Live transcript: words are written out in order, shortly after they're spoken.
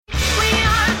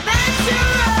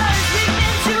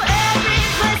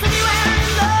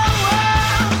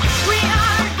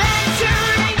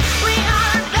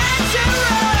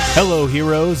Hello,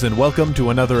 heroes, and welcome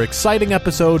to another exciting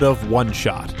episode of One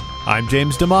Shot. I'm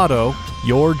James D'Amato,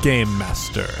 your Game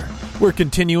Master. We're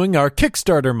continuing our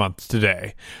Kickstarter month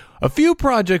today. A few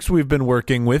projects we've been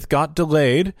working with got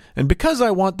delayed, and because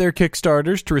I want their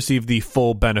Kickstarters to receive the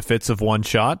full benefits of One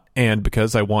Shot, and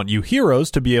because I want you heroes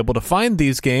to be able to find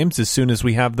these games as soon as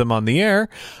we have them on the air,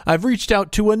 I've reached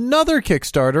out to another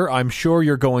Kickstarter I'm sure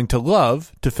you're going to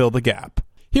love to fill the gap.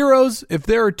 Heroes, if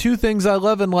there are two things I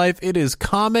love in life, it is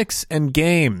comics and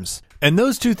games. And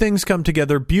those two things come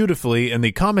together beautifully in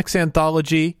the comics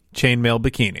anthology, Chainmail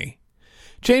Bikini.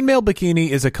 Chainmail Bikini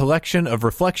is a collection of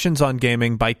reflections on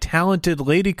gaming by talented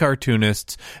lady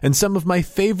cartoonists and some of my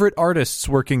favorite artists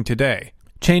working today.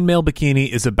 Chainmail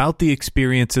Bikini is about the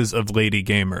experiences of lady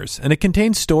gamers, and it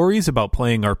contains stories about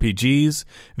playing RPGs,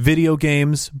 video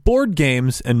games, board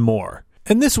games, and more.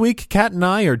 And this week, Kat and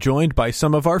I are joined by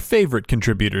some of our favorite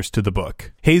contributors to the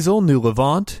book. Hazel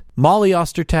New-Levant, Molly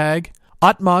Ostertag,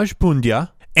 Atmaj Pundya,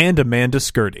 and Amanda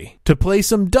Skirty, to play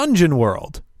some Dungeon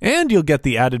World. And you'll get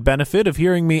the added benefit of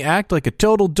hearing me act like a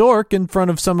total dork in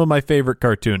front of some of my favorite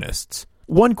cartoonists.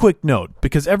 One quick note,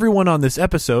 because everyone on this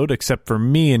episode, except for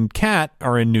me and Kat,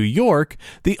 are in New York,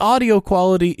 the audio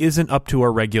quality isn't up to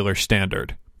our regular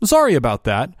standard. Sorry about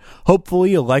that.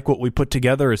 Hopefully you'll like what we put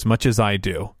together as much as I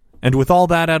do. And with all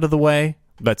that out of the way,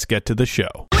 let's get to the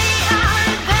show.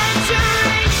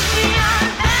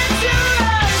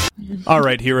 All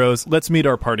right, heroes, let's meet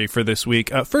our party for this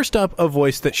week. First up, a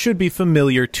voice that should be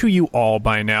familiar to you all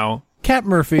by now. Kat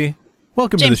Murphy,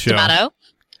 welcome to the show. James D'Amato.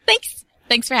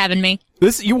 Thanks for having me.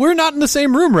 We're not in the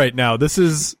same room right now. This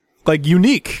is,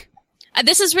 unique.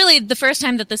 This is really the first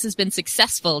time that this has been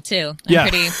successful, too.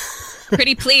 I'm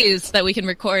pretty pleased that we can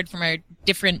record from our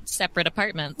different separate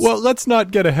apartments. Well, let's not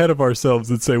get ahead of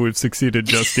ourselves and say we've succeeded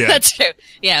just yet. That's true.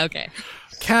 Yeah, okay.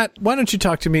 Kat, why don't you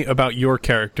talk to me about your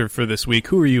character for this week?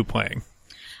 Who are you playing?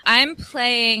 I'm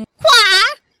playing Kwa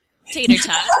Tater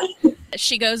Tot.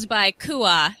 She goes by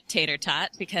Kua Tater Tot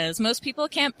because most people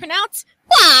can't pronounce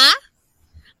Kwa.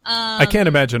 I can't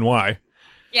imagine why.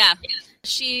 Yeah.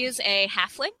 She's a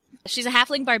halfling. She's a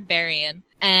halfling barbarian,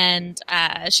 and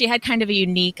she had kind of a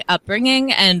unique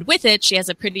upbringing, and with it, she has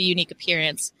a pretty unique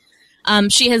appearance.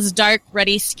 She has dark,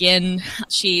 ruddy skin.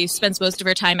 She spends most of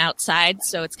her time outside,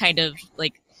 so it's kind of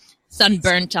like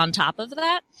sunburnt on top of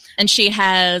that. And she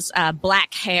has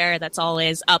black hair that's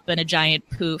always up in a giant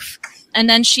poof. And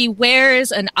then she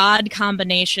wears an odd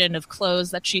combination of clothes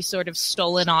that she's sort of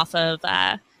stolen off of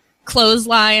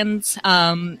clotheslines,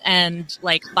 and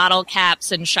bottle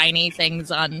caps and shiny things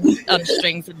on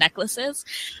strings and necklaces.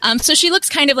 So she looks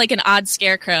kind of like an odd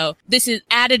scarecrow. This is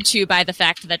added to by the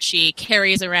fact that she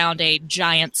carries around a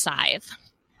giant scythe.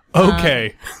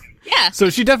 Okay. Yeah.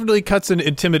 So she definitely cuts an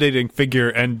intimidating figure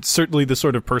and certainly the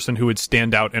sort of person who would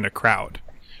stand out in a crowd.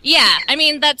 Yeah, I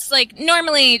mean, that's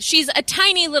normally she's a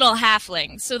tiny little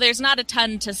halfling, so there's not a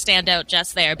ton to stand out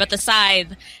just there, but the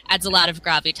scythe adds a lot of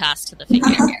gravitas to the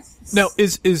figure. Now,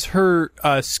 is her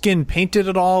skin painted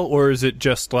at all, or is it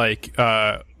just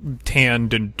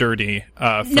tanned and dirty?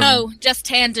 No, just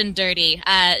tanned and dirty.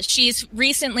 She's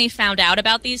recently found out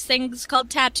about these things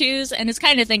called tattoos and is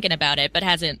kind of thinking about it, but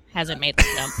hasn't made the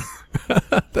jump.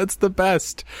 That's the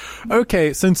best.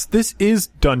 Okay, since this is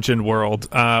Dungeon World,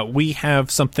 we have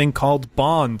something called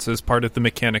bonds as part of the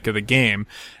mechanic of the game.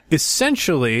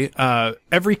 Essentially,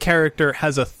 every character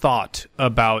has a thought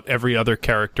about every other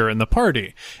character in the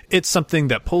party. It's something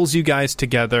that pulls you guys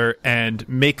together and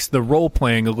makes the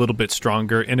role-playing a little bit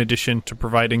stronger, in addition to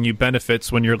providing you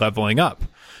benefits when you're leveling up.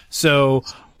 So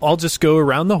I'll just go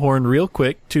around the horn real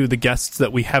quick to the guests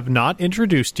that we have not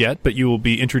introduced yet, but you will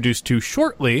be introduced to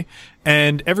shortly,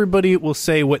 and everybody will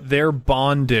say what their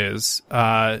bond is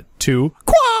to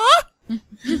Kwa!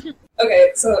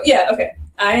 Okay.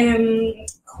 I am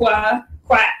Kwa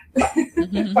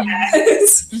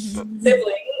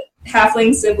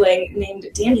halfling sibling named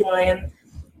Dandelion,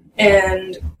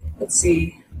 and let's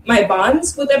see, my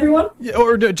bonds with everyone? Yeah,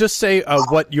 or just say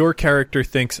what your character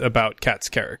thinks about Kat's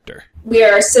character. We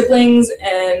are siblings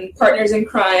and partners in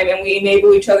crime, and we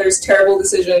enable each other's terrible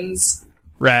decisions.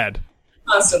 Rad.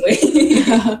 Constantly.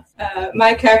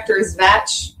 My character is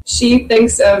Vatch. She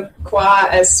thinks of Kwa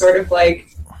as sort of like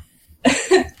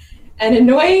an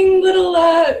annoying little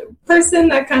person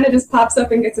that kind of just pops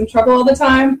up and gets in trouble all the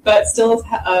time, but still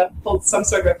holds some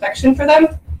sort of affection for them.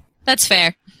 That's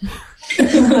fair.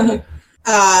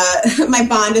 My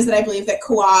bond is that I believe that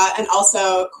Kwa and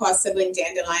also Kwa's sibling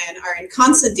Dandelion are in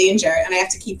constant danger, and I have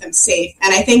to keep them safe.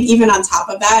 And I think even on top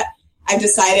of that, I've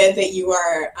decided that you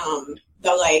are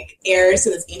the like heirs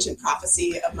to this ancient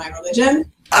prophecy of my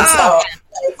religion. And so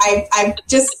like, I've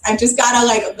just gotta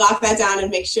like lock that down and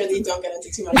make sure that you don't get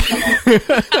into too much trouble.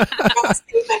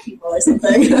 My people or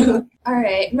something. All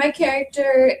right, my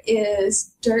character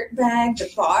is Dirtbag the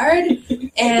Bard,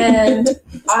 and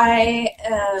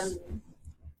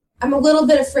I'm a little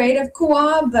bit afraid of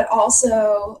Kwa, but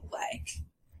also like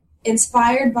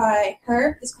inspired by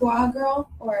her, this Kwa girl,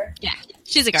 or Yeah,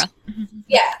 she's a girl.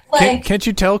 yeah, like Can't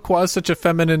you tell Kwa's such a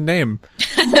feminine name?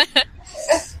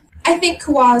 I think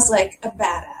Kwa's like a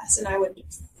badass, and I would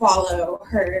follow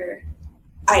her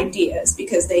ideas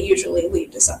because they usually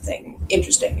lead to something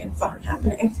interesting and fun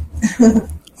happening. All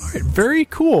right, very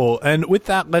cool. And with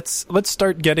that, let's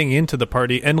start getting into the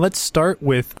party, and let's start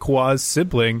with Kwa's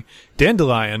sibling,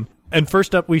 Dandelion. And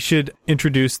first up, we should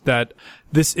introduce that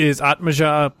this is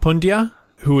Atmaja Pundya,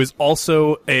 who is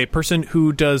also a person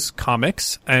who does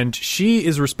comics, and she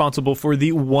is responsible for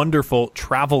the wonderful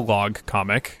Travelogue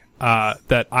comic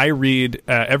that I read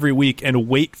every week and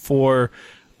wait for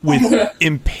with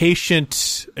impatient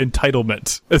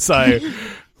entitlement as I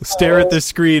stare at the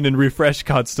screen and refresh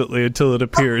constantly until it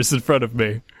appears in front of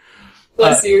me.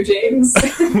 Bless you, James.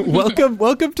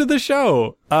 Welcome to the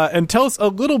show. And tell us a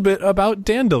little bit about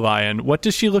Dandelion. What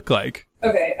does she look like?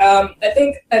 Okay, I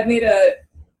think I've made a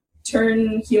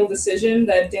turn-heel decision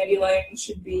that Dandelion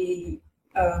should be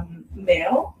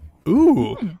male.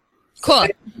 Ooh. Cool.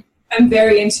 I'm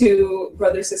very into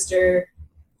brother-sister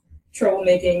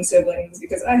troublemaking siblings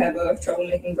because I have a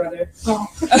troublemaking brother.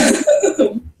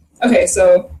 Oh. Okay,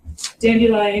 so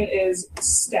Dandelion is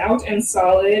stout and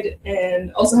solid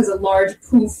and also has a large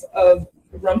poof of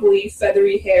rumply,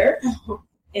 feathery hair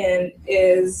and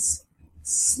is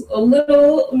a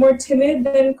little more timid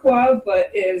than Kwa,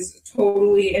 but is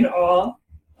totally in awe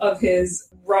of his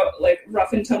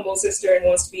rough and tumble sister and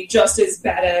wants to be just as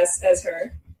badass as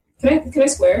her. Can I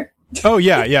swear? Oh,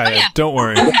 yeah. Don't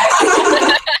worry.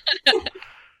 I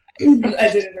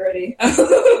did it already.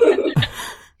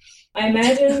 I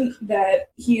imagine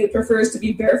that he prefers to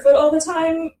be barefoot all the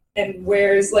time and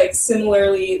wears like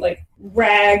similarly like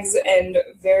rags and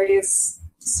various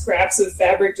scraps of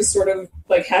fabric just sort of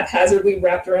like haphazardly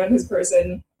wrapped around his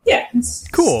person. Yeah, it's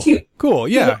cute. Cool.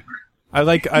 Yeah. I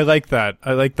like that.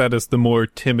 I like that as the more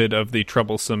timid of the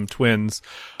troublesome twins.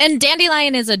 And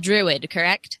Dandelion is a druid,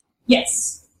 correct?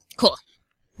 Yes. Cool.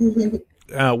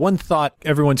 One thought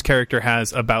everyone's character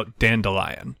has about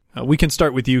Dandelion. We can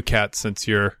start with you, Kat, since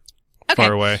you're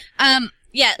far away.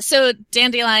 Yeah, so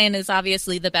Dandelion is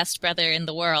obviously the best brother in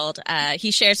the world.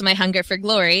 He shares my hunger for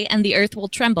glory, and the earth will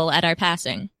tremble at our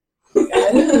passing.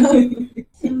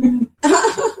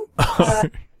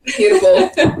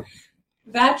 Beautiful.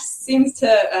 Vatch seems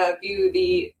to view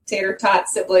the Tater Tot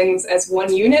siblings as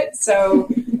one unit, so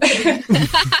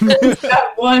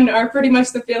that one are pretty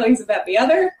much the feelings about the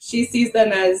other. She sees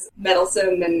them as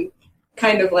meddlesome and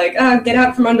kind of like, get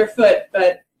out from underfoot,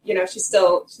 but you know, she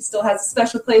still has a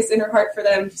special place in her heart for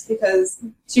them just because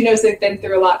she knows they've been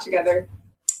through a lot together.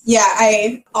 Yeah,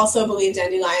 I also believe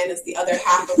Dandelion is the other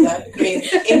half of the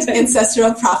great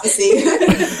ancestral prophecy.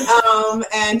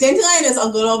 And Dandelion is a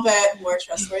little bit more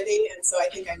trustworthy, and so I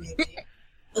think I maybe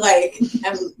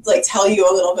tell you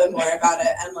a little bit more about it.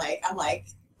 And I'm like,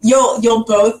 you'll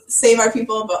both save our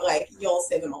people, but like you'll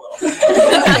save them a little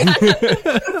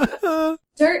bit.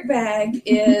 Dirtbag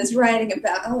is writing a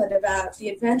ballad about the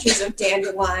adventures of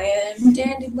Dandelion.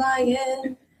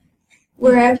 Dandelion,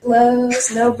 where it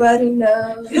blows, nobody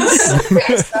knows.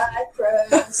 Backside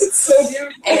crows. It's so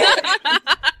beautiful.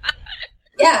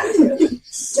 Yeah,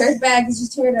 Dirtbag is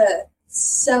just here to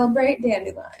celebrate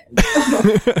Dandelion.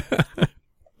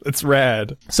 That's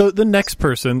rad. So the next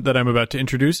person that I'm about to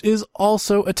introduce is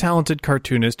also a talented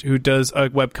cartoonist who does a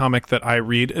webcomic that I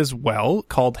read as well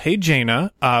called Hey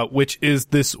Jaina, which is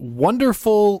this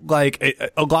wonderful, like,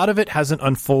 a lot of it hasn't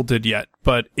unfolded yet,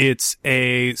 but it's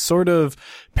a sort of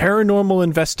paranormal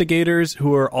investigators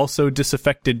who are also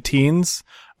disaffected teens.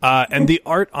 And the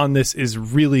art on this is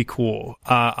really cool.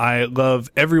 I love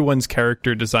everyone's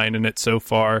character design in it so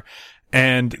far.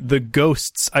 And the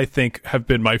ghosts, I think, have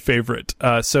been my favorite.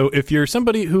 So if you're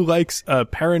somebody who likes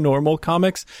paranormal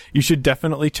comics, you should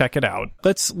definitely check it out.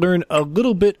 Let's learn a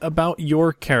little bit about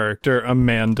your character,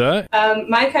 Amanda.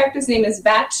 My character's name is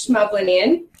Vatch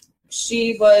Mavlinian.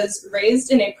 She was raised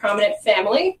in a prominent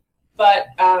family, but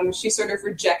she sort of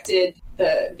rejected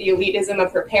the elitism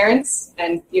of her parents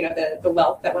and, you know, the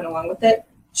wealth that went along with it.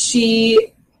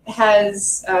 She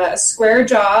has a square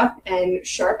jaw and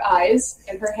sharp eyes,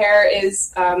 and her hair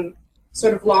is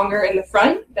sort of longer in the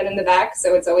front than in the back,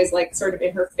 so it's always like sort of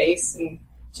in her face, and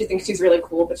she thinks she's really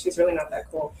cool, but she's really not that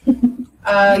cool.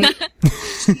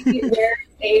 She wears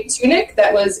a tunic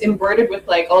that was embroidered with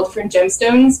like all different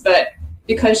gemstones, but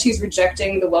because she's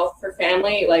rejecting the wealth of her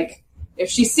family, like if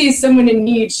she sees someone in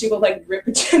need, she will like rip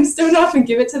a gemstone off and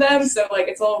give it to them. So like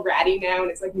it's all ratty now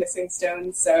and it's like missing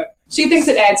stones. So she thinks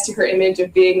it adds to her image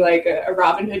of being like a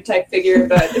Robin Hood type figure,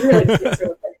 but it really just makes her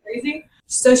look like crazy.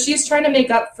 So she's trying to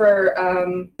make up for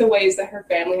the ways that her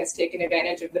family has taken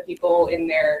advantage of the people in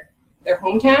their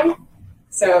hometown.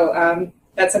 So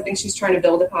that's something she's trying to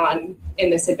build upon in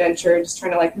this adventure, just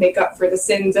trying to like make up for the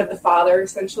sins of the father,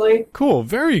 essentially. Cool,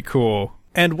 very cool.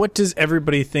 And what does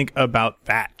everybody think about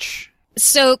Vatch?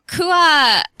 So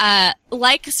Kua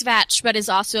likes Vatch, but is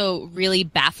also really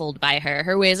baffled by her.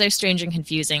 Her ways are strange and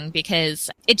confusing because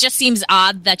it just seems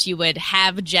odd that you would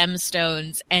have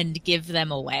gemstones and give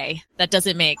them away. That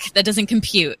doesn't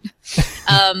compute.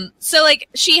 So like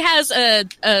she has a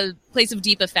place of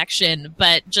deep affection,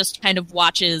 but just kind of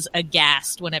watches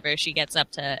aghast whenever she gets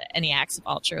up to any acts of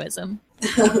altruism.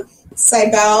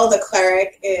 Cybele, the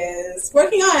cleric, is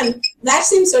working on... That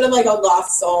seems sort of like a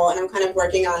lost soul, and I'm kind of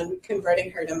working on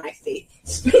converting her to my faith.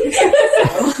 So,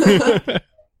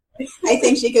 I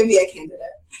think she could be a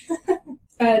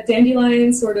candidate.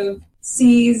 Dandelion sort of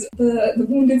sees the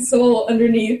wounded soul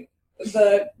underneath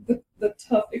the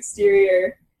tough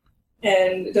exterior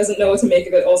and doesn't know what to make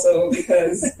of it also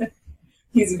because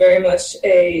he's very much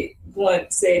a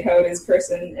blunt, say-it-how-it-is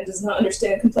person and does not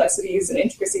understand complexities and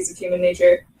intricacies of human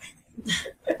nature.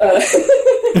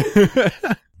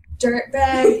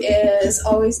 Dirtbag is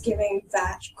always giving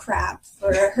Vatch crap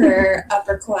for her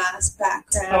upper class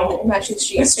background, much as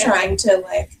she's trying to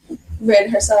like rid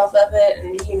herself of it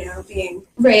and, you know, being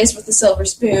raised with a silver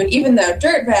spoon, even though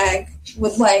Dirtbag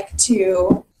would like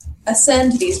to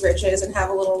ascend these riches and have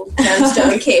a little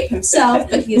gemstone cape himself,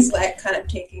 but he's like kind of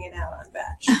taking it out on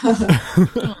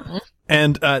Vatch.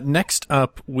 And next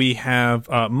up, we have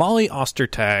Molly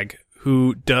Ostertag,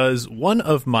 who does one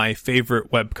of my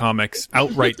favorite webcomics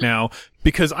out right now,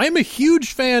 because I'm a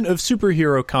huge fan of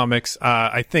superhero comics.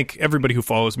 I think everybody who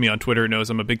follows me on Twitter knows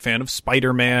I'm a big fan of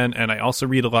Spider-Man, and I also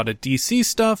read a lot of DC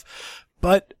stuff,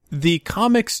 but the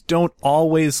comics don't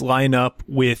always line up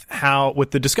with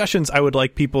the discussions I would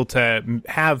like people to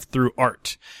have through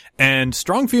art. And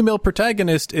Strong Female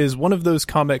Protagonist is one of those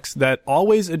comics that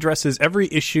always addresses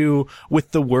every issue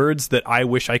with the words that I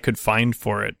wish I could find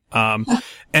for it.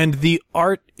 And the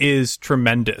art is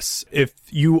tremendous. If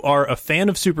you are a fan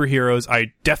of superheroes,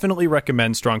 I definitely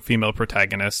recommend Strong Female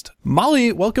Protagonist.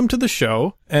 Molly, welcome to the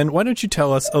show. And why don't you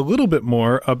tell us a little bit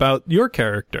more about your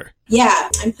character? Yeah,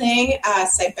 I'm playing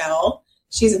Cybele.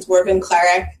 She's a dwarven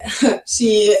cleric.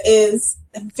 She is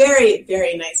a very,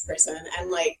 very nice person and,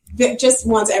 like, just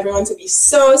wants everyone to be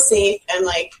so safe and,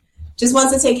 like, just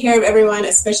wants to take care of everyone,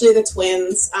 especially the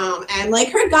twins. And, like,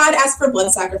 her god asked for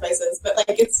blood sacrifices, but,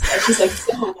 like, she's, like,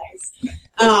 so nice.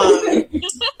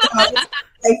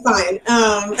 Like, fine.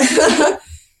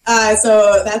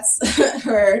 So that's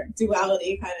her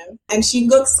duality, kind of. And she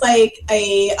looks like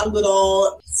a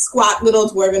little squat little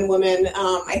dwarven woman.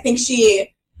 I think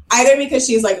she, either because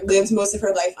she's like lived most of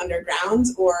her life underground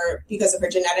or because of her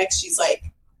genetics, she's like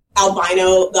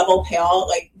albino level pale,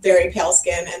 like very pale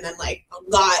skin, and then like a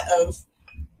lot of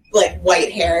like white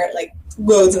hair, like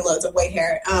loads and loads of white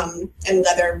hair, and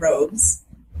leather robes.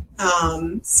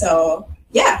 So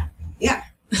yeah.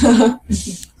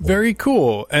 Very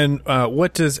cool. And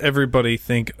what does everybody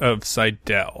think of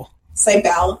Cybele?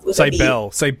 Cybele with a B.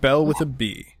 Cybele with a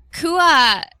B.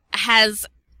 Kua has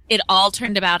it all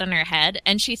turned about in her head,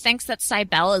 and she thinks that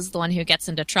Cybele is the one who gets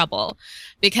into trouble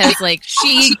because, like,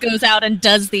 she goes out and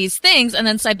does these things, and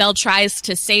then Cybele tries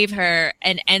to save her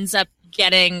and ends up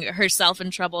getting herself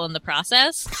in trouble in the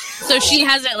process. So she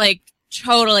has it, like,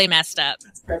 totally messed up.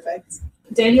 That's perfect.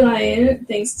 Dandelion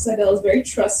thinks Cybele is very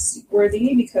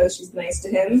trustworthy because she's nice to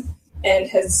him and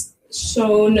has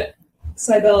shown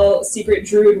Cybele secret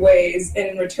druid ways, and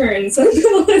in return,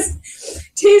 Cybele has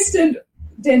tasted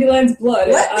Dandelion's blood,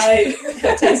 and I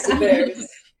have tasted theirs.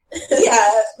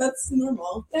 Yeah, that's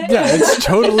normal. Yeah, it's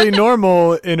totally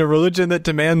normal in a religion that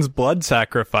demands blood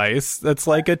sacrifice. That's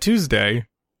like a Tuesday.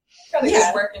 Probably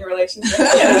good working relationship.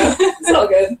 Yeah, it's all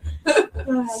good.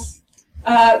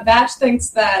 Vatch thinks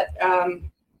that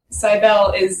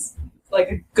Cybele is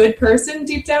like a good person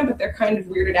deep down, but they're kind of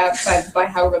weirded out by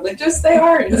how religious they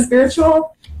are and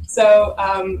spiritual. So,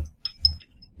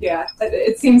 yeah,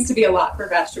 it seems to be a lot for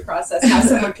Vatch to process how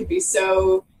someone could be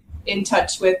so in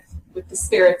touch with the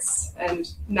spirits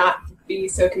and not be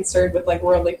so concerned with like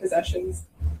worldly possessions.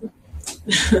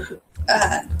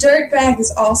 Dirtbag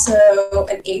is also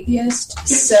an atheist,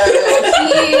 so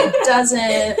he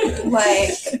doesn't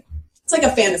like It's like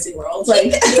a fantasy world. Well, he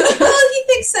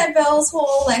thinks that Belle's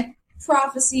whole like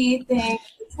prophecy thing,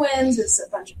 the twins, is a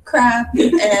bunch of crap,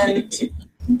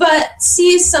 but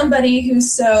sees somebody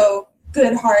who's so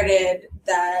good-hearted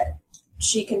that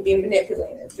she can be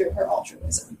manipulated through her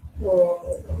altruism.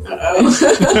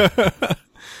 Uh-oh.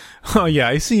 Oh yeah,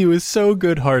 I see you as so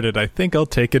good-hearted. I think I'll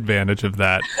take advantage of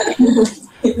that.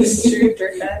 It's true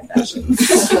dirtbag fashion.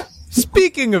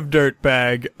 Speaking of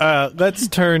dirtbag, let's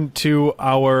turn to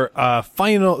our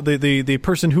final the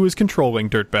person who is controlling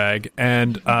dirtbag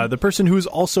and the person who is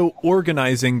also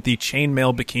organizing the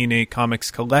Chainmail Bikini Comics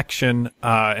Collection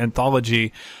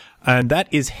anthology, and that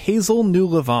is Hazel New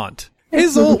Levant.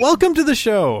 Hazel, welcome to the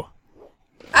show.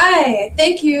 Hi,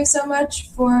 thank you so much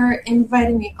for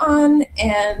inviting me on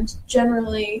and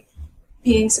generally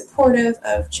being supportive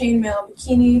of Chainmail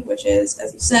Bikini, which is,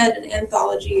 as you said, an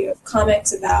anthology of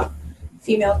comics about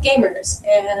female gamers.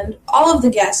 And all of the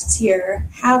guests here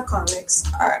have comics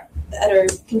that are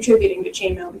contributing to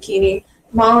Chainmail Bikini.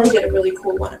 Molly did a really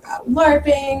cool one about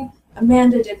LARPing.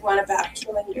 Amanda did one about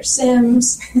killing your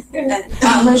Sims. And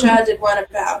Alaja did one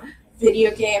about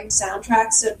video game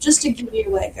soundtracks. So just to give you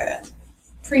like a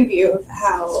preview of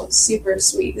how super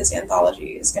sweet this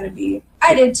anthology is going to be,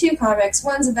 I did 2 comics.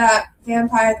 One's about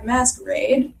Vampire the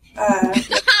Masquerade,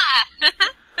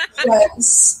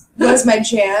 was my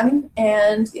jam,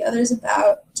 and the other's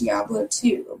about Diablo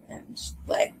 2 and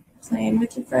like playing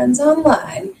with your friends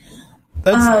online.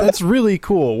 That's really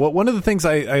cool. One of the things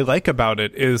I like about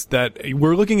it is that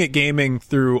we're looking at gaming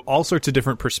through all sorts of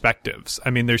different perspectives.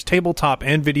 I mean, there's tabletop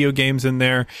and video games in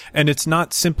there, and it's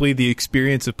not simply the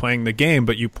experience of playing the game,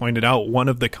 but you pointed out one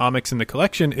of the comics in the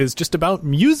collection is just about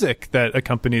music that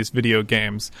accompanies video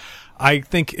games. I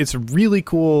think it's really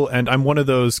cool, and I'm one of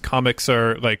those comics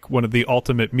are like one of the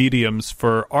ultimate mediums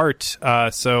for art,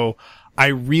 so I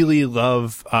really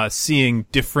love seeing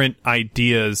different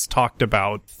ideas talked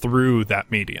about through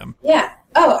that medium. Yeah.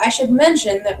 Oh, I should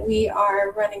mention that we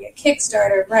are running a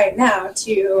Kickstarter right now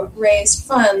to raise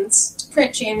funds to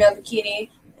print Chainmail Bikini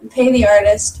and pay the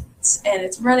artists, and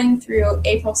it's running through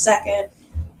April 2nd.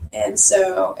 And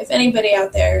so if anybody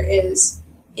out there is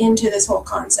into this whole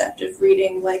concept of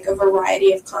reading like a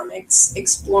variety of comics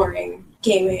exploring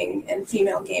gaming and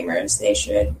female gamers, they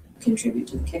should contribute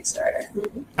to the Kickstarter.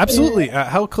 Absolutely.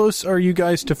 How close are you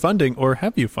guys to funding, or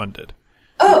have you funded?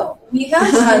 Oh, we have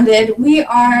funded. We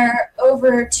are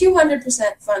over 200%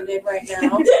 funded right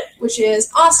now, which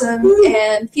is awesome,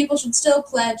 and people should still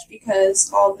pledge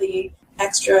because all the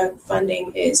extra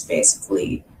funding is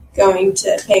basically going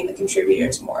to paying the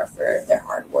contributors more for their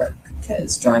hard work,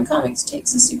 because drawing comics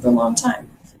takes a super long time.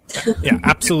 Yeah,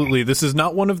 absolutely. This is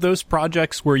not one of those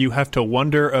projects where you have to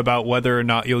wonder about whether or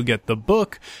not you'll get the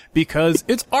book, because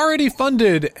it's already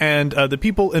funded, and the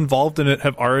people involved in it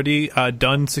have already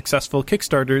done successful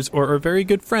Kickstarters or are very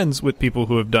good friends with people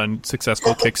who have done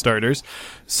successful Kickstarters.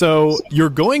 So you're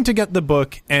going to get the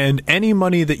book, and any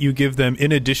money that you give them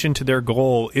in addition to their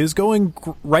goal is going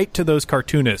right to those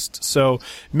cartoonists. So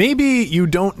maybe you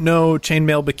don't know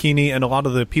Chainmail Bikini and a lot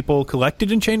of the people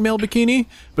collected in Chainmail Bikini,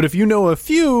 but if you know a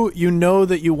few, you know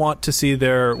that you want to see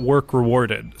their work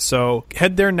rewarded. So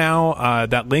head there now.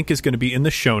 That link is going to be in the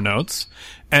show notes.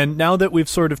 And now that we've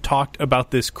sort of talked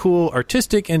about this cool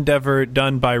artistic endeavor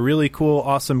done by really cool,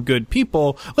 awesome, good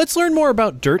people, let's learn more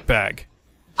about Dirtbag.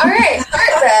 All right,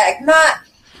 Dirtbag, not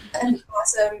an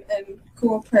awesome and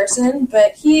cool person,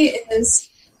 but he is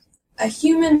a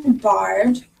human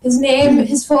bard.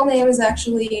 His full name is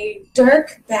actually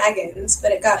Dirk Baggins,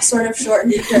 but it got sort of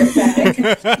shortened to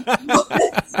Dirtbag.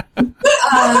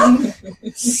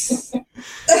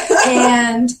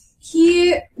 And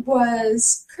he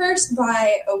was cursed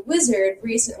by a wizard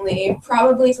recently,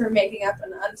 probably for making up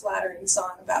an unflattering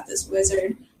song about this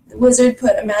wizard. The wizard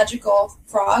put a magical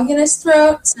frog in his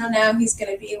throat, so now he's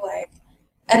going to be like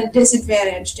at a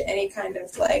disadvantage to any kind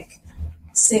of like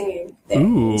singing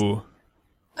thing. Ooh.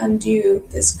 Undo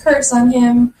this curse on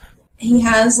him. He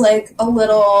has like a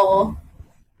little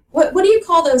what do you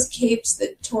call those capes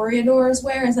that toreadors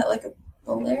wear? Is that like a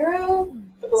bolero?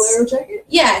 The bolero jacket?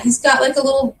 Yeah, he's got like a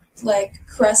little like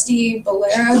crusty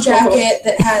bolero jacket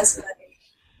that has like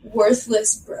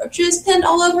worthless brooches pinned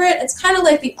all over it. It's kind of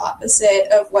like the opposite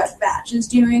of what Vatch is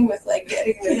doing with like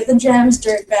getting rid of the gems.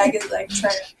 Dirtbag is like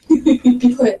trying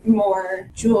to put more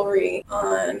jewelry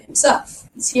on himself.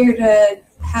 He's here to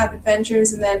have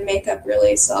adventures and then make up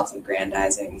really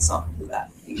self-aggrandizing songs about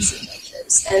these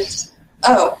adventures.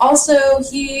 And also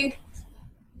he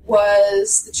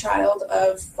was the child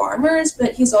of farmers,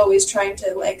 but he's always trying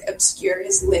to like obscure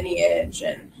his lineage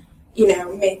and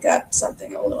make up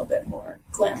something a little bit more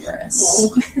glamorous.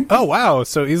 Oh, wow.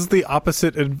 So he's the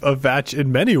opposite of Vatch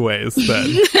in many ways,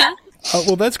 then.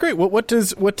 Well, that's great. What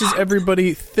does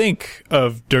everybody think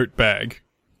of Dirtbag?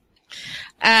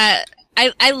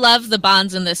 I love the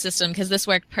bonds in this system because this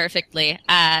worked perfectly.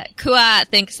 Kua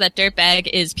thinks that Dirtbag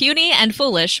is puny and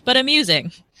foolish, but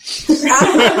amusing.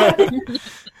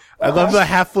 I love the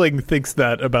halfling thinks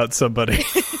that about somebody.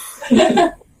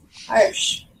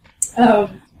 Harsh.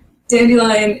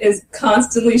 Dandelion is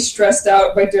constantly stressed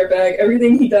out by Dirtbag.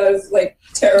 Everything he does,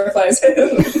 terrifies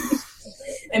him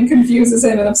and confuses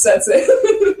him and upsets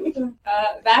him.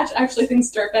 Vatch actually thinks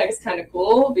Dirtbag is kind of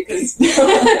cool because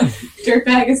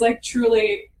Dirtbag is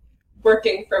truly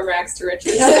working from rags to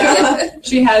riches. So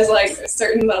she has a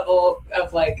certain level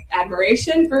of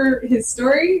admiration for his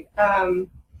story.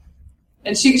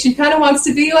 And she kind of wants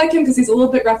to be like him because he's a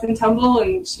little bit rough and tumble,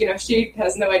 and she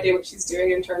has no idea what she's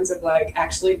doing in terms of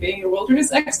actually being a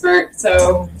wilderness expert.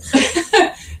 So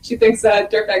she thinks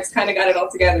that Dirtbag's kind of got it all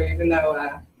together, even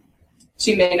though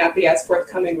she may not be as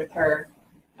forthcoming with her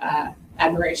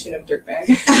admiration of Dirtbag.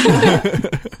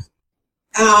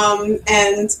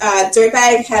 And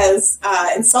Dirtbag has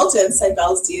insulted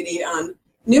Cybele's deity on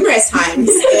numerous times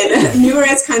in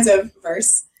numerous kinds of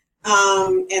verse.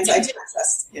 And so I do not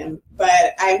trust him,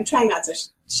 but I'm trying not to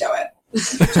show it.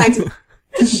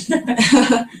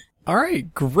 All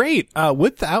right, great.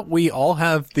 With that, we all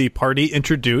have the party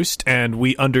introduced and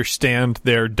we understand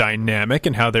their dynamic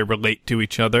and how they relate to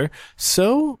each other.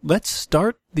 So let's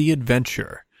start the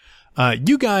adventure.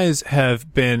 You guys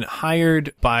have been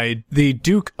hired by the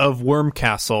Duke of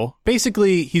Wormcastle.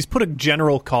 Basically, he's put a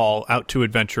general call out to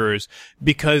adventurers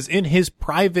because in his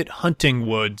private hunting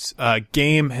woods,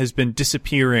 game has been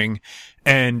disappearing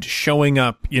and showing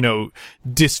up,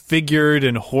 disfigured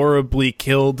and horribly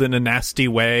killed in a nasty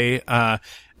way.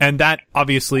 And that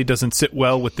obviously doesn't sit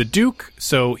well with the Duke,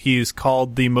 so he's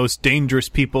called the most dangerous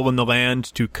people in the land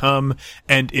to come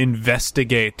and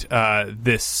investigate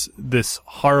this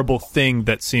horrible thing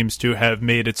that seems to have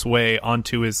made its way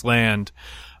onto his land.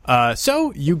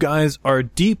 So you guys are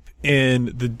deep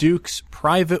in the Duke's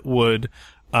private wood,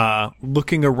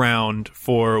 looking around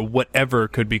for whatever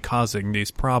could be causing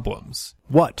these problems.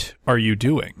 What are you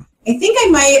doing? I think I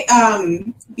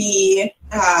might be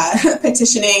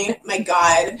petitioning my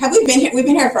god. Have we been here? We've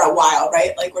been here for a while,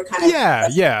 right? We're kind of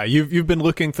yeah. You've been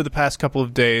looking for the past couple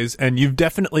of days, and you've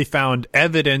definitely found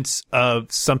evidence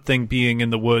of something being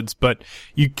in the woods, but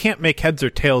you can't make heads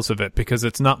or tails of it because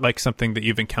it's not like something that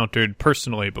you've encountered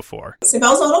personally before.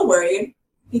 Sibel's a little worried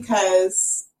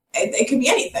because it could be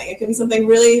anything. It could be something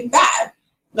really bad.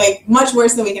 Much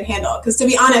worse than we can handle. Because to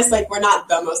be honest, we're not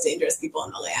the most dangerous people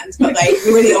in the land, but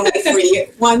we were the only 3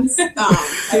 ones at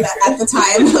the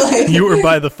time. You were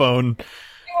by the phone. We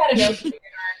had enough in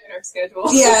our schedule.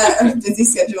 Yeah, a busy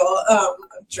schedule of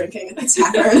drinking at the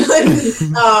tavern.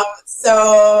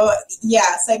 So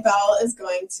yeah, Cybele is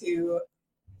going to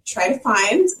try to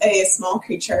find a small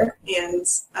creature and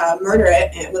murder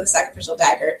it with a sacrificial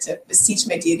dagger to beseech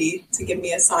my deity to give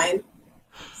me a sign.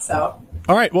 So.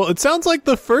 All right. Well, it sounds like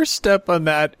the first step on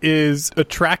that is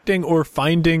attracting or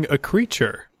finding a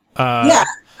creature. Yeah.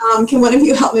 Can one of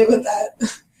you help me with that?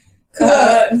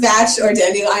 Vatch or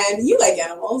Dandelion, you like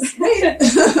animals, right?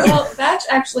 Well, Vatch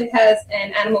actually has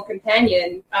an animal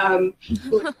companion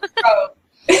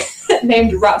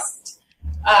named Rust.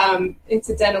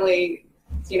 Incidentally,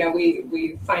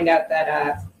 we find out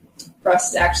that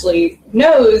Rust actually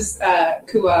knows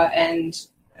Kua and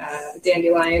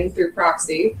Dandelion through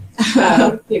proxy,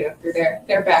 through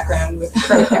their background with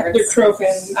crow parents. They're crow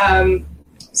fans.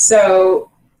 So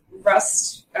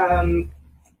Rust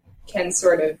can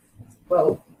sort of,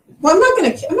 well, I'm not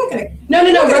gonna.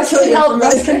 No.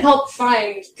 Rust can help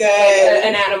find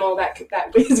an animal that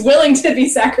is willing to be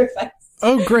sacrificed.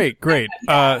 Oh, great.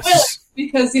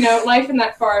 Because life in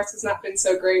that forest has not been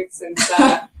so great since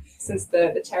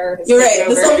the terror has You're taken right.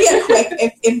 over. This will be a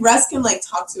quick. If Russ can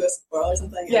talk to a squirrel or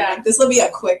something, this will be a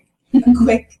quick,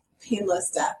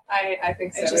 painless death. I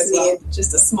think so. I just need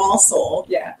just a small soul.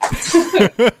 Yeah.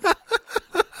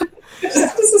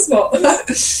 just a small,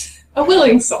 a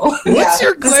willing soul. What's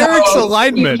your cleric's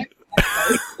alignment?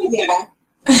 Yeah.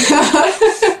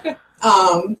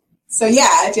 So yeah,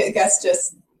 I guess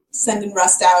just sending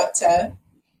Rust out to.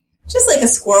 Just a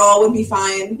squirrel would be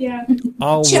fine. Yeah.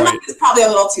 All Chipmunk right. is probably a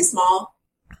little too small.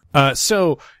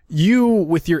 So you,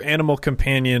 with your animal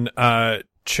companion,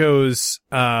 chose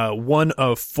one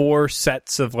of 4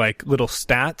 sets of little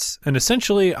stats, and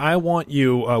essentially, I want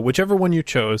you, whichever one you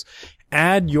chose,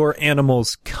 add your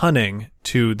animal's cunning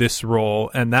to this roll,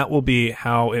 and that will be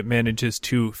how it manages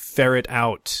to ferret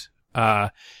out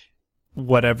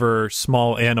whatever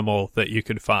small animal that you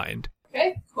could find.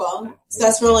 Okay, cool. So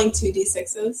that's rolling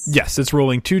 2d6s? Yes, it's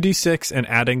rolling 2d6 and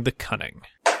adding the cunning.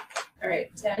 All right,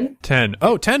 10. 10.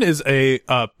 Oh, 10 is a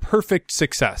perfect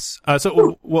success.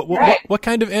 So what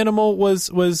kind of animal was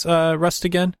Rust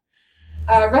again?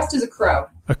 Rust is a crow.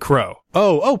 A crow.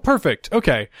 Oh, perfect.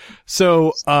 Okay.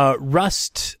 So,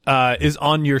 Rust, is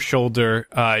on your shoulder.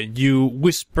 You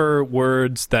whisper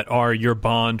words that are your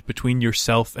bond between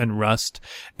yourself and Rust,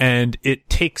 and it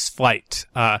takes flight.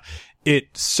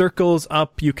 It circles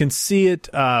up. You can see it,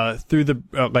 through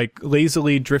the,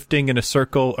 lazily drifting in a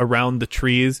circle around the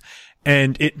trees,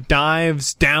 and it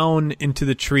dives down into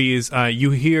the trees.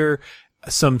 You hear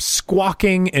some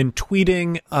squawking and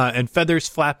tweeting, and feathers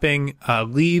flapping,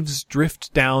 leaves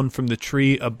drift down from the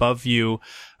tree above you.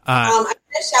 I'm gonna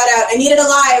shout out, I need it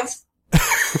alive!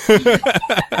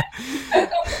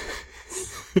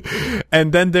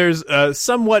 And then there's,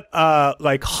 somewhat,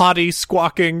 haughty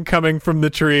squawking coming from the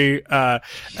tree,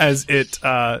 as it,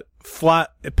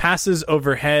 it passes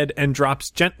overhead and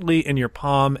drops gently in your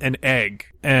palm an egg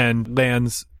and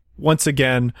lands once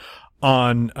again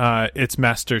on its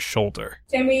master's shoulder.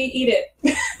 Can we eat it?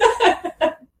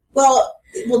 Well,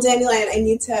 Dandelion, I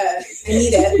need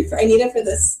it for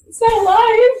this. It's not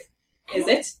alive. Is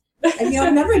it?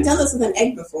 I've never done this with an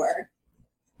egg before.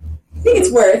 I think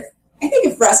it's worth. I think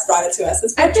if Rust brought it to us,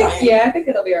 it's worth trying. Yeah, I think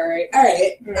it'll be all right. All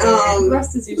right.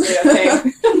 Rust is usually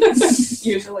okay.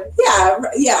 Usually. Yeah.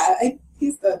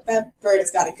 That bird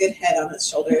has got a good head on his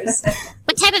shoulders.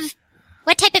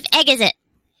 What type of egg is it?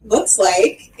 Looks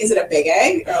like, is it a big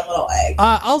egg or a little egg?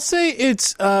 I'll say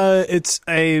it's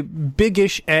a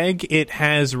biggish egg. It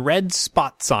has red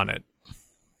spots on it.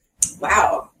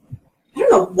 Wow. I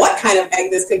don't know what kind of egg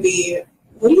this could be.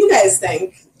 What do you guys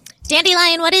think?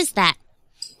 Dandelion, what is that?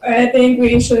 I think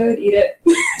we should eat it.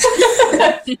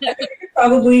 I think it could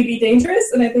probably be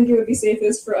dangerous, and I think it would be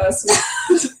safest for us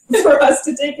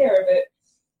to take care of it.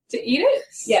 To eat it?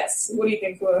 Yes. What do you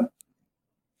think, Flo?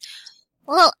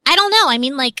 Well, I don't know. I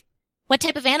mean, what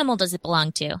type of animal does it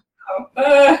belong to?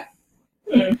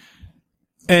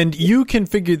 And you can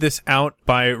figure this out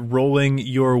by rolling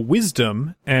your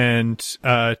wisdom and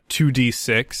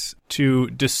 2d6 to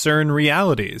discern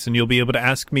realities. And you'll be able to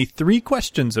ask me 3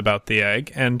 questions about the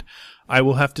egg, and I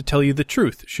will have to tell you the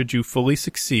truth should you fully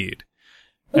succeed.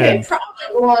 It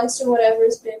probably belongs to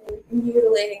whatever's been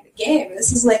mutilating the game.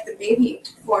 This is like the baby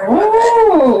form of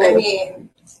it. I mean,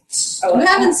 you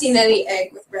haven't seen any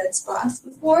egg with red spots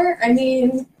before. I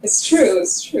mean, It's true.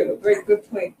 Very good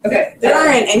point. Okay. There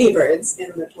aren't any birds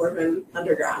in the Dwarven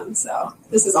underground, so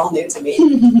this is all new to me.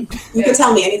 You could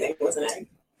tell me anything was an egg.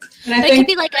 And I But it think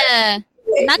could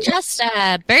be not just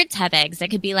birds have eggs. It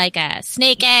could be like a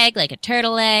snake egg, like a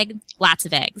turtle egg, lots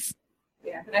of eggs.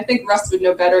 Yeah, and I think Rust would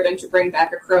know better than to bring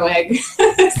back a crow egg.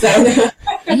 So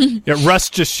Yeah,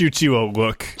 Rust just shoots you a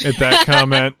look at that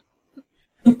comment.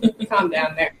 calm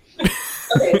down there.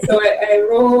 Okay, so I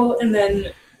roll and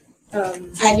then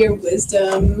Add your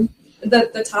wisdom.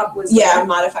 the top was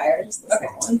Modifier. Just the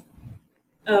small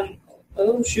one.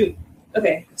 Oh shoot.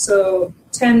 Okay, so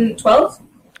 10, 12?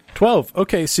 12.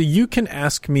 Okay, so you can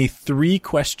ask me 3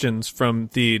 questions from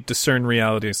the Discern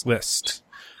Realities list.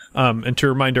 And to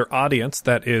remind our audience,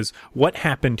 that is, what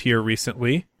happened here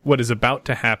recently? What is about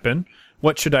to happen?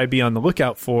 What should I be on the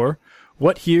lookout for?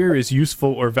 What here is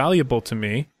useful or valuable to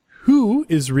me? Who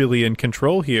is really in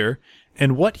control here?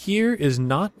 And what here is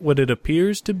not what it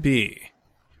appears to be?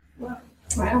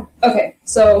 Wow. Okay,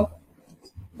 so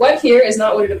what here is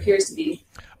not what it appears to be.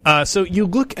 So you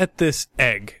look at this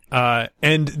egg,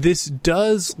 and this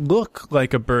does look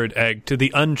like a bird egg to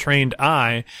the untrained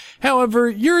eye. However,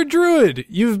 you're a druid.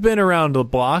 You've been around the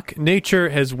block. Nature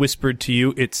has whispered to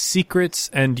you its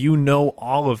secrets, and you know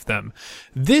all of them.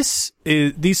 These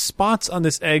spots on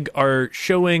this egg are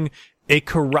showing a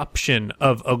corruption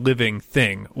of a living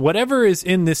thing. Whatever is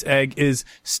in this egg is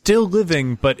still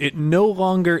living, but it no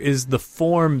longer is the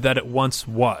form that it once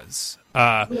was.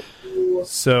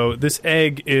 So this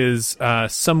egg is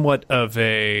somewhat of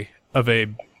a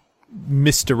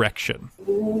misdirection.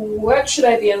 What should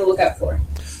I be on the lookout for?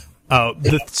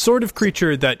 The sort of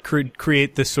creature that could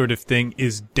create this sort of thing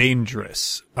is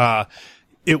dangerous.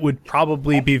 It would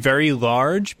probably be very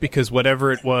large because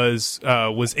whatever it was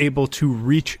able to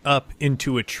reach up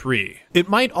into a tree. It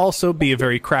might also be a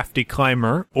very crafty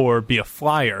climber or be a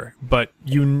flyer, but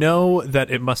you know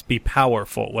that it must be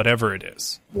powerful, whatever it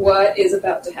is. What is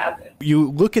about to happen?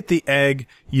 You look at the egg,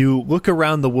 you look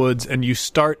around the woods, and you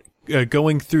start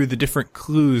going through the different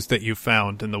clues that you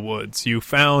found in the woods. You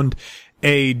found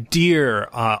a deer,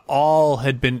 all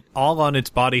on its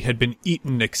body had been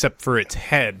eaten except for its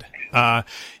head.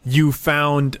 You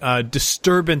found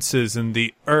disturbances in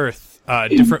the earth,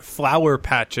 different flower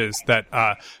patches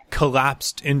that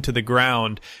collapsed into the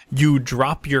ground. You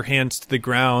drop your hands to the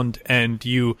ground and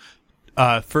you,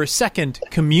 for a second,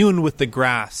 commune with the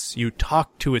grass. You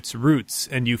talk to its roots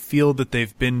and you feel that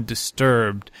they've been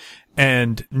disturbed.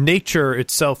 And nature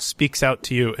itself speaks out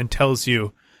to you and tells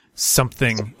you,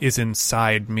 something is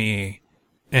inside me,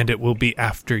 and it will be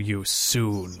after you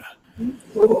soon.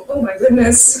 Oh my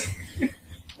goodness.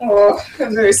 Oh,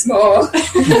 I'm very small.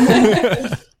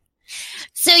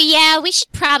 So yeah, we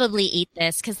should probably eat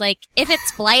this, because, like, if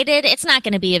it's blighted, it's not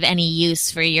going to be of any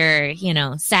use for your,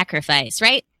 sacrifice,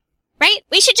 right? Right?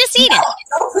 We should just eat it.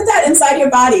 Don't put that inside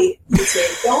your body.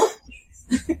 Don't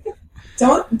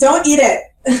eat it.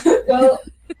 Well,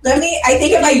 I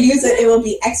think if I use it, it will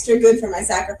be extra good for my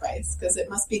sacrifice, because it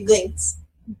must be linked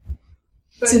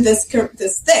to this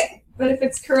thing. but if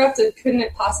it's corrupted, couldn't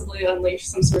it possibly unleash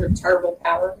some sort of terrible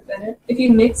power within it? If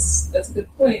you mix, that's a good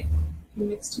point. You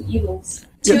mix two evils.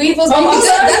 Two evils. That's what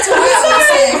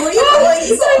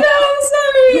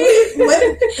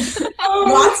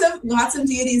Oh, Lots of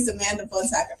deities demand a blood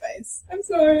sacrifice. I'm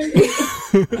sorry.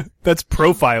 That's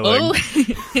profiling.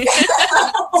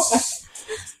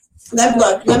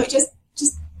 Look, let me just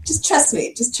trust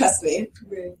me. Just trust me.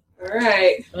 All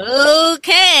right.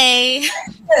 Okay.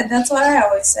 That's what I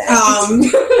always say. I'm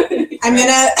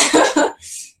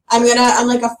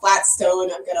like a flat stone.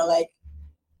 I'm gonna like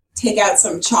take out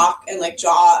some chalk and like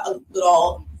draw a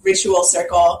little ritual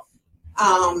circle,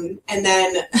 and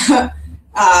then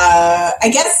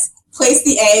I guess place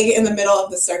the egg in the middle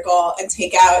of the circle and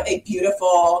take out a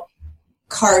beautiful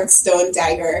carved stone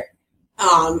dagger,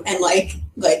 and like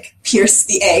pierce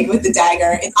the egg with the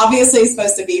dagger. It's obviously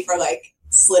supposed to be for like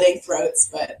slitting throats,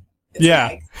 but it's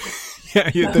yeah.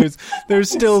 Yeah,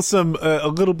 there's still some a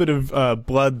little bit of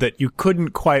blood that you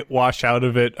couldn't quite wash out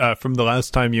of it from the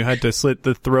last time you had to slit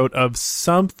the throat of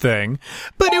something.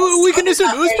 But we can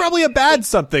assume it was probably a bad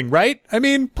something, right? I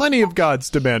mean, plenty of gods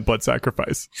demand blood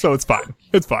sacrifice, so it's fine.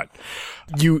 It's fine.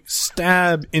 You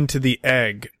stab into the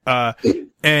egg,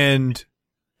 and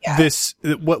this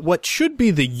what should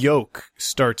be the yolk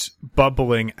starts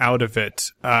bubbling out of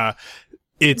it.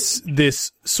 It's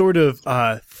this sort of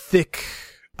thick,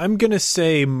 I'm going to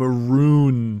say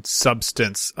maroon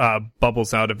substance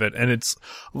bubbles out of it. And it's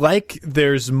like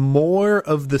there's more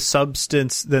of the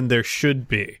substance than there should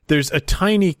be. There's a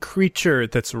tiny creature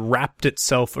that's wrapped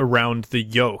itself around the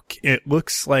yolk. It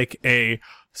looks like a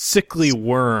sickly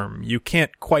worm. You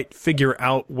can't quite figure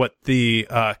out what the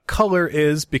color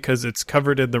is because it's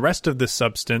covered in the rest of the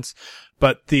substance.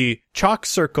 But the chalk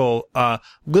circle,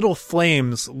 little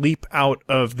flames leap out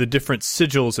of the different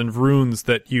sigils and runes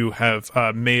that you have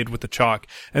made with the chalk,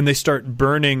 and they start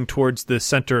burning towards the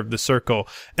center of the circle,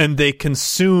 and they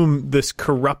consume this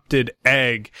corrupted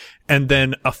egg, and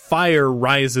then a fire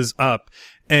rises up,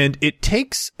 and it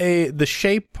takes the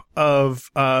shape of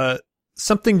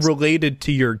something related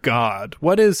to your god.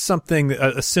 What is something,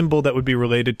 a symbol that would be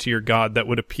related to your god that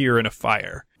would appear in a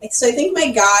fire? So I think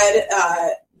my god...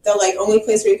 the like only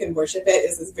place where you can worship it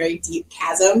is this very deep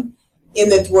chasm in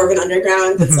the dwarven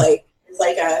underground. That's like it's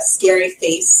like a scary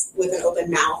face with an open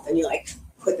mouth, and you like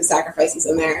put the sacrifices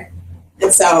in there,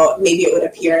 and so maybe it would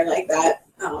appear like that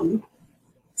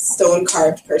stone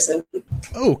carved person.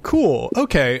 Oh, cool.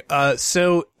 Okay,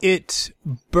 so it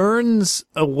burns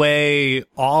away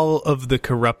all of the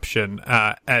corruption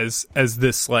as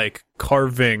this like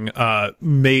carving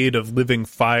made of living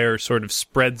fire sort of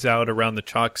spreads out around the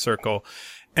chalk circle.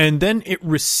 And then it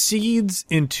recedes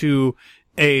into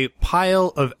a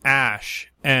pile of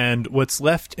ash, and what's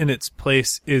left in its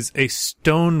place is a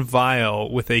stone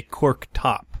vial with a cork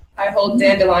top. I hold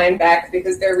Dandelion back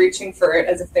because they're reaching for it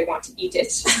as if they want to eat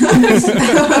it.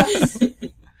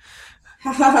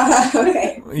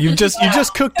 Okay. You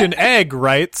just cooked an egg,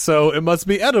 right? So it must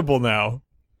be edible now.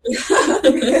 Yeah,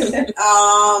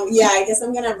 I guess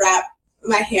I'm gonna wrap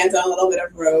my hands on a little bit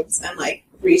of robes and like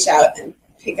reach out and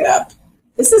pick it up.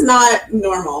 This is not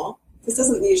normal. This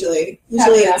doesn't usually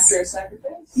after a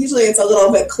sacrifice. Usually it's a little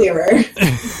bit clearer.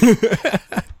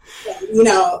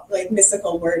 Like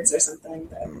mystical words or something.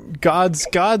 But.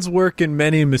 Gods work in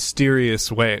many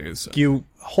mysterious ways. You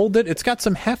hold it, it's got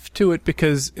some heft to it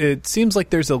because it seems like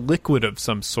there's a liquid of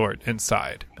some sort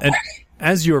inside. And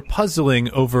as you're puzzling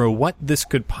over what this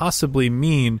could possibly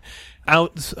mean,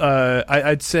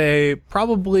 I'd say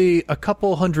probably a couple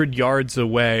 100 yards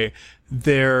away,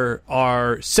 there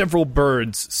are several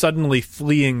birds suddenly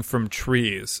fleeing from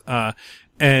trees,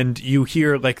 and you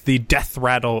hear like the death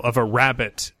rattle of a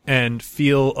rabbit and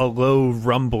feel a low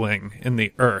rumbling in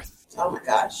the earth. Oh my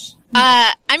gosh.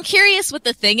 I'm curious what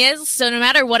the thing is, so no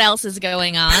matter what else is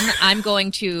going on, I'm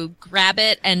going to grab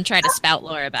it and try to spout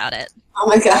lore about it. Oh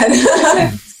my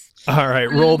god. All right,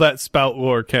 roll that spout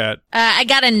lore, Cat. I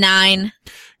got a 9.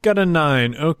 Got a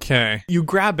 9. Okay. You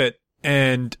grab it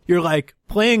and you're like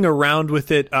playing around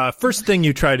with it. First thing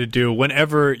you try to do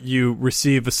whenever you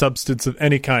receive a substance of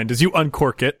any kind is you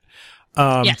uncork it.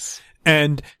 Yes.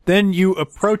 And then you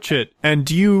approach it, and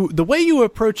the way you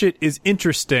approach it is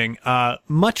interesting.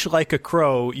 Much like a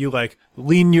crow, you like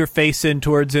lean your face in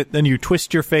towards it, then you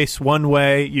twist your face one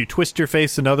way, you twist your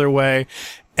face another way,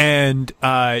 and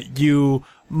you,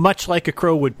 much like a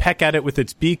crow would peck at it with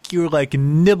its beak, you like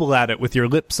nibble at it with your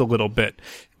lips a little bit.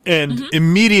 And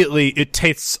immediately it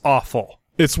tastes awful.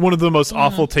 It's one of the most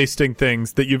awful tasting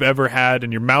things that you've ever had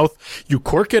in your mouth. You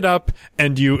cork it up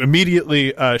and you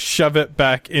immediately shove it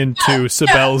back into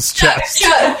Sibel's chest.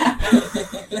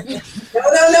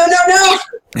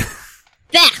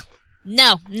 No.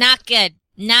 No, not good.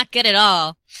 Not good at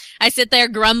all. I sit there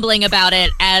grumbling about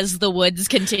it as the woods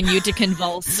continue to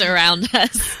convulse around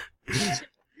us.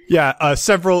 Yeah,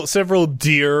 several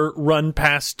deer run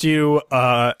past you,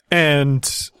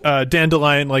 and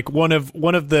Dandelion, like one of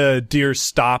the deer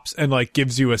stops and like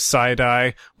gives you a side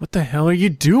eye. What the hell are you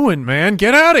doing, man?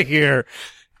 Get out of here!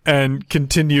 And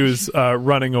continues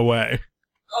running away.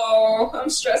 Oh, I'm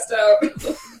stressed out.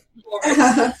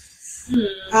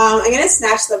 I'm gonna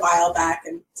snatch the vial back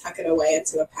and tuck it away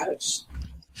into a pouch.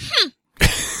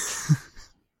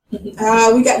 We've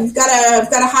got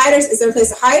to hide. Is there a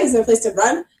place to hide? Is there a place to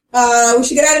run? We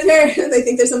should get out of here. They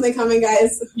think there's something coming,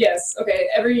 guys. Yes, okay.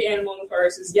 Every animal in the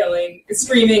forest is yelling, is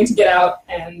screaming to get out,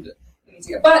 and we need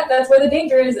to go. But that's where the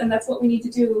danger is, and that's what we need to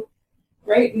do.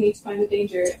 Right? We need to find the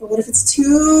danger. But what if it's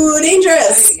too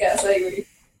dangerous? Yes, I agree.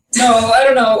 No, I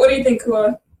don't know. What do you think,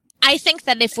 Kua? I think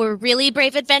that if we're really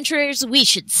brave adventurers, we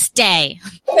should stay.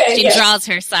 Okay, She yes. draws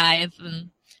her scythe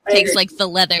and I takes agree. like the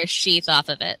leather sheath off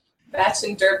of it. Batch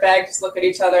and Dirtbag just look at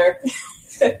each other,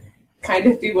 kind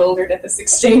of bewildered at this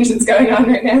exchange that's going on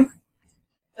right now.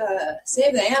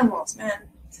 Save the animals, man.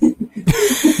 Is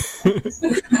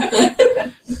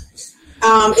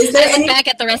there I look any? back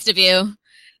at the rest of you.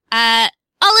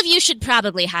 All of you should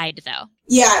probably hide, though.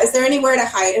 Yeah, is there anywhere to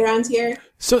hide around here?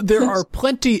 So there are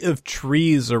plenty of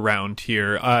trees around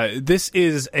here. This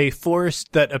is a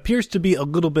forest that appears to be a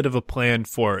little bit of a planned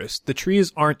forest. The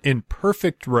trees aren't in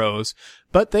perfect rows,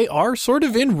 but they are sort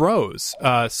of in rows.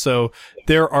 So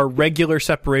there are regular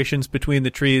separations between the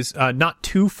trees. Not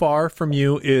too far from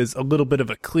you is a little bit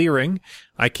of a clearing.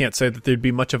 I can't say that there'd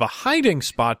be much of a hiding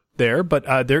spot there,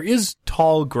 but there is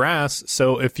tall grass.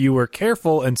 So if you were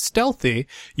careful and stealthy,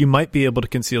 you might be able to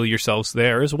conceal yourselves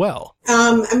there as well.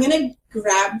 I'm gonna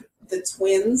grab the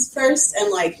twins first and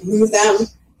like move them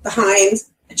behind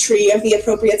a tree of the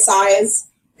appropriate size,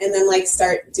 and then like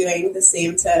start doing the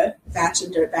same to Batch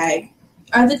and Dirtbag.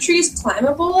 Are the trees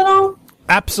climbable at all?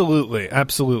 Absolutely,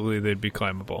 they'd be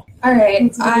climbable. All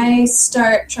right, I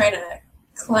start trying to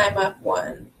climb up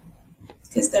one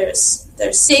because there's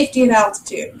safety at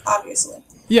altitude, obviously.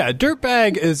 Yeah,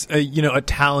 Dirtbag is a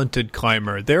talented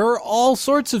climber. There are all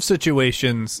sorts of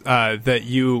situations that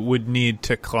you would need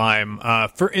to climb.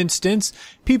 For instance,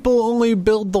 people only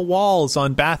build the walls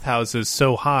on bathhouses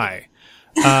so high.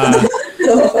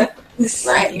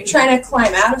 Right, you're trying to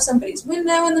climb out of somebody's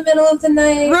window in the middle of the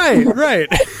night. Right.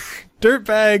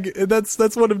 Dirtbag,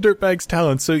 that's one of Dirtbag's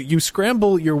talents. So you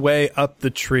scramble your way up the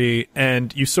tree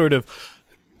and you sort of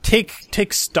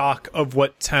take stock of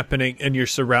what's happening in your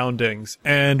surroundings,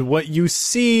 and what you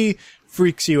see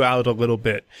freaks you out a little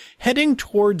bit. Heading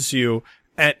towards you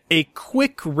at a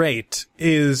quick rate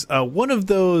is one of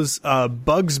those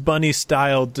Bugs Bunny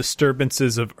style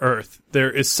disturbances of Earth.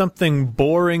 There is something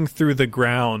boring through the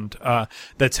ground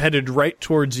that's headed right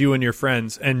towards you and your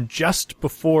friends, and just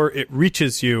before it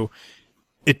reaches you,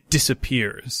 it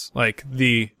disappears. Like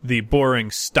the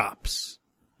boring stops,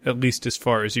 at least as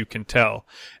far as you can tell,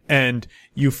 and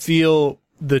you feel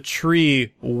the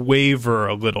tree waver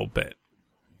a little bit.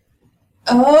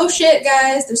 Oh shit,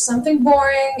 guys, there's something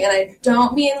boring, and I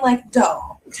don't mean like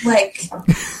dull. Like,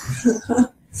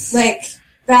 like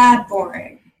bad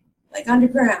boring. Like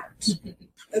underground.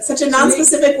 That's such a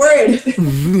non-specific word.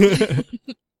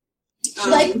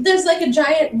 Like, there's like a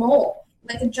giant mole.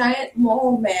 Like a giant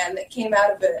mole man that came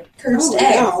out of a cursed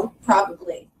egg, no.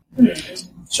 probably.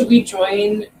 Should we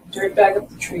join Dirtbag up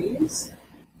the trees?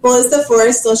 Well, is the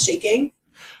forest still shaking?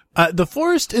 The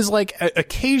forest is like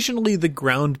occasionally the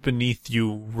ground beneath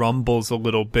you rumbles a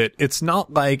little bit. It's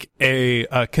not like a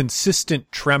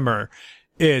consistent tremor.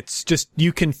 It's just,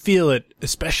 you can feel it,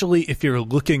 especially if you're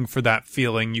looking for that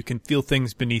feeling. You can feel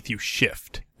things beneath you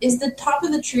shift. Is the top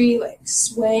of the tree, like,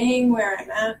 swaying where I'm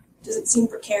at? Does it seem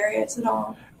precarious at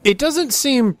all? It doesn't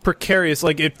seem precarious.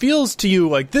 Like, it feels to you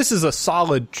like this is a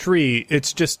solid tree.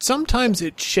 It's just sometimes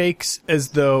it shakes as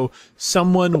though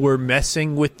someone were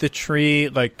messing with the tree,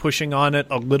 like pushing on it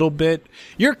a little bit.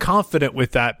 You're confident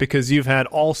with that because you've had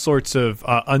all sorts of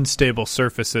unstable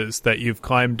surfaces that you've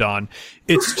climbed on.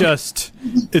 It's just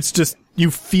you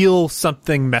feel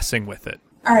something messing with it.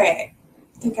 All right.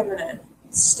 I think I'm going to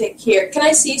stick here. Can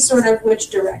I see sort of which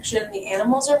direction the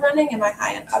animals are running? Am I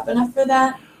high up enough for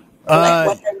that? Like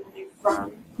what they're running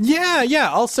from? Yeah,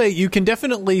 I'll say you can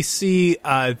definitely see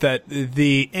that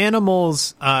the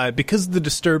animals, because the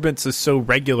disturbance is so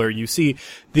regular, you see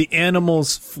the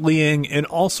animals fleeing in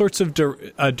all sorts of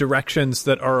directions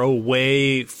that are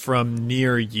away from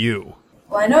near you.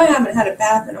 Well, I know I haven't had a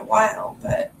bath in a while,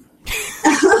 but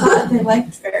they like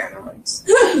pheromones.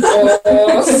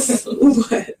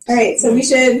 All right, so we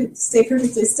should stay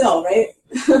perfectly still, right?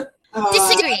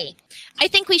 Disagree. I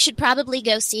think we should probably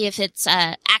go see if it's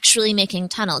actually making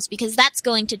tunnels, because that's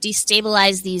going to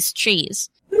destabilize these trees.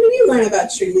 What did you learn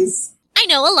about trees? I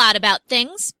know a lot about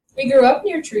things. We grew up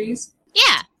near trees.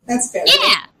 Yeah. That's fair.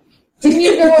 Yeah. Didn't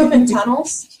you grow up in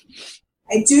tunnels?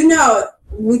 I do know,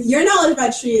 with your knowledge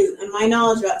about trees and my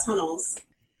knowledge about tunnels,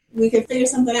 we could figure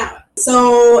something out.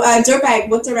 So, Dirtbag,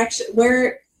 what direction,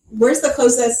 where's the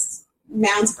closest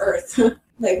mound of earth?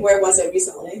 Like, where was it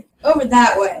recently? Over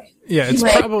that way. Yeah, it's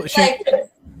like, probably...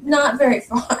 not very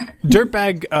far.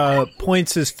 Dirtbag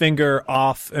points his finger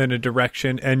off in a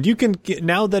direction, and you can get,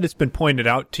 now that it's been pointed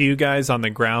out to you guys on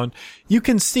the ground, you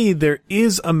can see there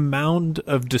is a mound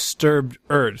of disturbed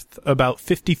earth about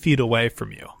 50 feet away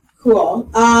from you. Cool.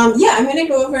 Yeah, I'm going to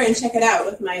go over and check it out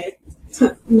with my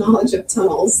knowledge of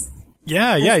tunnels.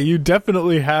 Yeah, you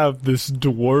definitely have this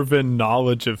dwarven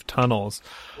knowledge of tunnels.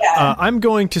 Yeah. I'm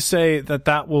going to say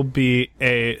that will be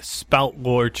a spout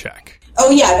lore check. Oh,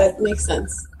 yeah, that makes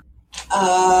sense.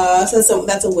 So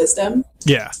that's a wisdom.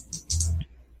 Yeah.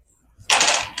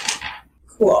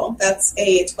 Cool. That's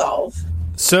a 12.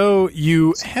 So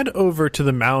you head over to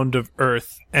the mound of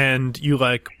earth and you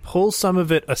pull some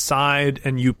of it aside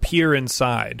and you peer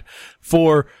inside.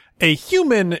 For a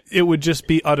human, it would just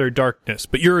be utter darkness,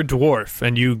 but you're a dwarf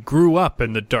and you grew up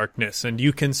in the darkness and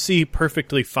you can see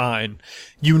perfectly fine.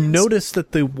 You notice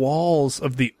that the walls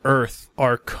of the earth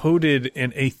are coated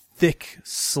in a thick,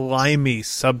 slimy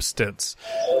substance.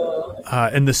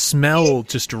 And the smell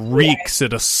just reeks.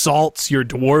 It assaults your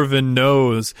dwarven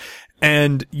nose.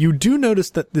 And you do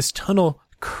notice that this tunnel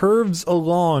curves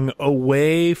along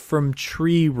away from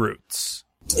tree roots.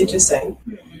 Interesting.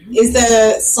 Is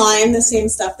the slime the same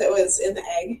stuff that was in the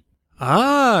egg?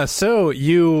 So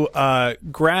you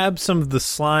grab some of the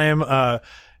slime.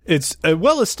 It's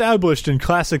well established in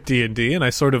classic D&D, and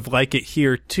I sort of like it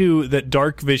here too, that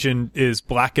dark vision is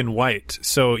black and white.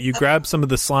 So you grab some of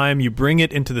the slime, you bring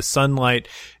it into the sunlight,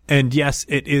 and yes,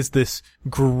 it is this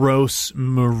gross,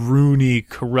 maroony,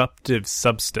 corruptive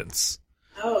substance.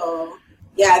 Oh.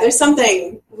 Yeah, there's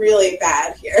something really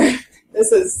bad here.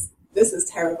 This is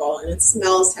terrible, and it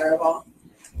smells terrible.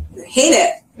 I hate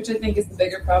it. Which I think is the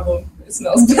bigger problem. It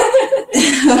smells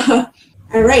bad.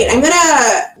 All right, I'm going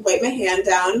to wipe my hand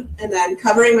down, and then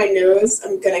covering my nose,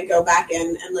 I'm going to go back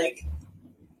in and,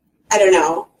 I don't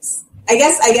know. I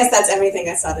guess that's everything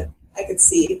I saw that I could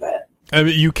see, but... I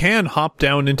mean, you can hop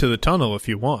down into the tunnel if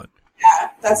you want. Yeah,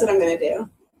 that's what I'm going to do.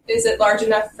 Is it large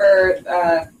enough for,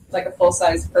 a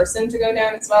full-size person to go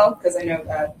down as well? Because I know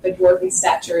the dwarven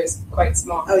stature is quite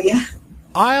small. Oh, yeah.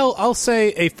 I'll say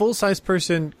a full-size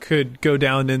person could go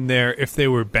down in there if they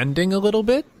were bending a little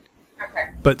bit. Okay.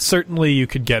 But certainly you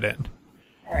could get in.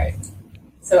 All right.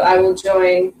 So I will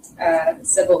join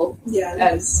Sybil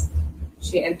as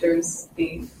she enters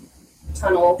the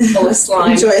tunnel full of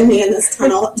slime. Join me in this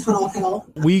tunnel hell.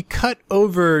 We cut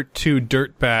over to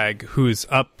Dirtbag, who's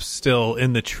up still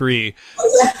in the tree.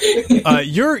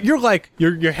 Your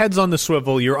head's on the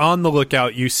swivel. You're on the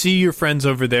lookout. You see your friends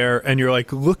over there, and you're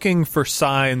looking for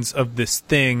signs of this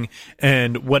thing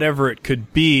and whatever it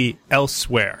could be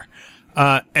elsewhere.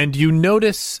 And you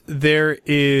notice there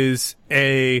is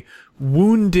a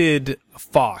wounded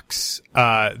fox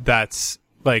that's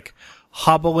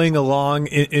hobbling along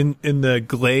in the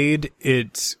glade.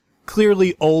 It's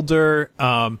clearly older.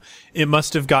 It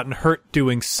must have gotten hurt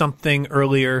doing something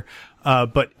earlier,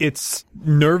 but it's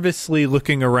nervously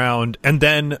looking around, and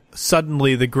then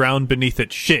suddenly the ground beneath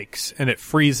it shakes and it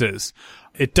freezes.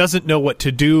 It doesn't know what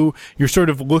to do. You're sort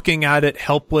of looking at it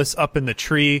helpless up in the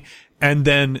tree, and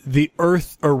then the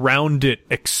earth around it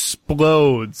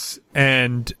explodes,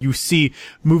 and you see,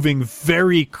 moving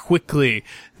very quickly,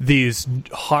 these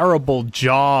horrible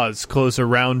jaws close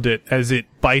around it as it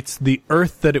bites the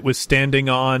earth that it was standing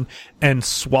on and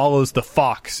swallows the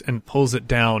fox and pulls it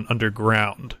down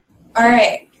underground.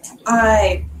 Alright,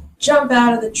 I jump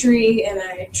out of the tree and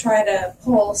I try to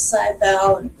pull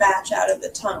Cybele and Batch out of the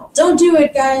tunnel. Don't do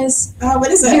it, guys.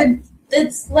 What is it?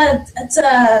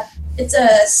 It's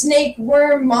a snake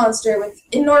worm monster with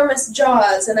enormous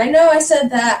jaws, and I know I said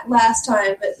that last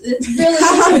time, but it's really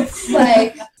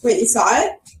like... Wait, you saw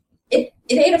it? It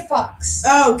ate a fox.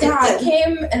 Oh, God. It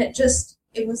came and it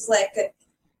was like a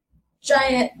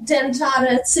giant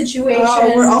dentata situation.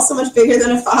 Oh, we're all so much bigger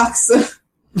than a fox.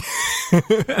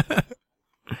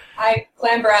 I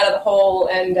clamber out of the hole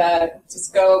and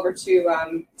just go over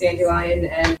to Dandelion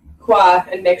and Qua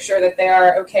and make sure that they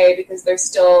are okay because they're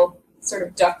still sort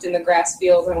of ducked in the grass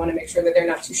field. I want to make sure that they're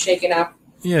not too shaken up.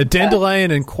 Yeah,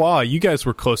 Dandelion and Qua, you guys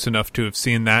were close enough to have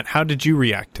seen that. How did you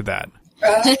react to that?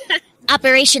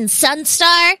 Operation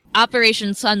Sunstar?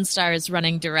 Operation Sunstar is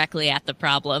running directly at the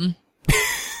problem.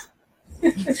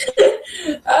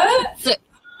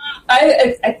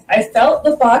 I felt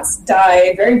the fox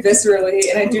die very viscerally,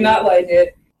 and I do not like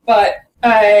it, but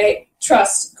I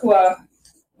trust Kwa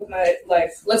with my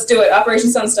life. Let's do it. Operation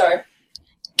Sunstar.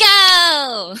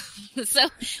 Go! So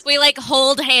we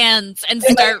hold hands and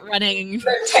start running.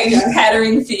 Their tiny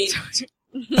pattering feet.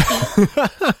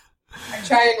 I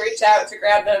try and reach out to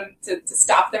grab them to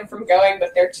stop them from going,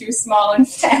 but they're too small and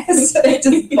fast, so they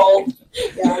just bolt.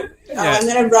 Yeah. I'm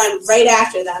going to run right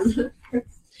after them.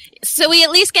 So we at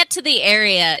least get to the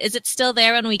area. Is it still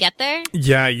there when we get there?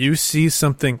 Yeah, you see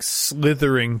something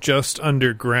slithering just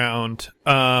underground.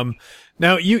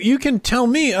 Now, you can tell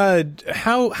me,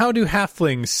 how do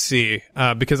halflings see?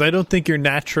 Because I don't think you're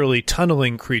naturally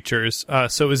tunneling creatures.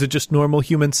 So is it just normal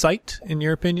human sight, in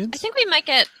your opinions? I think we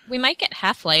might get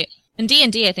half-light. In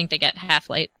D&D, I think they get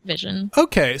half-light vision.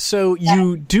 Okay, so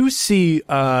you do see,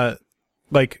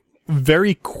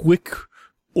 very quick,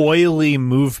 oily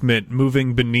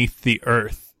moving beneath the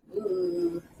earth.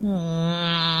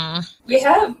 We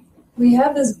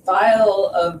have this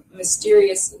vial of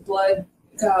mysterious blood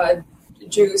god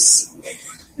juice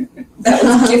that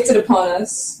was gifted upon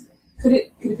us. Could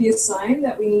it be a sign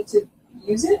that we need to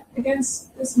use it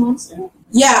against this monster?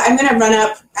 Yeah, I'm gonna run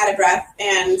up out of breath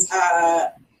and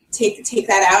take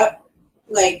that out,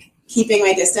 keeping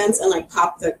my distance, and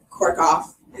pop the cork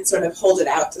off and sort of hold it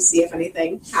out to see if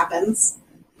anything happens.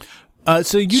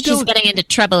 She's getting into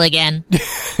trouble again.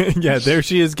 Yeah, there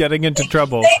she is getting into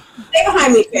trouble. Stay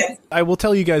behind me, kids. I will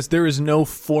tell you guys, there is no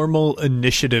formal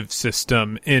initiative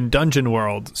system in Dungeon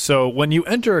World. So when you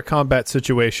enter a combat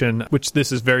situation, which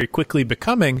this is very quickly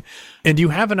becoming, and you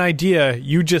have an idea,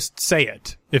 you just say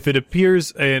it. If it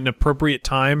appears an appropriate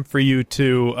time for you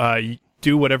to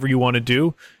do whatever you want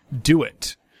to do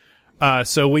it.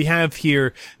 So we have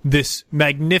here this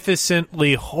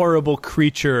magnificently horrible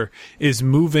creature is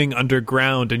moving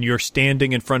underground, and you're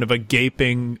standing in front of a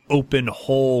gaping open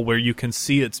hole where you can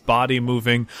see its body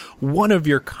moving. One of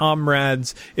your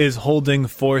comrades is holding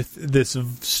forth this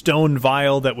stone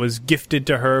vial that was gifted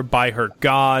to her by her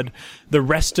god. The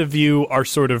rest of you are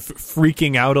sort of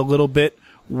freaking out a little bit.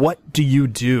 What do you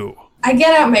do? I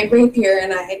get out my rapier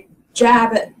and I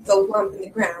jab at the lump in the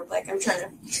ground like I'm trying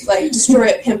to destroy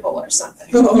a pimple or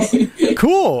something.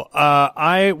 Cool.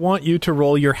 I want you to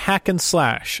roll your hack and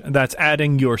slash. That's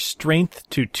adding your strength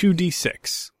to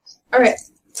 2d6. All right.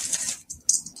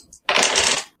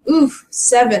 Oof,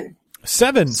 7.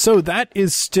 7. So that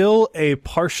is still a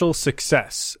partial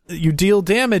success. You deal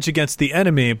damage against the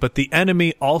enemy, but the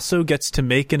enemy also gets to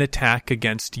make an attack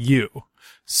against you.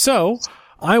 So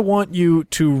I want you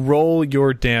to roll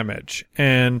your damage,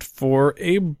 and for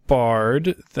a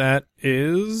bard, that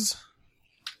is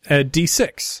a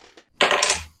d6.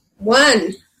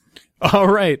 1. All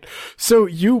right. So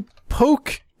you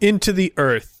poke into the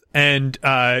earth, and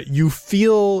you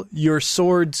feel your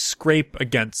sword scrape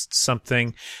against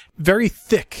something very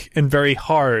thick and very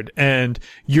hard, and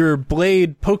your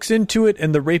blade pokes into it,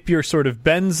 and the rapier sort of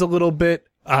bends a little bit,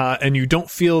 and you don't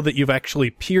feel that you've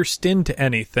actually pierced into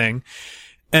anything.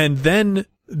 And then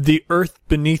the earth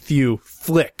beneath you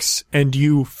flicks, and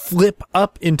you flip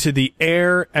up into the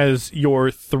air as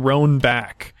you're thrown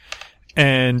back.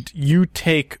 And you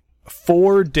take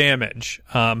 4 damage.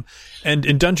 And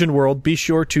in Dungeon World, be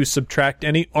sure to subtract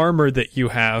any armor that you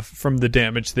have from the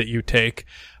damage that you take,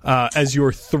 as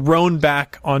you're thrown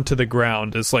back onto the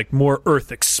ground, as more earth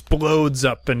explodes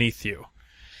up beneath you.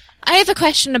 I have a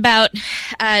question about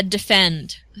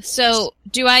defend. So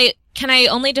do I can I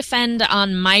only defend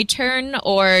on my turn,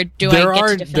 or do I get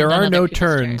to defend there on are other no people's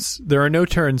turns. turn? There are no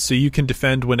turns, so you can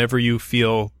defend whenever you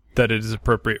feel that it is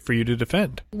appropriate for you to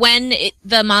defend. When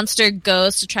the monster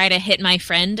goes to try to hit my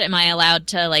friend, am I allowed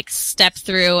to like step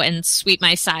through and sweep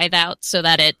my scythe out so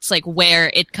that it's like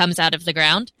where it comes out of the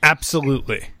ground?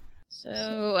 Absolutely. So,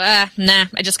 nah,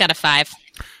 I just got a 5.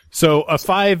 So a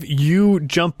 5, you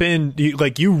jump in,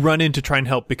 you run in to try and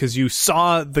help because you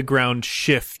saw the ground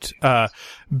shift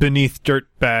beneath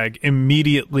Dirtbag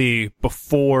immediately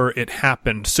before it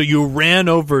happened. So you ran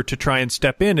over to try and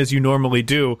step in as you normally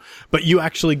do, but you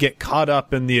actually get caught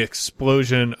up in the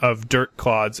explosion of dirt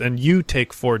clods, and you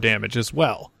take 4 damage as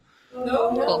well.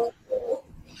 No. Cool.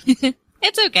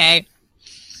 It's okay.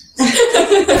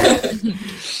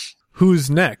 Who's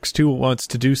next? Who wants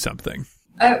to do something?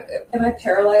 Am I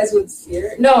paralyzed with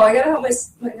fear? No, I gotta help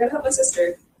my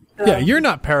sister. Yeah, you're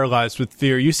not paralyzed with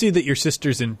fear. You see that your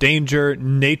sister's in danger,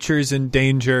 nature's in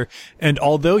danger, and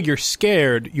although you're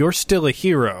scared, you're still a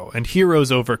hero, and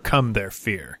heroes overcome their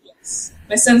fear. Yes.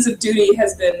 My sense of duty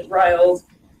has been riled.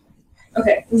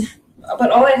 Okay, but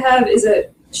all I have is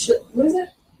what is it?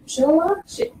 Shillelagh?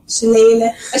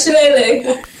 Shillelagh. A shillelagh.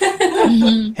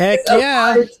 Heck It's a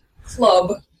yeah! large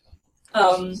club.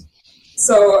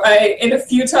 So in a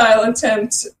futile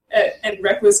attempt and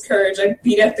reckless courage, I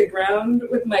beat at the ground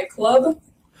with my club.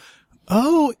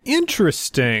 Oh,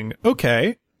 interesting.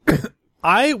 Okay.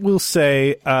 I will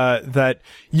say that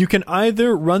you can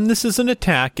either run this as an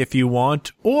attack if you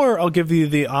want, or I'll give you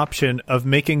the option of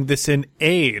making this an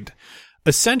aid.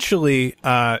 Essentially,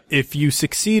 if you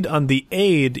succeed on the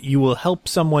aid, you will help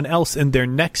someone else in their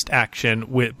next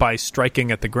action by striking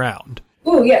at the ground.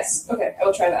 Oh, yes. Okay, I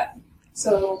will try that.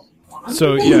 So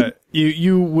yeah,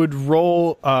 you would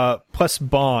roll plus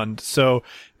bond. So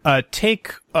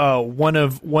take one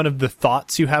of the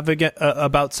thoughts you have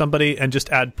about somebody and just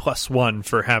add +1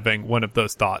 for having one of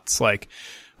those thoughts. Like,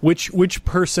 which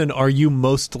person are you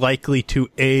most likely to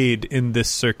aid in this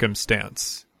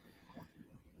circumstance?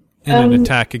 In an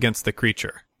attack against the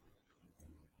creature.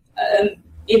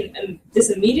 In this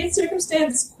immediate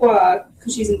circumstance, Qua,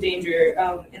 because she's in danger.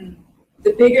 In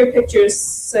the bigger picture is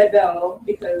Cybele,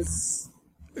 because...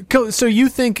 So you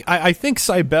think... I think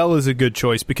Cybele is a good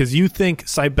choice, because you think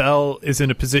Cybele is in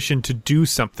a position to do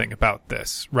something about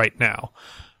this right now.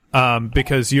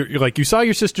 Because you're like, you saw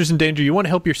your sister's in danger, you want to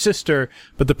help your sister,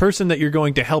 but the person that you're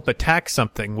going to help attack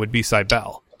something would be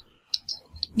Cybele.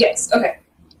 Yes, okay.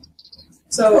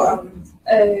 So,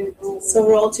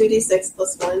 roll 2d6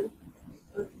 +1.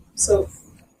 So,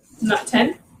 not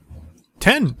 10?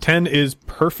 10 is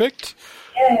perfect.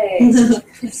 Yay!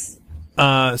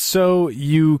 So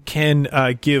you can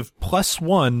give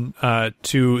 +1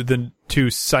 to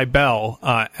Cybele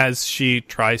as she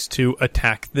tries to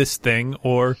attack this thing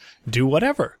or do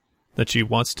whatever that she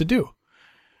wants to do.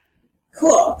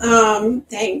 Cool.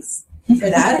 Thanks for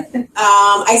that.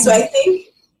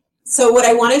 So what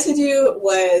I wanted to do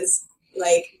was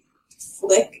like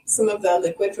flick some of the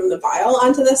liquid from the vial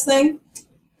onto this thing.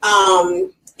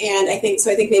 And I think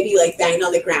maybe like banged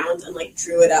on the ground and like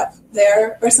drew it up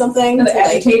there or something. To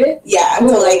agitate it? Yeah, to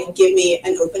like give me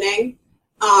an opening.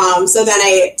 So then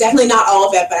I, definitely not all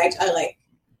of it, but I like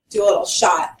do a little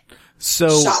shot.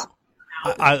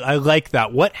 I like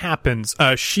that. What happens?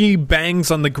 She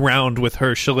bangs on the ground with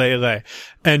her shillelagh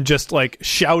and just like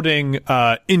shouting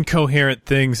incoherent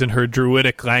things in her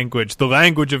druidic language, the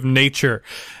language of nature.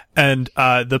 And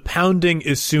the pounding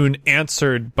is soon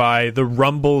answered by the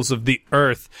rumbles of the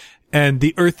earth, and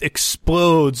the earth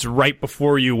explodes right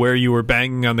before you where you were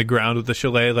banging on the ground with the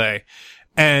shillelagh.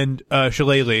 And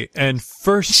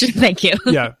first, thank you.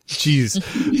 Yeah, geez.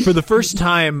 For the first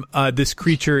time, this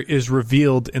creature is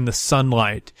revealed in the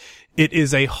sunlight. It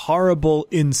is a horrible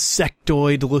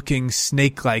insectoid-looking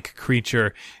snake-like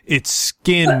creature. Its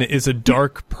skin is a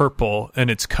dark purple, and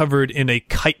it's covered in a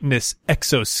chitinous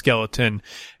exoskeleton.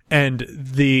 And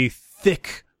the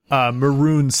thick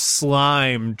maroon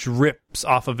slime drips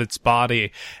off of its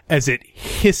body as it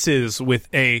hisses with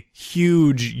a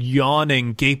huge,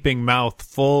 yawning, gaping mouth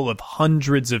full of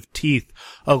hundreds of teeth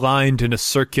aligned in a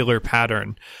circular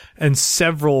pattern, and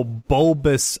several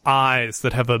bulbous eyes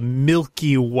that have a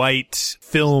milky white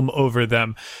film over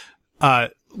them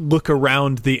look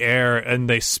around the air, and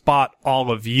they spot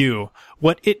all of you.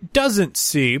 What it doesn't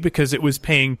see, because it was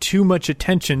paying too much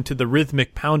attention to the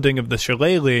rhythmic pounding of the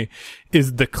shillelagh,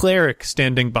 is the cleric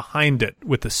standing behind it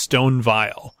with a stone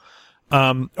vial.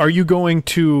 Are you going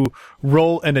to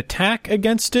roll an attack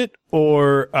against it,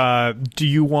 or do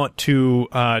you want to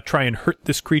try and hurt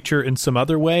this creature in some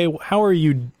other way? What are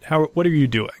you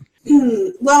doing?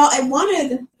 Well,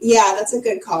 that's a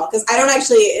good call, because I don't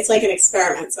actually, it's like an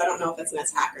experiment, so I don't know if it's an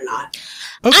attack or not.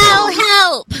 Okay. I'll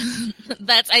help!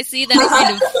 I see them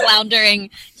kind of floundering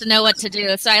to know what to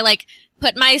do, so I,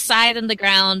 put my side in the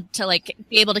ground to,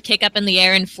 be able to kick up in the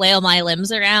air and flail my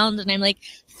limbs around, and I'm like,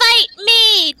 fight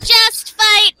me! Just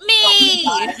fight me!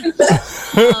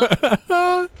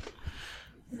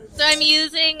 So I'm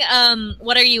using,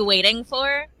 what are you waiting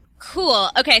for? Cool.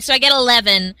 Okay, so I get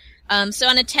 11. So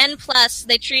on a 10 plus,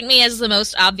 they treat me as the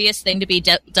most obvious thing to be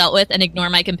dealt with and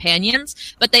ignore my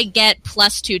companions, but they get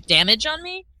 +2 damage on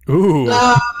me. Ooh.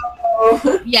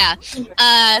 Yeah.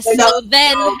 So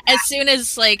then, as soon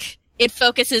as, it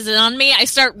focuses in on me, I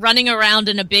start running around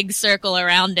in a big circle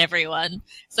around everyone.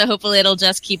 So hopefully it'll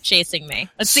just keep chasing me.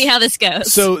 Let's see how this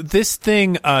goes. So this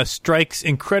thing strikes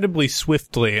incredibly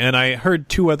swiftly, and I heard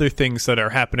 2 other things that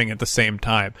are happening at the same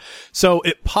time. So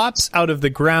it pops out of the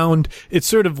ground, it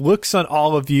sort of looks on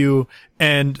all of you,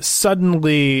 and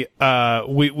suddenly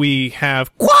we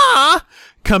have Qua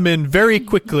come in very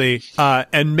quickly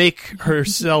and make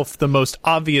herself the most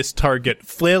obvious target,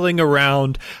 flailing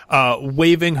around,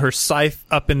 waving her scythe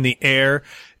up in the air,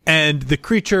 and the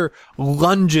creature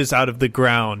lunges out of the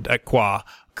ground at Qua.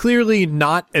 Clearly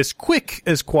not as quick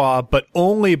as Qua, but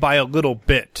only by a little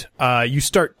bit. You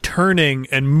start turning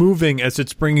and moving as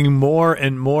it's bringing more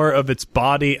and more of its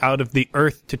body out of the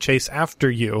earth to chase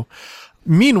after you.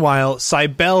 Meanwhile,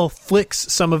 Cybele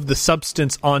flicks some of the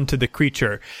substance onto the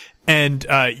creature. And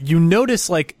you notice,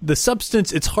 the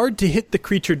substance, it's hard to hit the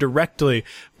creature directly,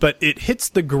 but it hits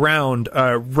the ground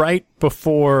right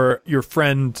before your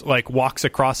friend, walks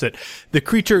across it. The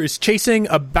creature is chasing,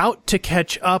 about to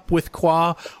catch up with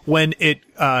Qua when it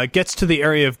gets to the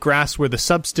area of grass where the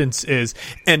substance is,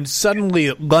 and suddenly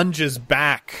it lunges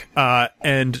back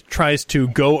and tries to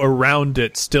go around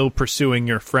it, still pursuing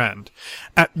your friend.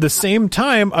 At the same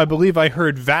time, I believe I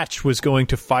heard Vatch was going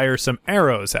to fire some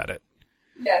arrows at it.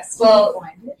 Yes, well,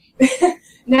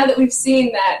 now that we've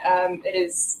seen that it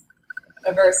is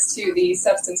averse to the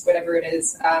substance, whatever it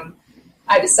is,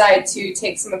 I decide to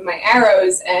take some of my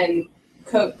arrows and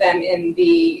coat them in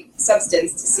the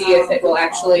substance to see if it will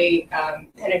actually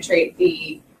penetrate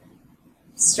the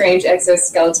strange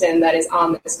exoskeleton that is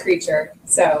on this creature.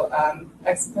 So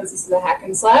I suppose this is a hack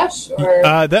and slash?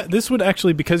 Or this would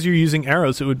actually, because you're using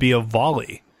arrows, it would be a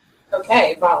volley.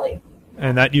 Okay, volley.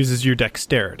 And that uses your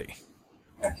dexterity.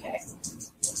 Okay.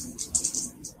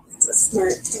 That's a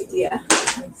smart idea.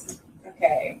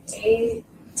 Okay.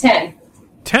 10.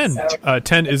 10. So,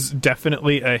 10 is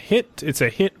definitely a hit. It's a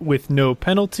hit with no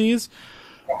penalties.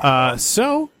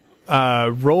 So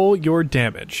roll your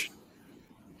damage.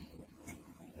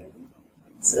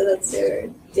 So that's your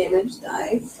damage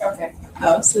die. Okay.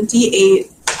 Oh, so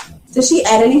D8. Does she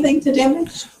add anything to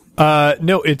damage?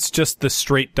 No, it's just the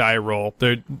straight die roll.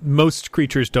 Most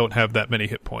creatures don't have that many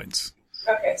hit points.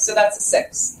 Okay, so that's a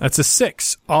 6. That's a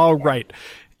 6. All right.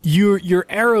 Your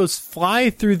arrows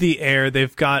fly through the air.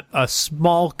 They've got a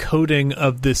small coating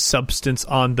of this substance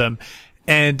on them.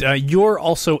 And you're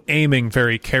also aiming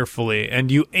very carefully.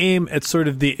 And you aim at sort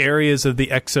of the areas of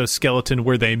the exoskeleton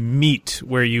where they meet,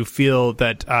 where you feel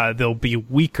that they'll be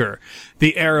weaker.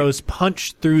 The arrows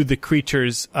punch through the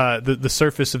creature's, the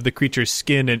surface of the creature's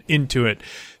skin and into it.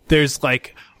 There's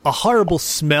a horrible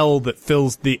smell that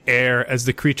fills the air as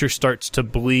the creature starts to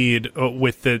bleed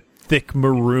with the thick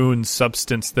maroon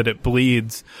substance that it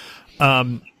bleeds.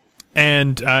 And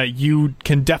you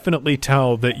can definitely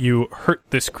tell that you hurt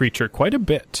this creature quite a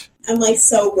bit. I'm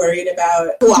so worried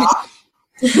about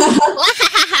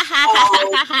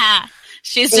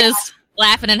She's just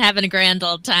laughing and having a grand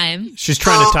old time. She's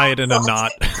trying to tie it in a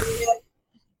knot.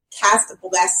 Cast a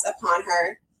bless upon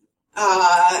her.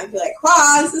 And be like,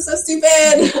 wow, this is so stupid.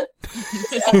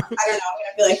 I don't know.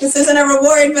 I'd be like, this isn't a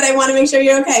reward, but I want to make sure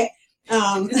you're okay.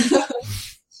 Trying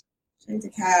to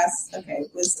cast. Okay,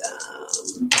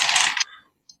 wisdom.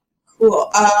 Cool.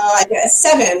 I got a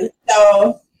 7.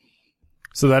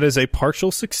 So that is a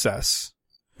partial success.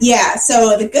 Yeah.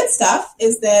 So the good stuff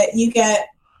is that you get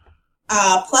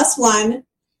 +1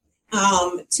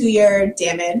 to your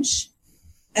damage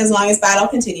as long as battle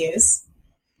continues.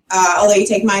 Although you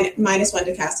take -1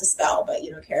 to cast a spell, but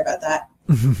you don't care about that.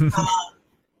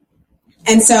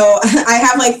 And so I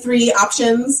have 3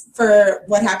 options for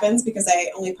what happens because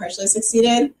I only partially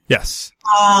succeeded. Yes.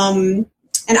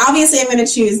 And obviously I'm going to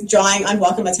choose drawing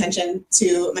unwelcome attention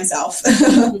to myself.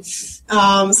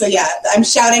 So yeah, I'm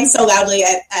shouting so loudly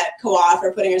at Kawa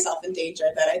for putting herself in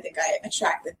danger that I think I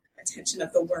attract the attention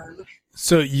of the worm.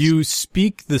 So you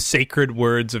speak the sacred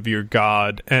words of your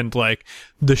god, and like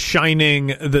the shining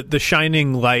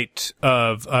light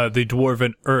of the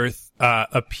dwarven earth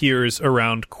appears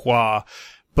around Qua,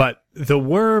 but the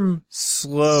worm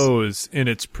slows in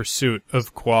its pursuit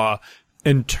of Qua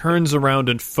and turns around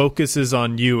and focuses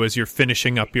on you as you're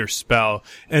finishing up your spell,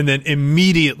 and then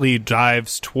immediately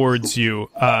dives towards you,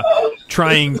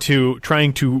 trying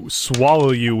to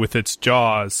swallow you with its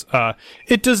jaws.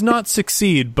 It does not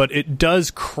succeed, but it does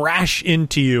crash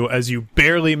into you as you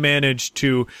barely manage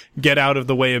to get out of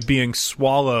the way of being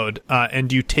swallowed,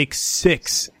 and you take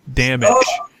 6 damage.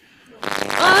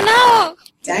 Oh no!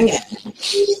 Dang it.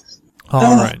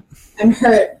 All right. I'm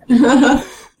hurt.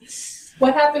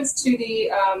 What happens to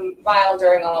the vial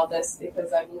during all of this?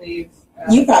 Because I believe...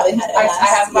 You probably had it I last.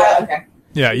 have vial, okay.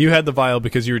 Yeah, you had the vial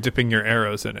because you were dipping your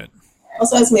arrows in it.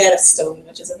 Also, it's made out of stone,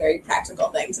 which is a very practical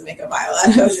thing to make a vial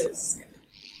out of.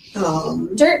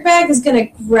 Dirtbag is gonna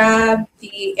grab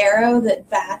the arrow that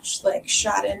Vatch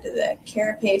shot into the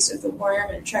carapace of the worm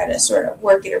and try to sort of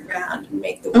work it around and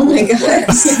make the worm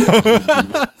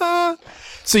work.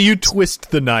 So you twist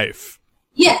the knife.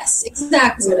 Yes,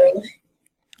 exactly.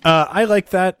 I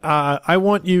like that. I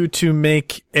want you to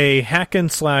make a hack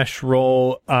and slash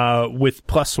roll with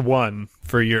 +1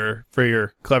 for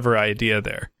your clever idea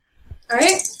there. All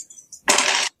right.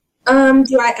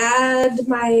 Do I add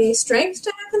my strength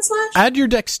to hack and slash? Add your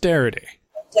dexterity.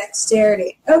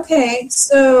 Dexterity. Okay,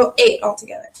 so 8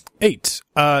 altogether. 8.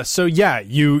 So yeah,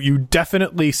 you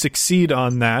definitely succeed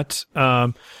on that.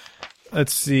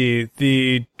 Let's see.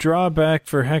 The drawback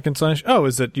for hack and slash,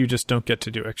 is that you just don't get to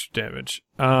do extra damage.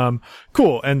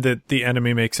 Cool. And that the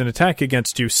enemy makes an attack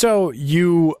against you. So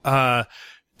you,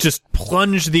 just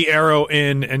plunge the arrow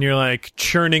in and you're like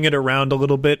churning it around a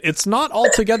little bit. It's not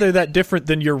altogether that different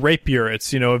than your rapier.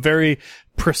 It's, a very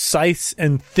precise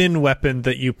and thin weapon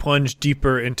that you plunge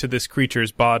deeper into this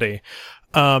creature's body.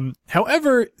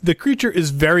 However, the creature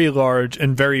is very large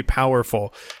and very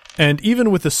powerful. And even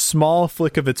with a small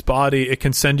flick of its body, it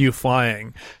can send you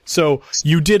flying. So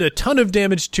you did a ton of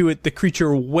damage to it. The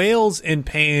creature wails in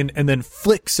pain and then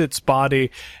flicks its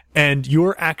body. And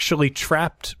you're actually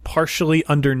trapped partially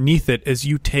underneath it as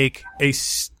you take a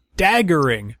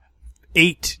staggering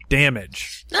 8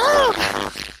 damage.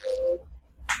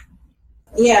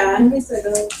 Yeah, I can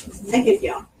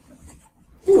feel.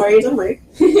 Don't worry.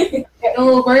 Getting a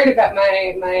little worried about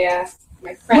my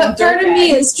friend. What part of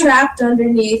me is trapped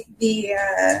underneath the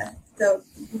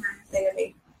thing of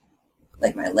me?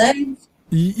 Like my leg?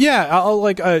 Yeah,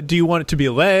 I'll do you want it to be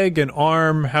a leg, an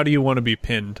arm? How do you want to be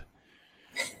pinned?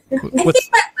 I think my leg.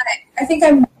 I think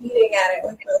I'm beating at it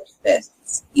with both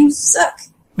fists. You suck.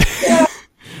 Yeah.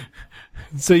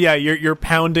 So yeah, you're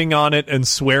pounding on it and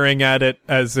swearing at it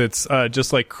as it's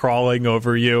just crawling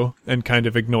over you and kind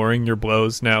of ignoring your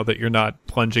blows now that you're not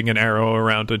plunging an arrow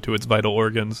around into its vital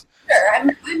organs. Sure,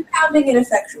 I'm pounding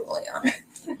ineffectually on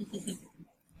it.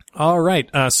 All right,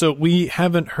 so we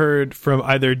haven't heard from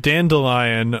either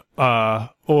Dandelion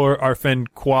or our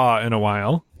friend Qua in a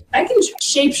while. I can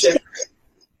shapeshift.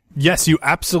 Yes, you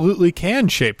absolutely can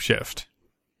shapeshift.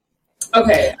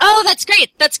 Okay. Oh, that's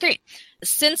great. That's great.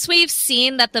 Since we've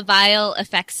seen that the vial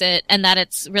affects it and that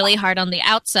it's really hard on the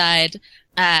outside,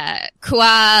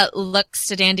 Kwa looks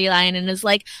to Dandelion and is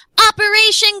like,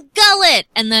 Operation Gullet!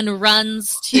 And then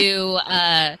runs to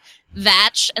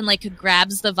Vatch and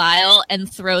grabs the vial and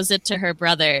throws it to her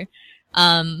brother,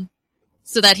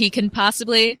 so that he can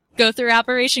possibly go through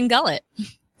Operation Gullet,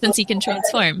 since he can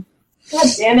transform. God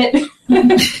damn it.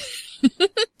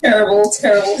 Terrible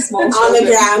small children. On the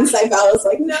ground, Cybella's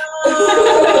like, no!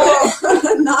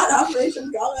 Not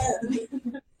Operation Gullet.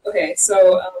 Okay,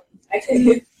 so I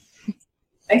can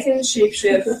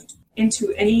shapeshift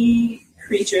into any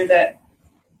creature that...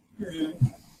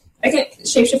 I can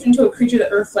shapeshift into a creature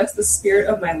that reflects the spirit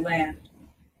of my land.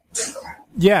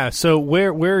 Yeah, so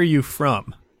where are you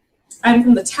from? I'm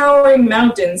from the Towering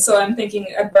Mountains, so I'm thinking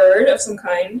a bird of some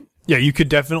kind. Yeah, you could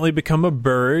definitely become a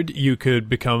bird. You could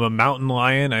become a mountain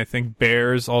lion. I think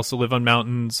bears also live on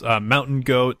mountains. Mountain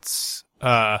goats.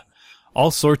 All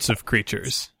sorts of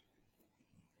creatures.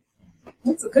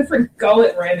 That's good for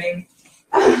gullet rhyming.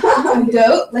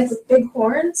 Goat, with big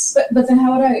horns. But then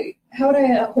how would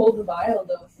I hold the vial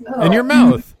though? Oh. In your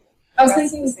mouth. I was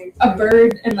thinking a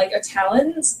bird and a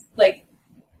talons,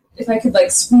 if I could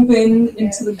swoop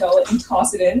into the gullet and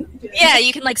toss it in. Yeah,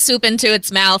 you can swoop into its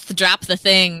mouth, drop the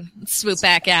thing, swoop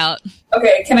back out.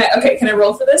 Okay, can I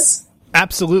roll for this?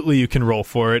 Absolutely, you can roll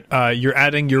for it. You're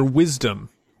adding your wisdom.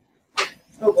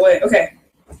 Oh boy. Okay.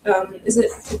 Is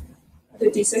it the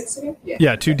D6 again?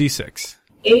 Yeah, 2d6.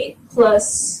 8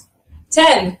 plus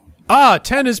 10.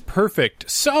 10 is perfect.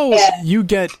 So you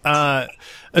get,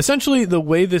 essentially the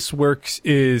way this works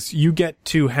is you get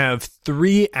to have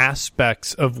 3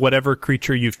 aspects of whatever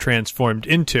creature you've transformed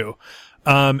into.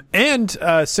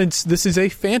 Since this is a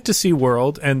fantasy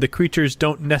world and the creatures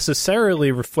don't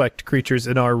necessarily reflect creatures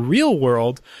in our real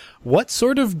world, what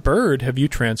sort of bird have you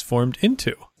transformed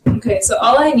into? Okay, so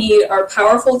all I need are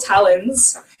powerful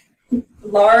talons,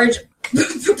 large,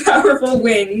 powerful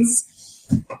wings,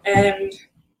 and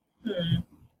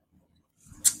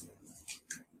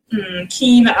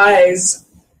keen eyes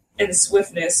and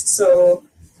swiftness. So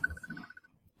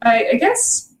I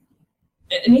guess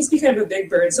it needs to be kind of a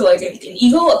big bird. So like an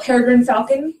eagle, a peregrine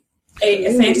falcon,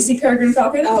 a fantasy peregrine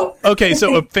falcon. Oh. Okay,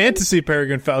 so a fantasy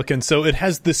peregrine falcon. So it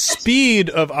has the speed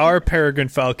of our peregrine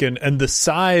falcon and the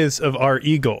size of our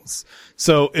eagles.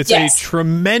 So it's a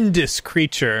tremendous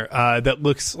creature that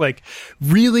looks like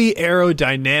really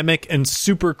aerodynamic and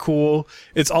super cool.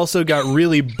 It's also got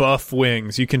really buff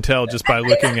wings. You can tell just by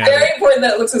looking at it. Very important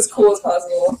that it looks as cool as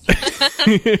possible.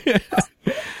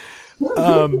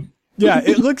 Yeah,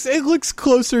 it looks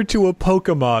closer to a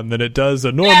Pokemon than it does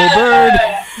a normal bird.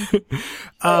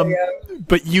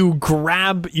 But you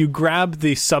grab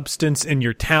the substance in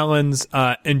your talons,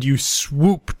 and you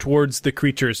swoop towards the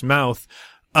creature's mouth.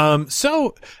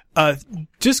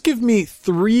 Just give me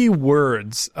 3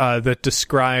 words, that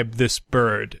describe this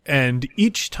bird. And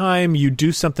each time you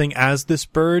do something as this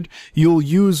bird, you'll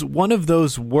use one of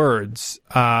those words,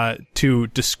 to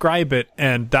describe it,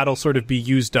 and that'll sort of be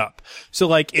used up. So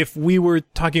like, if we were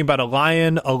talking about a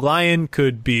lion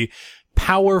could be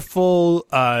powerful,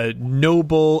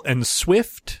 noble, and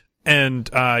swift. And,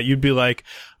 you'd be like,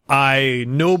 I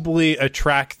nobly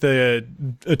attract the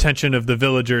attention of the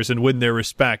villagers and win their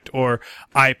respect, or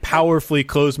I powerfully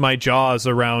close my jaws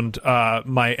around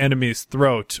my enemy's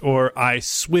throat, or I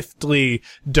swiftly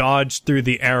dodge through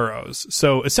the arrows.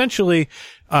 So essentially,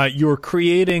 you're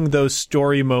creating those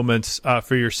story moments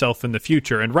for yourself in the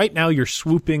future. And right now you're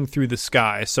swooping through the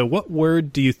sky. So what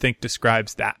word do you think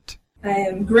describes that? I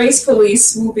am gracefully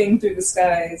swooping through the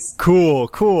skies.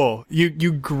 Cool.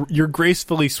 You're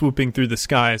gracefully swooping through the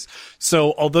skies.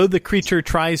 So although the creature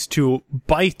tries to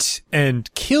bite and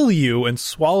kill you and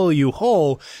swallow you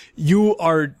whole,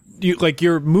 your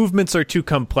movements are too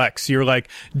complex. You're like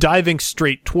diving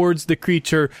straight towards the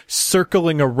creature,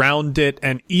 circling around it,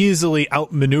 and easily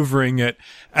outmaneuvering it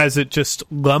as it just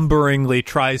lumberingly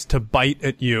tries to bite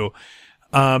at you.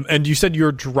 And you said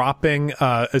you're dropping,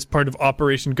 as part of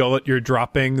Operation Gullet, you're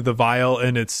dropping the vial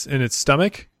in its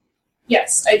stomach?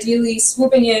 Yes, ideally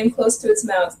swooping in close to its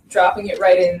mouth, dropping it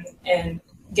right in, and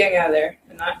getting out of there,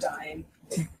 and not dying.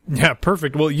 Yeah,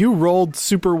 perfect. Well, you rolled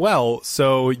super well,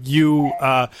 so you,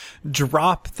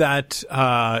 drop that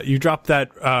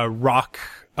rock,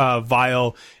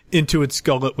 vial into its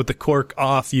gullet with the cork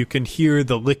off. You can hear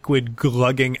the liquid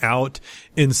glugging out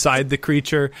inside the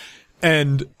creature,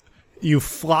 and you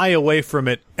fly away from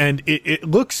it, and it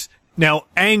looks now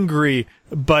angry,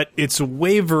 but it's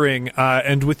wavering,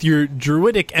 and with your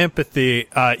druidic empathy,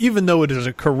 even though it is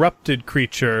a corrupted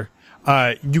creature,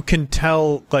 you can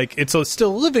tell, like, it's still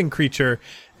a living creature,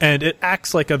 and it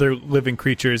acts like other living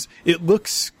creatures. It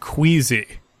looks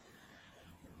queasy.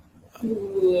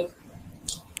 And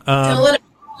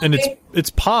it's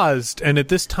paused, and at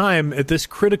this time, at this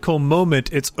critical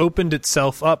moment, it's opened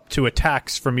itself up to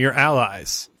attacks from your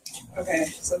allies. Okay,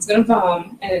 so it's gonna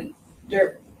bomb, and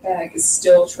dirt bag is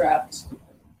still trapped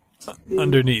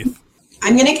underneath.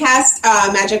 I'm gonna cast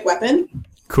magic weapon.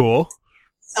 Cool.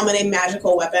 Summon a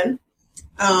magical weapon.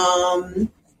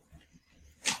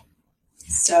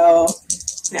 So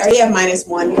I already have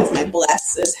 -1 because my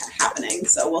bless is happening.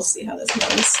 So we'll see how this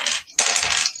goes.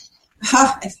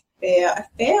 I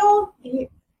fail.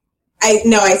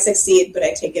 I succeed, but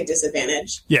I take a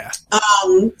disadvantage. Yeah.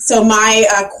 So my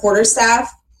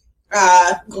quarterstaff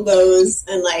glows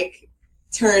and like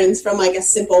turns from like a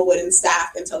simple wooden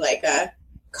staff into like a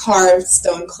carved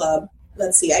stone club.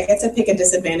 Let's see. I get to pick a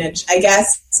disadvantage. I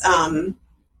guess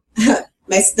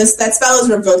that spell is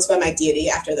revoked by my deity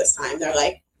after this time. They're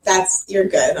like, you're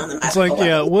good on the magical It's like, weapon.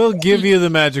 yeah, we'll give you the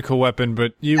magical weapon,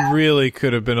 but you really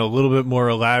could have been a little bit more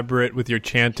elaborate with your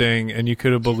chanting, and you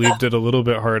could have believed it a little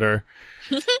bit harder.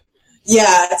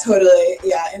 Yeah, totally.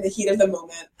 Yeah, in the heat of the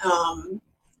moment.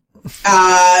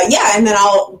 And then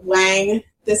I'll wang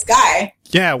this guy.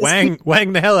 Yeah, wang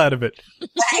the hell out of it.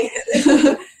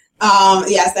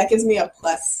 Yes, that gives me a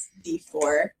plus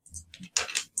D4.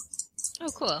 Oh,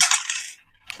 cool.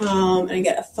 And I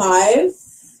get a 5.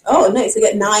 Oh, nice. I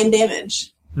get 9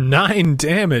 damage. 9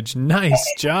 damage. Nice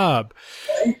job.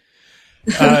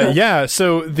 Yeah,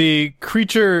 so the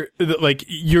creature, like,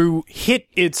 you hit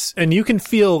its, and you can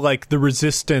feel, like, the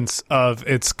resistance of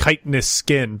its chitinous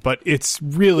skin, but it's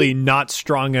really not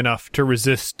strong enough to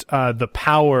resist the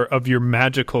power of your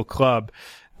magical club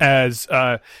as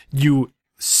you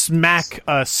smack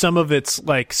some of its,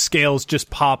 like, scales just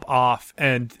pop off,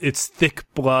 and its thick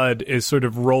blood is sort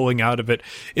of rolling out of it.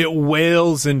 It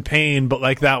wails in pain, but,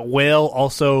 like, that wail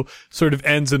also sort of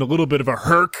ends in a little bit of a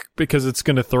herk because it's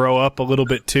going to throw up a little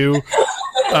bit too.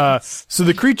 So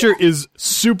the creature is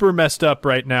super messed up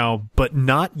right now, but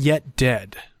not yet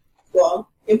dead. Cool.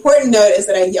 Important note is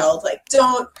that I yelled, like,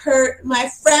 don't hurt my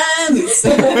friends!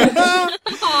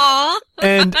 Aww.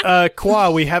 And,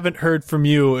 Kwa, we haven't heard from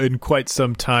you in quite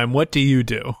some time. What do you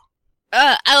do?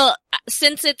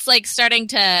 Since it's like starting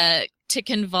to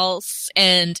convulse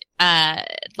and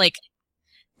like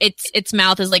its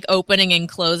mouth is like opening and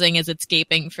closing as it's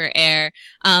gaping for air,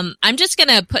 I'm just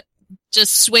gonna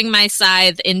just swing my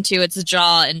scythe into its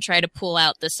jaw and try to pull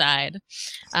out the side.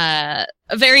 A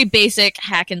very basic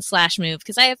hack and slash move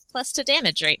because I have +2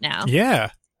 damage right now.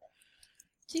 Yeah.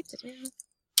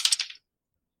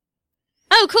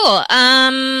 Oh,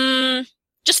 cool.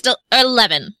 Just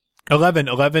 11.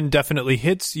 11 definitely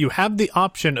hits. You have the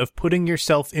option of putting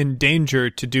yourself in danger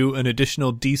to do an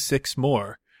additional d6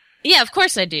 more. Yeah, of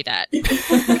course I do that.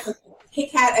 Hey,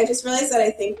 Kat, I just realized that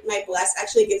I think my bless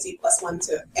actually gives you +1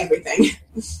 to everything.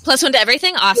 +1 to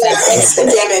everything? Awesome. Yeah, it's the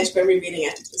damage from rereading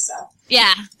it. So.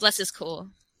 Yeah, bless is cool.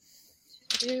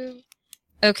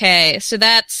 Okay, so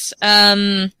that's,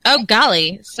 oh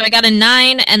golly. So I got a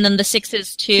 9, and then the 6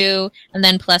 is 2, and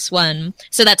then +1.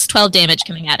 So that's 12 damage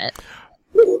coming at it.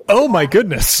 Oh my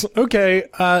goodness. Okay,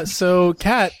 so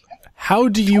Kat, how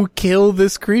do you kill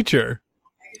this creature?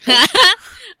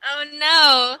 Oh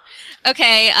no.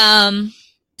 Okay,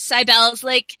 Cybele's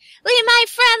like, leave my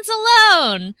friends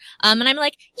alone! And I'm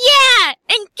like, yeah!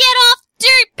 And get off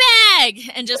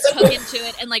dirtbag! And just hook into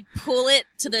it and like pull it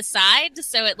to the side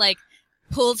so it like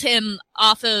pulls him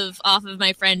off of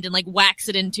my friend and like whacks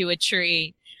it into a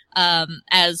tree,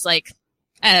 as like,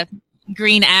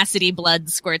 green acidy blood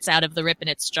squirts out of the rip in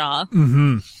its jaw.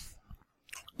 Mm-hmm.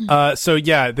 So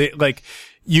yeah, they like,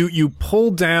 you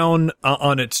pull down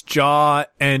on its jaw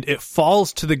and it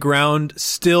falls to the ground,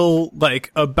 still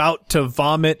like about to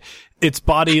vomit. Its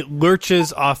body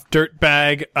lurches off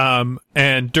Dirtbag,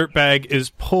 and Dirtbag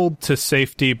is pulled to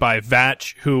safety by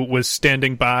Vatch, who was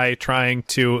standing by trying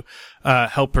to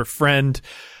help her friend.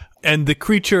 And the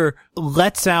creature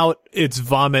lets out its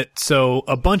vomit, so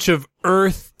a bunch of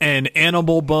earth and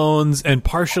animal bones and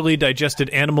partially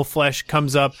digested animal flesh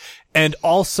comes up, and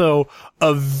also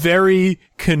a very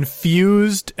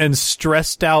confused and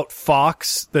stressed out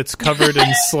fox that's covered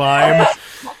in slime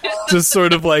just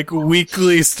sort of like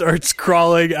weakly starts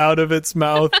crawling out of its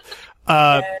mouth.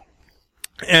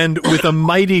 And with a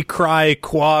mighty cry,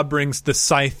 Kwa brings the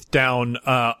scythe down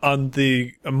on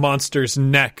the monster's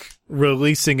neck,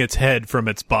 releasing its head from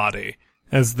its body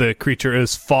as the creature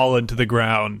is fallen to the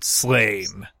ground,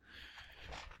 slain.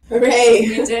 Hooray!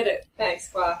 You did it. Thanks,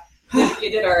 Qua. You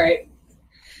did all right.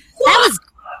 That was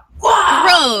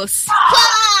gross.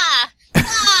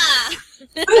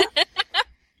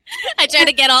 I try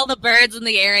to get all the birds in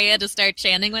the area to start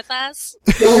chanting with us.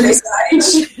 Staring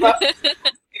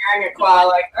at Qua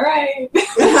like, all right.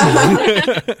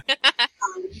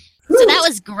 So that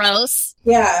was gross.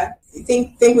 Yeah. You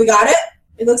think we got it?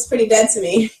 It looks pretty dead to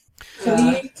me.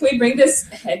 Can we bring this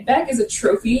head back as a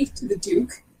trophy to the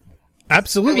Duke?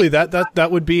 Absolutely. That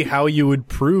would be how you would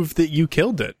prove that you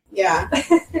killed it. Yeah. Yeah,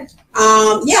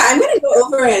 I'm gonna go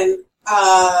over and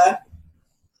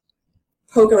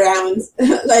poke around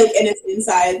like in its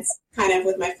insides kind of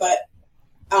with my foot.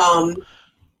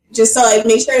 Just to like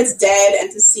make sure it's dead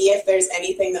and to see if there's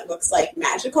anything that looks like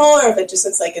magical or if it just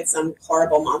looks like it's some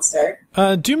horrible monster.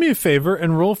 Do me a favor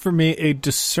and roll for me a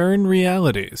Discern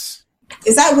Realities.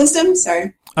 Is that wisdom?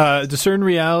 Sorry. Discern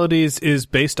Realities is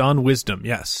based on wisdom,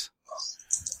 yes.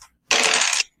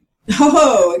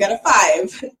 Oh, I got a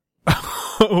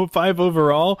 5. 5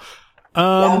 overall?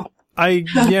 Yeah.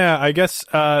 I guess,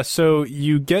 so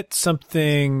you get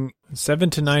something 7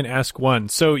 to 9, ask 1.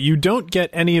 So you don't get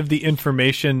any of the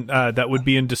information, that would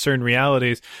be in Discern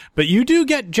Realities, but you do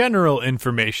get general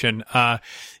information.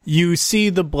 You see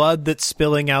the blood that's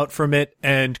spilling out from it,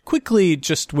 and quickly,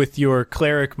 just with your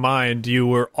cleric mind,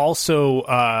 you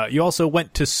also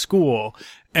went to school,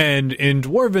 And in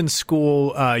Dwarven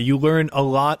school, you learn a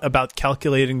lot about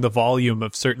calculating the volume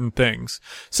of certain things.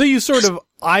 So you sort of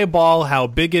eyeball how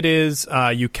big it is,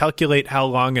 you calculate how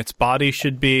long its body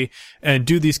should be, and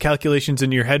do these calculations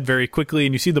in your head very quickly,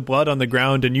 and you see the blood on the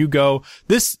ground, and you go,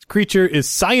 this creature is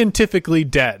scientifically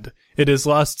dead. It has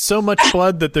lost so much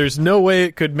blood that there's no way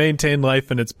it could maintain life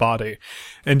in its body.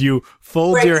 And you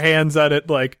fold your hands at it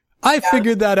like, I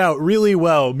figured that out really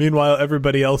well. Meanwhile,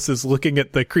 everybody else is looking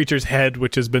at the creature's head,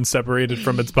 which has been separated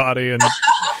from its body, and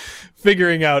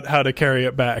figuring out how to carry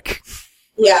it back.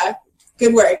 Yeah.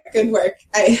 Good work. Good work.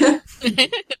 I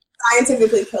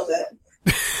scientifically killed it.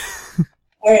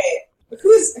 All right.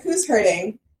 Who's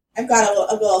hurting? I've got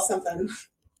a little something.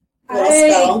 A little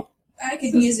spell. I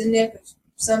could use a nip of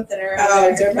something around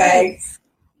Oh, there. dirtbag.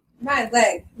 My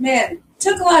leg. Man,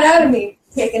 took a lot out of me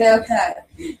taking out that,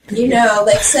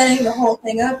 like setting the whole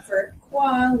thing up for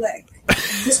Qua, like,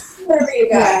 just whatever you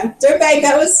got. Yeah. Dirtbag,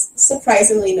 that was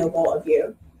surprisingly noble of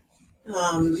you.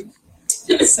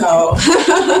 So,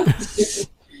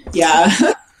 yeah.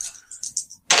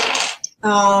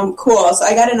 Cool. So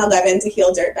I got an 11 to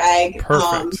heal Dirtbag.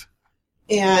 Perfect.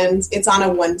 And it's on a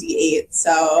 1d8,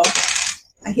 so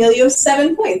I heal you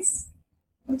 7 points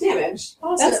of damage.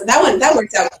 Awesome. That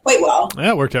worked out quite well.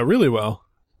 That worked out really well.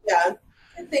 Yeah.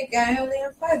 I think I only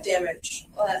have 5 damage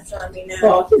left on me now.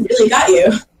 Well, he really got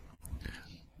you.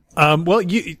 Well,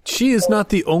 she is not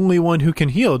the only one who can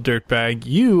heal, Dirtbag.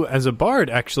 You, as a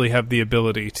bard, actually have the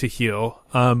ability to heal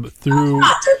through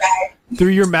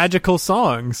your magical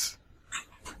songs.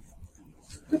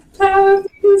 All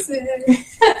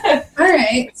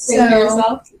right, Sing to so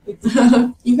yourself.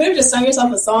 You could have just sung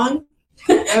yourself a song.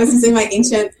 I was using my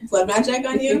ancient blood magic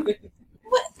on you.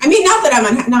 What? I mean, not that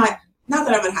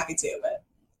I'm unhappy too, but.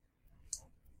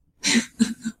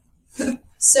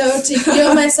 So to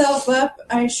heal myself up,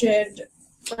 I should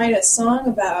write a song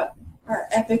about our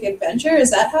epic adventure.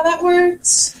 Is that how that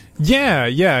works? Yeah.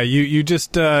 You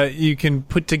just you can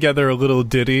put together a little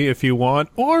ditty if you want,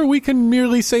 or we can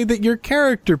merely say that your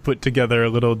character put together a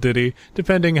little ditty,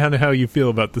 depending on how you feel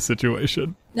about the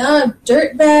situation. No,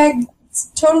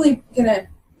 Dirtbag's totally gonna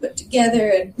put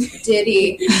together a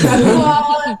ditty.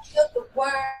 Oh, killed the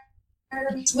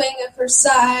worm, swing of her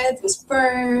scythe was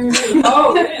burned.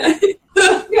 Oh, man. You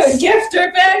got a gift,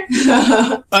 Dirtbag?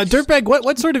 Dirtbag,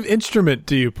 what sort of instrument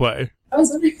do you play?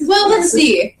 Well, let's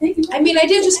see. I mean, I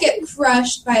did just get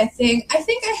crushed by a thing. I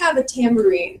think I have a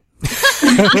tambourine.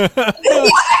 Oh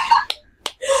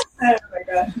my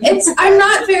god. I'm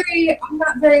not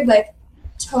very like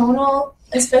tonal,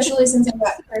 especially since I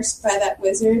got cursed by that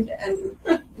wizard, and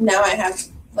now I have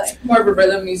like More of a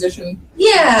rhythm musician.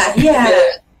 yeah.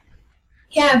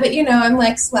 But I'm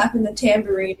like slapping the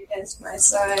tambourine against my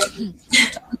side, talking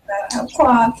about how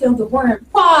Qua killed the worm.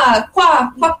 Qua,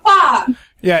 Qua, Qua, Qua.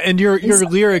 Yeah, and your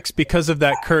lyrics, because of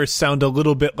that curse, sound a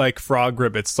little bit like frog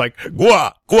ribbits, like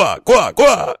gwa, gwa, gwa,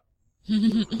 gwa.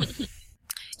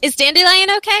 Is Dandelion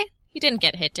okay? He didn't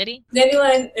get hit, did he?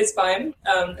 Dandelion is fine,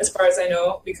 as far as I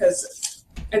know, because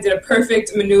I did a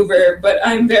perfect maneuver, but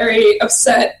I'm very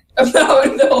upset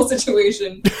about the whole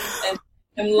situation. And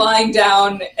I'm lying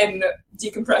down and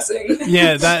decompressing.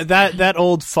 Yeah, that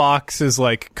old fox is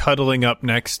like cuddling up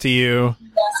next to you.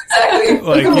 Exactly.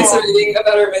 Like, Commiserating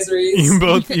about our miseries.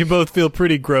 You both feel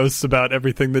pretty gross about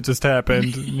everything that just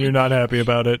happened. You're not happy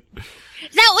about it.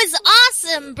 That was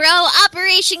awesome, bro!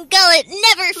 Operation Gullet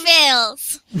never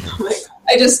fails!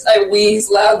 I wheeze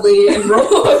loudly and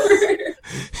roll over.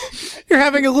 You're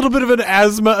having a little bit of an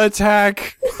asthma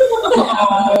attack.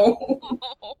 Oh.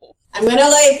 I'm gonna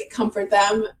like comfort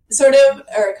them, sort of,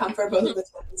 or comfort both of the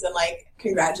twins and like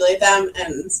congratulate them.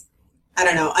 And I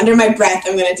don't know, under my breath,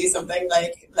 I'm gonna do something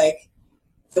like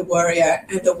the warrior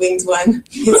and the winged one.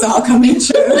 It's all coming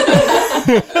true.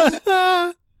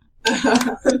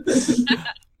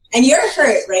 And you're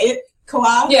hurt, right,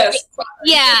 Koa? Yes.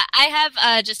 Yeah, I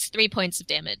have just 3 points of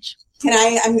damage. Can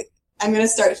I'm gonna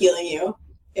start healing you,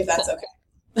 if that's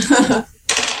okay.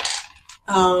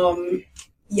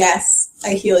 Yes,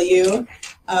 I heal you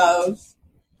of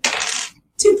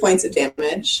 2 points of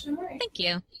damage. Thank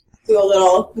you. Do a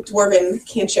little dwarven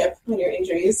cantrip on your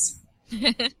injuries.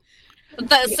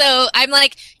 But so I'm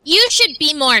like, you should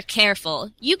be more careful.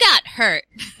 You got hurt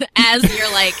as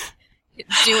you're like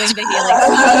doing the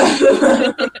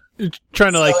healing. You're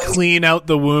trying to like clean out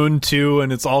the wound too,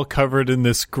 and it's all covered in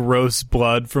this gross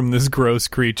blood from this gross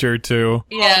creature too.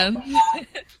 Yeah.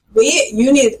 We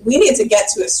need to get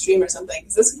to a stream or something,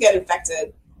 because this could get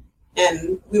infected,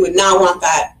 and we would not want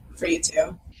that for you two.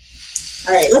 All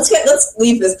right, let's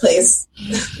leave this place.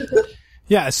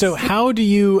 Yeah. So how do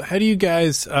you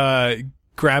guys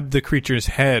grab the creature's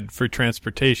head for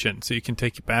transportation so you can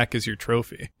take it back as your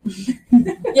trophy.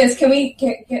 Yes, can we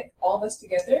get all of us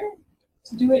together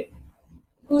to do it?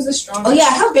 Who's the strongest? Oh yeah,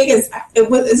 how big is it?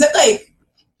 Is it like,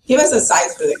 give us a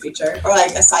size for the creature, or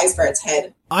like a size for its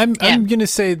head? I'm gonna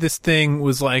say this thing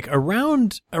was like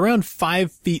around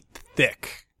 5 feet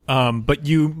thick. But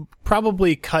you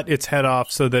probably cut its head off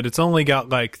so that it's only got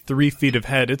like 3 feet of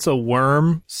head. It's a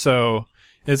worm, so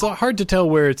it's hard to tell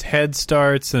where its head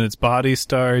starts and its body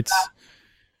starts.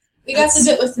 We got the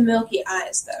bit with the milky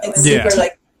eyes, though. It's super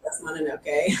like that's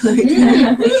Mononoke.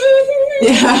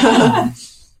 Yeah.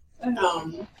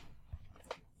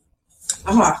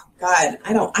 Oh God,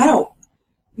 I don't know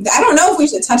if we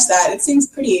should touch that. It seems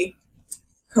pretty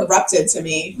corrupted to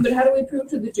me. But how do we prove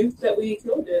to the Duke that we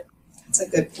killed it? That's a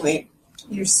good point.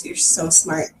 You're so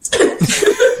smart.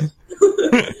 As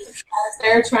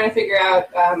they're trying to figure out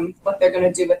what they're going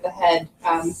to do with the head,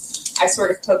 I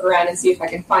sort of poke around and see if I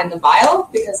can find the vial,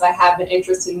 because I have an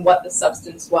interest in what the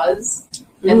substance was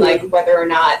and like whether or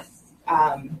not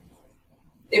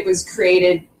it was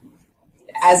created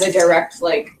as a direct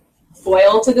like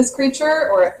foil to this creature,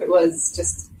 or if it was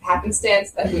just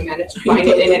happenstance that we managed to find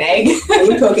it in an egg. Are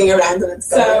you poking around in its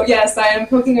gullet? So yes, I am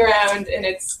poking around in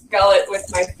its gullet with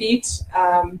my feet.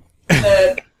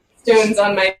 The stones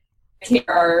on my feet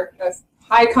are a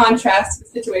high contrast to the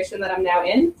situation that I'm now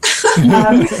in.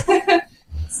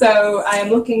 So I am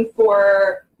looking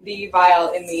for the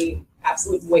vial in the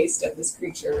absolute waste of this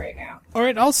creature right now. All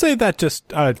right, I'll say that just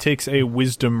takes a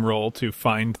wisdom roll to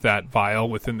find that vial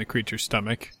within the creature's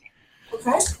stomach.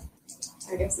 Okay.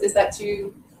 I guess, is that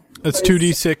too... That's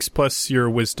 2d6 plus your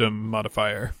wisdom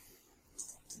modifier.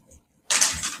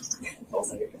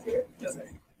 So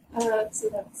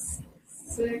that's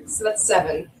 6. So that's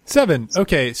 7. 7.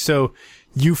 Okay, so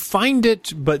you find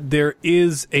it, but there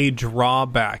is a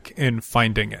drawback in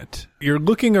finding it. You're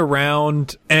looking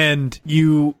around, and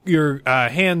your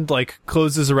hand like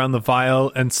closes around the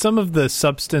vial, and some of the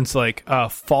substance like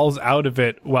falls out of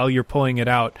it while you're pulling it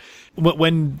out.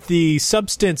 When the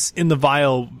substance in the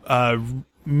vial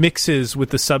mixes with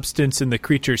the substance in the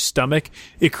creature's stomach,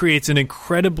 it creates an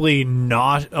incredibly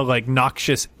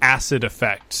noxious acid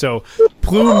effect. So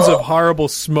plumes of horrible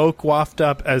smoke waft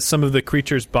up as some of the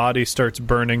creature's body starts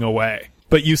burning away.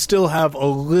 But you still have a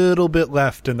little bit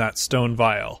left in that stone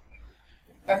vial.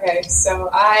 Okay, so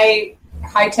I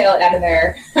hightail it out of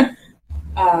there.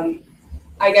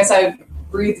 I guess I've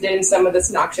breathed in some of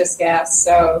this noxious gas,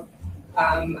 so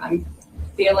I'm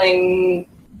feeling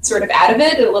sort of out of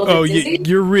it, a little bit dizzy. Oh,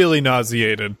 you're really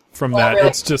nauseated from that. Really,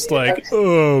 it's just like, okay.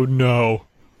 Oh, no.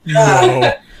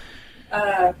 No.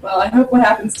 Well, I hope what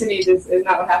happens to me is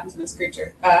not what happens to this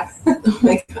creature. Oh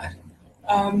my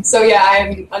God. So yeah,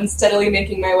 I'm unsteadily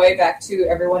making my way back to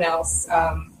everyone else,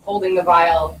 holding the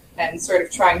vial and sort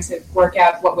of trying to work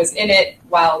out what was in it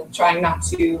while trying not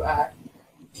to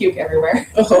puke everywhere.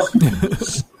 Oh.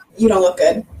 You don't look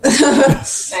good.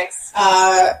 Thanks.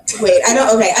 Wait, I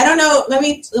don't know. Let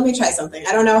me try something.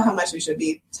 I don't know how much we should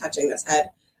be touching this head.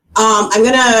 I'm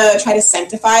gonna try to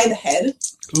sanctify the head.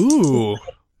 Ooh.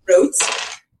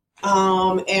 Roots.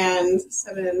 And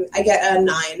 7. I get a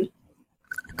 9.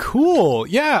 Cool.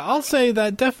 Yeah, I'll say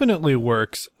that definitely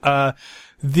works.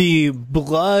 The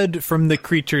blood from the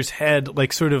creature's head,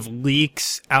 like, sort of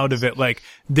leaks out of it. Like,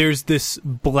 there's this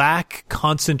black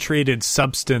concentrated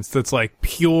substance that's like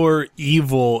pure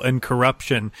evil and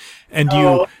corruption. And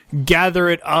you gather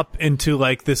it up into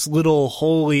like this little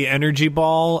holy energy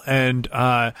ball, and,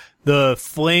 the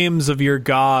flames of your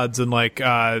gods and like,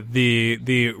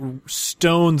 the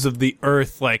stones of the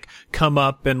earth, like, come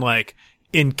up and like,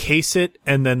 encase it,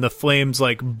 and then the flames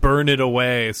like burn it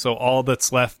away, so all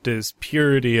that's left is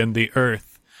purity and the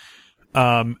earth.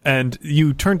 And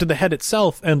you turn to the head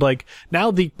itself, and like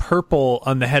now the purple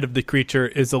on the head of the creature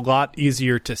is a lot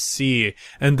easier to see,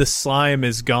 and the slime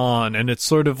is gone, and it's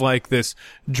sort of like this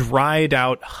dried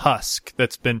out husk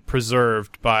that's been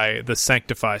preserved by the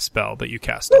sanctify spell that you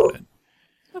cast on it.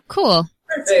 Oh, cool.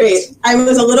 That's great. I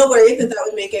was a little worried that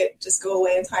would make it just go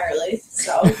away entirely.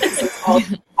 So it's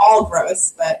all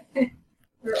gross, but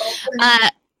we're all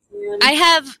I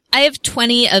have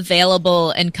 20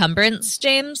 available encumbrance,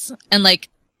 James, and like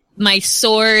my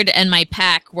sword and my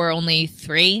pack were only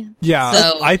 3. Yeah,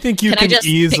 so I think you can just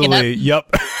easily.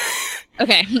 Yep.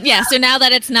 Okay, yeah. So now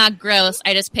that it's not gross,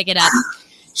 I just pick it up.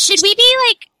 Should we be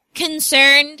like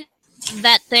concerned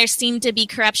that there seemed to be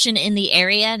corruption in the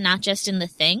area, not just in the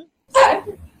thing?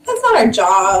 That's not our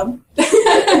job.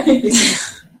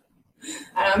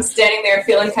 I'm standing there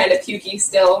feeling kind of pukey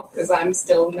still, because I'm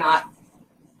still not,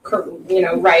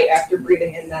 right after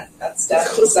breathing in that stuff.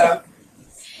 So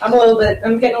I'm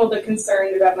getting a little bit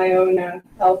concerned about my own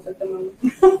health at the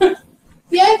moment.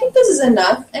 Yeah, I think this is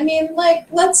enough. I mean, like,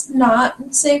 let's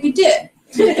not say we did.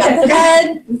 We got the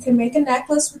head. We can make a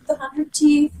necklace with the 100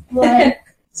 teeth. Like,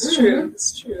 It's true.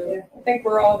 It's true. Yeah. I think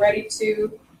we're all ready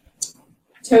to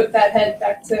tote that head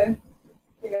back to,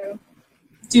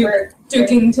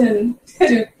 Dukington.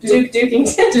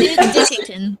 Dukington.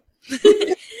 Dukington.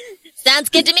 Sounds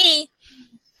good to me.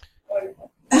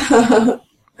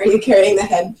 Are you carrying the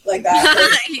head like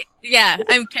that? Yeah,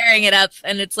 I'm carrying it up,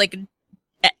 and it's like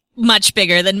much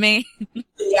bigger than me.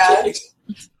 Yeah.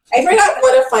 I forgot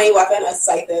what a funny weapon a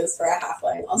scythe is for a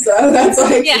halfling. Also, that's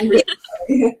like really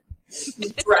funny.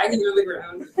 Dragging to the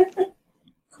ground.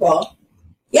 Cool.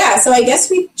 Yeah, so I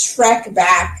guess we trek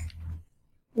back.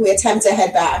 We attempt to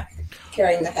head back,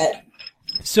 carrying the head.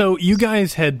 So you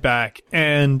guys head back,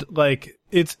 and like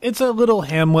it's a little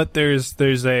hamlet. There's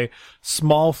a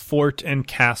small fort and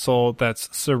castle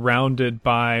that's surrounded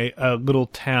by a little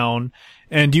town,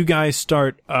 and you guys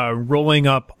start rolling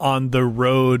up on the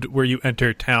road where you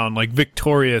enter town. Like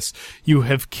victorious, you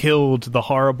have killed the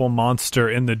horrible monster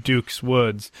in the Duke's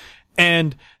Woods,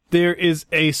 and there is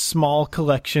a small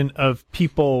collection of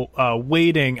people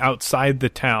waiting outside the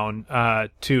town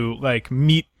to like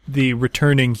meet the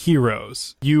returning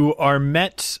heroes. You are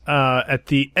met at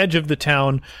the edge of the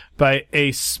town by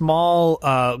a small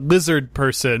lizard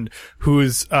person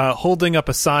who's holding up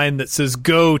a sign that says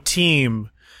 "Go Team."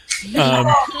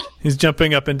 He's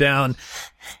jumping up and down.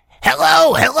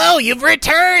 Hello, you've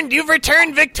returned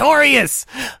victorious.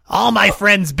 All my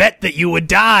friends bet that you would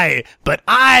die, but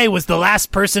I was the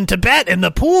last person to bet in the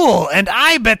pool, and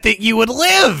I bet that you would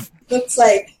live. Looks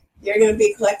like you're going to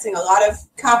be collecting a lot of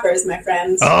coppers, my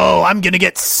friends. Oh, I'm going to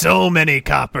get so many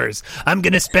coppers. I'm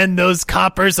going to spend those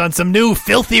coppers on some new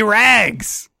filthy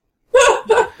rags.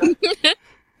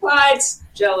 What?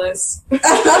 Jealous.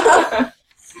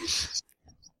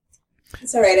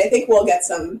 It's all right. I think we'll get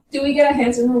some. Do we get a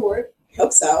handsome reward?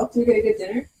 Hope so. Do we get a good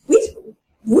dinner?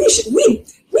 We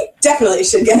definitely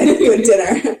should get a good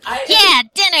dinner. Yeah,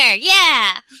 dinner,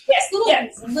 yeah!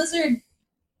 little lizard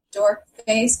dork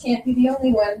face can't be the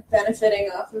only one benefiting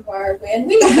off of our win.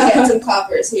 We can get some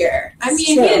coppers here. I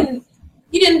mean,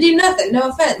 you didn't do nothing. No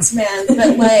offense, man,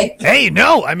 but like. Hey,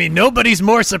 no, I mean, nobody's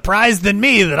more surprised than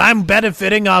me that I'm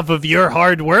benefiting off of your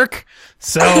hard work.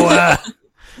 So,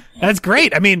 that's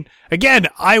great. I mean, again,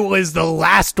 I was the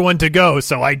last one to go,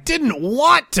 so I didn't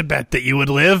want to bet that you would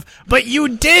live, but you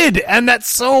did, and that's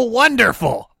so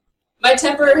wonderful. My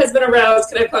temper has been aroused.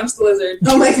 Can I punch the lizard?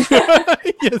 Oh my god.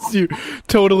 Yes, you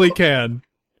totally can.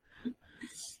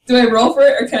 Do I roll for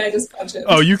it, or can I just punch him?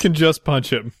 Oh, you can just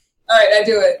punch him. All right, I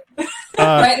do it.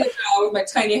 Right in the jaw with my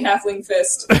tiny halfling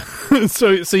fist.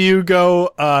 So you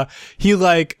go, he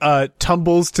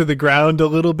tumbles to the ground a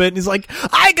little bit, and he's like,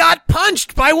 I got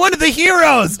punched by one of the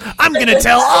heroes! I'm gonna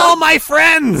tell all my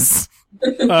friends!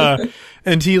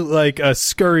 And he,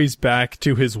 scurries back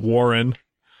to his warren.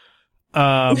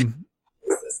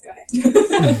 This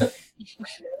guy.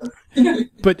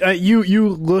 But you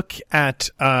look at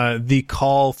the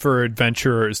call for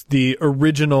adventurers, the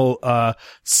original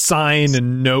sign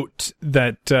and note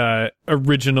that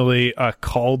originally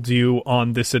called you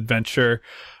on this adventure.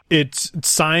 It's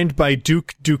signed by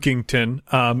Duke Dukington,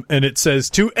 and it says,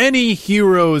 "To any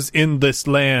heroes in this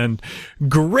land,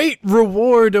 great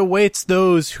reward awaits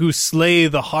those who slay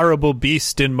the horrible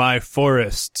beast in my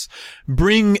forests.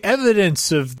 Bring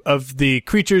evidence of the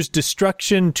creature's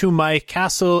destruction to my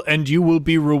castle, and you will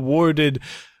be rewarded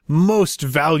most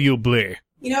valuably."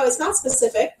 You know, it's not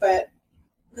specific, but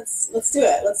let's do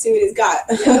it. Let's see what he's got.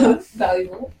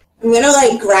 Valuable. I'm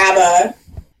gonna grab a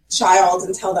child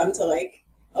and tell them to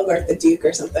alert the Duke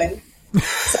or something.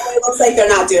 So it looks like they're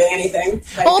not doing anything.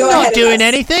 I'm not doing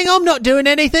anything. I'm not doing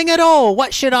anything at all.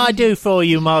 What should I do for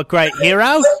you, my great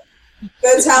hero?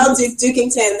 Go tell Duke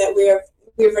Dukington that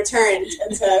we've returned,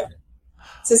 and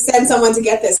to send someone to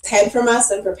get this head from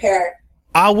us and prepare.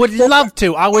 I would love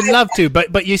to.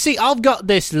 But you see, I've got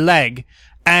this leg,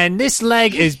 and this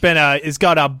leg has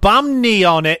got a bum knee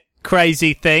on it.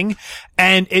 Crazy thing,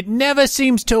 and it never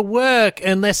seems to work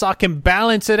unless I can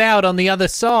balance it out on the other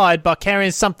side by carrying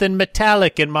something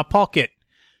metallic in my pocket.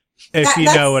 If you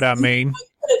know what I mean.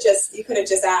 You could have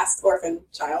just asked, orphan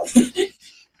child.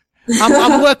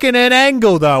 I'm working an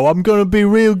angle though. I'm gonna be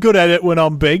real good at it when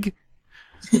I'm big.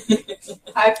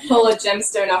 I pull a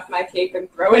gemstone off my cape and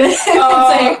throw it at him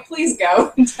and say, "Please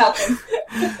go," and tell him.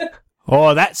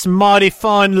 Oh, that's mighty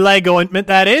fine leg ointment,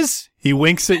 that is. He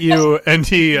winks at you, and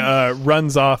he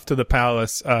runs off to the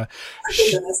palace.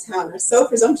 Archers in this town are so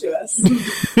presumptuous.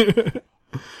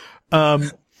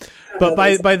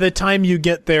 But by the time you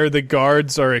get there, the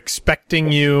guards are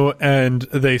expecting you, and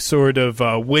they sort of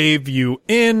wave you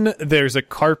in. There's a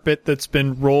carpet that's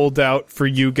been rolled out for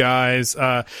you guys,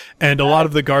 and a lot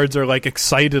of the guards are like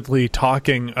excitedly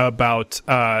talking about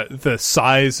the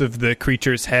size of the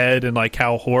creature's head and like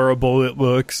how horrible it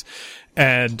looks,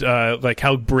 and like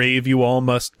how brave you all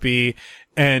must be.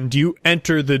 And you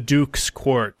enter the Duke's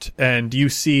court, and you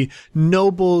see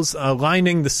nobles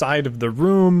lining the side of the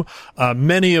room.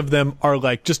 Many of them are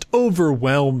like just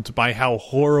overwhelmed by how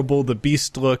horrible the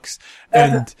beast looks.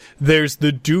 And there's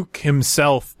the Duke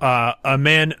himself, a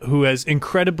man who has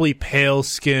incredibly pale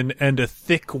skin and a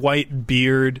thick white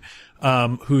beard,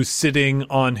 who's sitting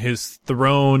on his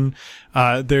throne.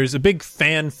 There's a big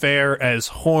fanfare as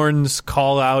horns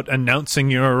call out announcing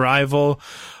your arrival.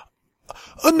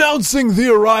 Announcing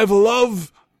the arrival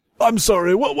of... I'm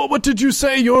sorry, what did you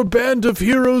say your band of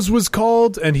heroes was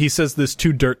called? And he says this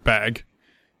to Dirtbag.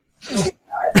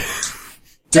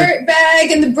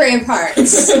 Dirtbag and the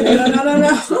Bravehearts.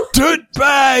 No.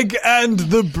 Dirtbag and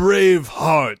the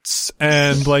Bravehearts.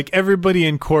 And, like, everybody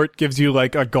in court gives you,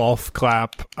 like, a golf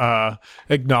clap,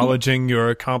 acknowledging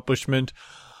your accomplishment.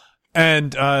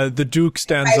 And, the Duke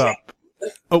stands up.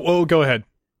 Oh, go ahead.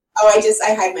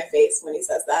 I hide my face when he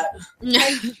says that.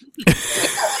 I got my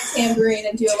tambourine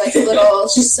and do a little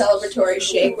celebratory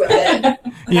shake with it.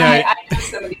 Yeah, I know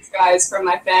some of these guys from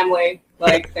my family.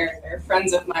 Like they're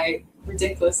friends of my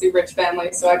ridiculously rich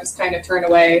family, so I just kind of turn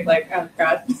away, like, oh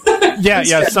god.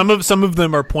 Yeah. Some of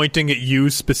them are pointing at you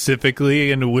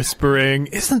specifically and whispering,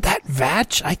 "Isn't that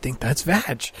Vatch? I think that's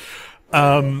Vatch."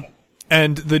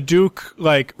 And the Duke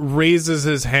raises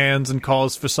his hands and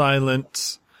calls for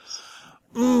silence.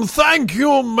 Thank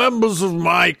you, members of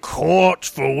my court,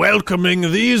 for welcoming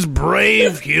these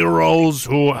brave heroes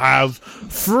who have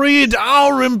freed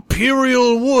our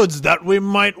imperial woods that we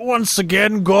might once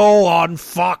again go on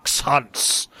fox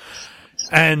hunts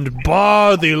and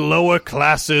bar the lower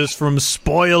classes from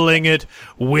spoiling it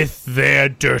with their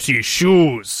dirty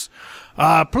shoes.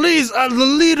 Please, the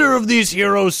leader of these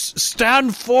heroes,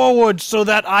 stand forward so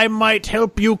that I might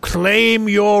help you claim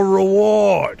your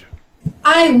reward.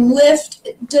 I lift.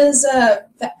 Does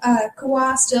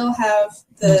Kawa still have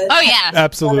the... Oh, yeah.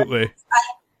 Absolutely. I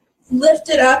lift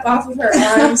it up off of her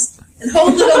arms and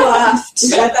hold it aloft.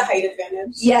 Is that the height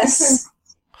advantage? Yes.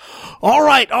 All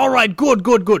right. Good.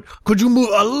 Could you move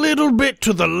a little bit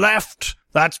to the left?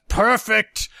 That's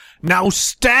perfect. Now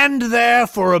stand there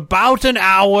for about an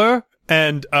hour.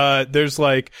 And there's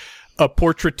a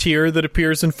portraiture that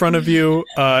appears in front of you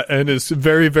and is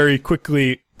very, very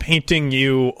quickly painting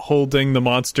you holding the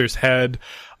monster's head.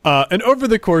 And over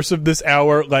the course of this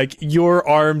hour, your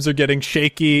arms are getting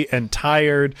shaky and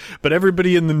tired, but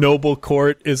everybody in the noble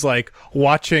court is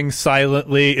watching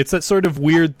silently. It's that sort of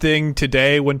weird thing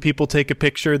today when people take a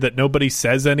picture that nobody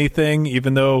says anything,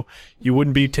 even though you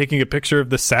wouldn't be taking a picture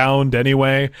of the sound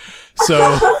anyway.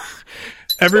 So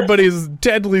everybody's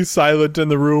deadly silent in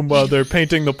the room while they're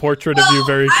painting the portrait of you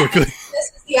very quickly.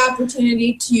 This is the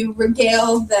opportunity to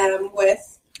regale them with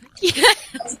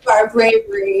our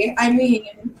bravery. I mean,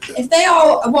 if they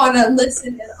all want to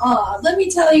listen in awe, let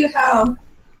me tell you how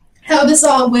this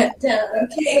all went down,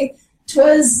 okay?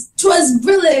 'Twas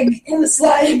brillig in the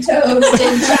sliding toes,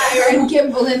 and gyre and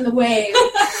gimble in the wave.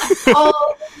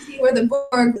 All were the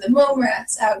Borg, the mome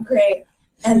rats out great.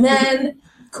 And then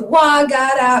Kawa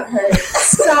got out her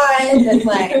side, and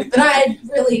but I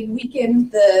really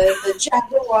weakened the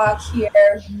Jabberwock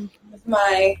here with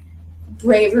my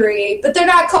bravery, but they're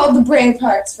not called the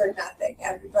Bravehearts for nothing,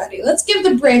 everybody. Let's give the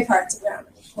Bravehearts a round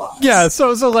of applause. Yeah,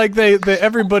 so they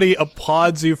everybody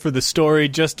applauds you for the story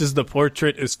just as the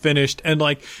portrait is finished, and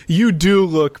you do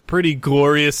look pretty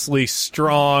gloriously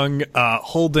strong,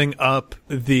 holding up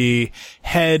the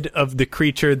head of the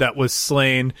creature that was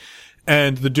slain.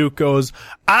 And the Duke goes,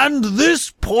 and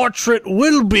this portrait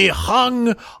will be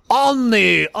hung on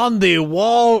the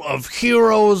wall of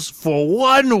heroes for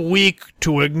 1 week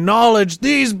to acknowledge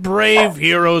these brave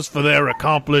heroes for their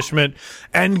accomplishment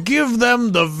and give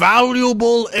them the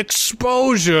valuable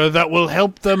exposure that will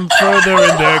help them further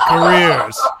in their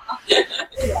careers.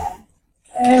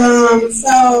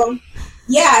 So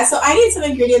I need some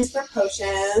ingredients for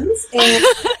potions, and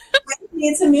I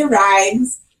need some new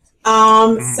rides.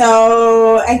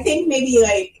 So I think maybe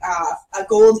a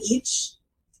gold each.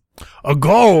 A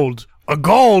gold?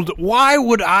 Why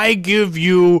would I give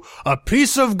you a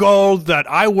piece of gold that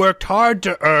I worked hard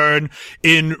to earn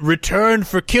in return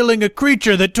for killing a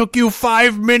creature that took you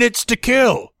 5 minutes to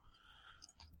kill?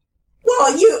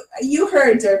 Well, you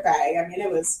heard Dirtbag. I mean, it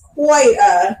was quite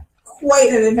quite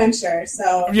an adventure,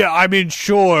 so... Yeah, I mean,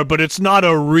 sure, but it's not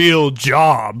a real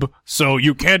job, so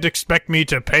you can't expect me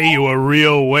to pay you a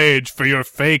real wage for your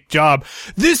fake job.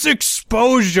 This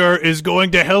exposure is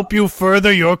going to help you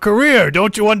further your career.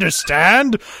 Don't you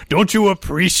understand? Don't you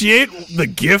appreciate the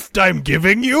gift I'm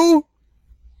giving you?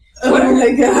 Oh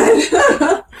my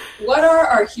god. What are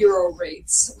our hero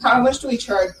rates? How much do we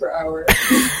charge per hour?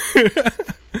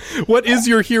 What is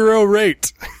your hero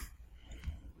rate?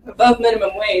 Above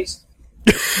minimum wage.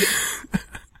 I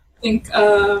think,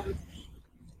 how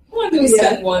long do we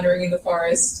spend wandering in the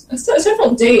forest?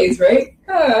 Several days, right?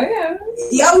 Yeah.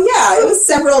 Yeah, it was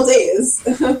several days.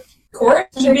 Court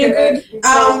should be a good.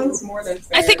 It's more than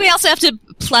fair. I think we also have to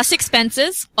plus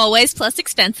expenses. Always plus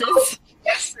expenses.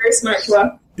 Yes, very smart,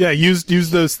 Chua. Yeah, use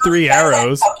those 3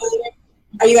 arrows.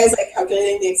 Are you guys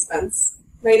calculating the expense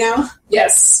right now?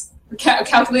 Yes. We're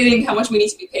calculating how much we need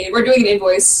to be paid. We're doing an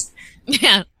invoice.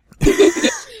 Yeah. We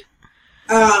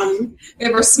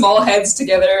have our small heads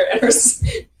together and we're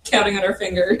counting on our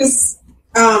fingers.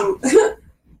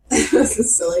 This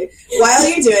is silly. While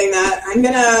you're doing that, I'm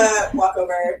gonna walk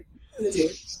over to the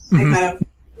dude and kind of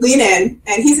lean in,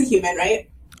 and he's a human, right?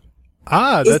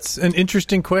 That's an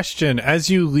interesting question. As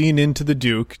you lean into the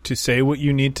Duke to say what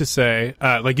you need to say,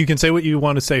 you can say what you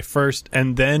want to say first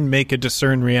and then make a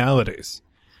discern realities.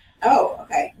 Oh,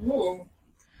 okay. Ooh.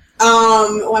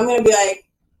 Well, I'm gonna be like,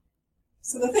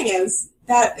 so the thing is,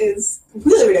 that is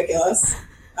really ridiculous.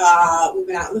 We've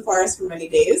been out in the forest for many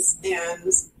days,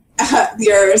 and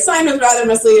your sign was rather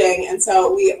misleading, and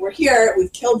so we're here,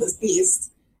 we've killed this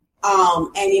beast, and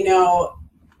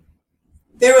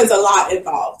there was a lot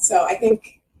involved, so I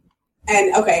think,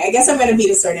 and okay, I guess I'm going to be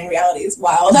discerning realities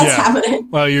while that's happening.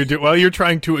 While you're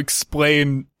trying to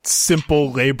explain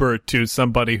simple labor to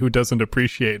somebody who doesn't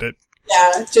appreciate it.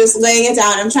 Yeah, just laying it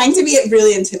down. I'm trying to be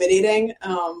really intimidating,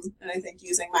 and I think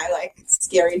using my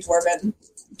scary dwarvenness.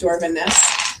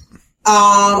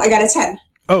 I got a 10.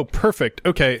 Oh, perfect.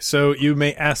 Okay, so you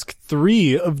may ask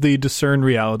 3 of the discern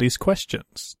realities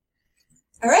questions.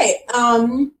 All right.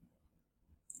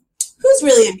 Who's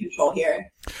really in control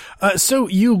here? So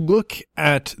you look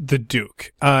at the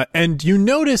Duke, and you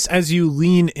notice as you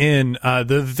lean in,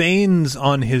 the veins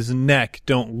on his neck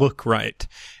don't look right.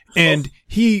 And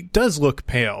he does look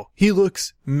pale. He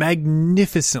looks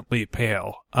magnificently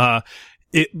pale.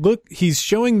 He's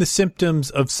showing the symptoms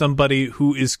of somebody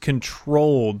who is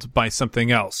controlled by something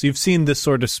else. You've seen this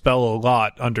sort of spell a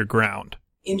lot underground.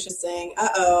 Interesting.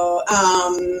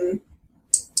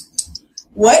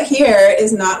 What here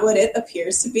is not what it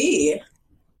appears to be.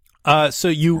 So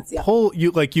you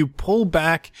pull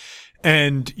back,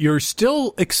 and you're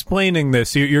still explaining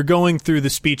this. You're going through the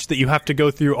speech that you have to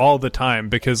go through all the time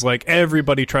because,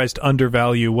 everybody tries to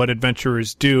undervalue what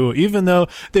adventurers do, even though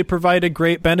they provide a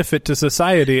great benefit to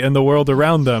society and the world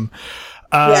around them.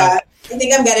 Yeah, I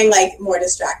think I'm getting, more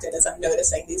distracted as I'm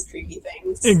noticing these creepy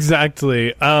things.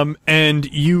 Exactly. And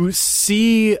you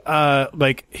see,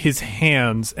 his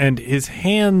hands, and his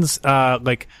hands,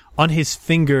 on his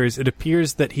fingers, it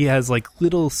appears that he has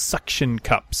little suction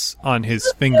cups on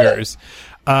his fingers.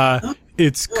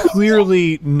 It's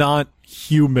clearly not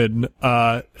human,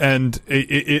 and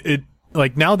it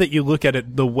now that you look at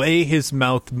it, the way his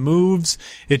mouth moves,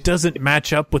 it doesn't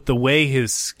match up with the way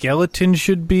his skeleton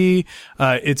should be.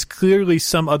 It's clearly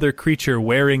some other creature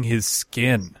wearing his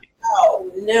skin.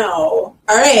 Oh no!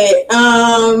 All right.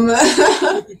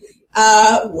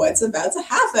 What's about to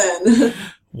happen?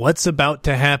 What's about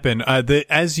to happen?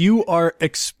 As you are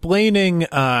explaining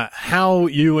how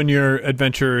you and your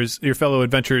fellow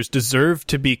adventurers deserve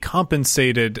to be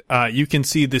compensated, you can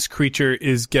see this creature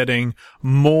is getting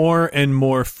more and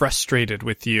more frustrated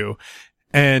with you.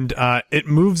 And it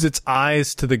moves its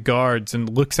eyes to the guards and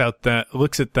looks at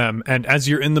them. And as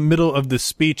you're in the middle of the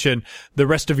speech and the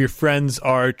rest of your friends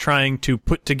are trying to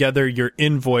put together your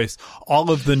invoice,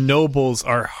 all of the nobles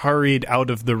are hurried out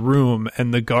of the room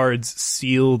and the guards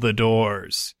seal the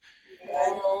doors.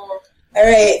 All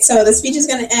right, so the speech is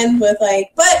going to end with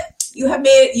but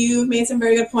you've made some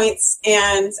very good points,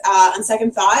 and on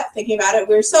second thought, thinking about it,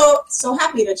 we're so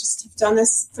happy to just have done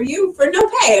this for you for no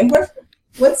pay, and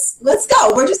let's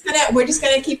go. We're just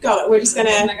gonna keep going. We're not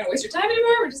gonna waste your time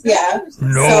anymore. We're just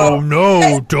gonna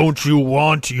No, don't you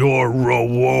want your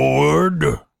reward?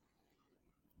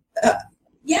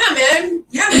 Yeah, man.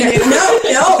 No,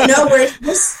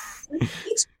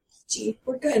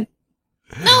 we're good.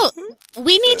 No,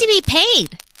 we need to be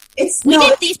paid. We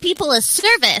did these people a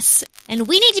service, and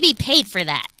we need to be paid for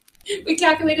that. We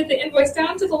calculated the invoice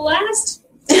down to the last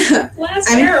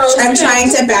arrow. I'm trying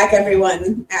to back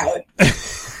everyone out.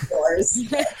 Doors.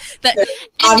 They're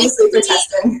obviously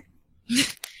protesting.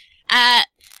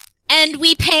 And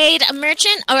we paid a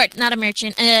merchant, or not a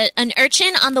merchant, an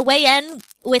urchin on the way in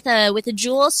with a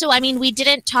jewel. So, I mean, we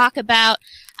didn't talk about,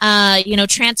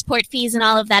 transport fees and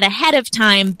all of that ahead of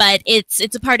time, but it's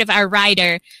a part of our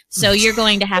rider. So you're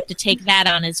going to have to take that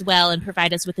on as well and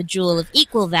provide us with a jewel of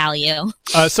equal value.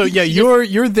 So yeah,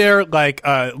 you're there, like,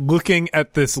 looking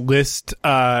at this list,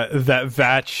 that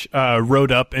Vatch,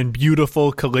 wrote up in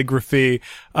beautiful calligraphy.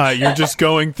 You're just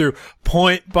going through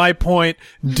point by point,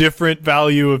 different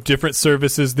value of different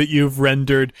services that you've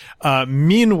rendered.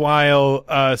 Meanwhile,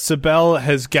 Sibel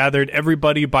has gathered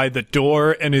everybody by the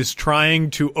door and is trying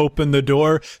to open the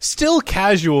door, still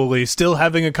casually, still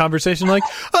having a conversation like,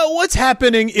 oh, what's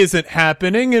happening isn't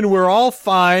happening and we're all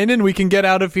fine and we can get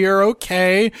out of here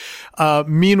okay.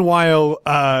 Meanwhile,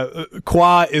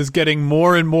 Qua is getting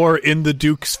more and more in the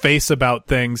Duke's face about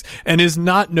things and is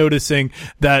not noticing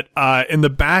that, in the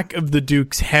back of the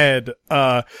Duke's head,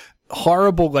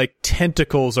 horrible, like,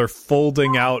 tentacles are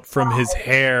folding out from his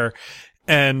hair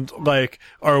and, like,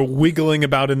 are wiggling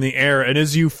about in the air. And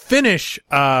as you finish,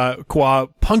 Qua,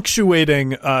 punctuating,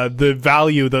 the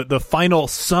value, the final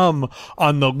sum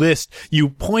on the list, you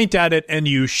point at it and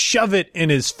you shove it in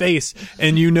his face,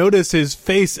 and you notice his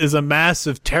face is a mass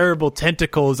of terrible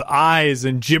tentacles, eyes,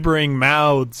 and gibbering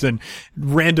mouths, and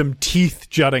random teeth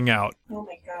jutting out. Oh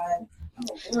my god.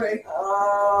 Oh boy.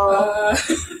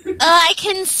 I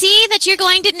can see that you're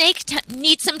going to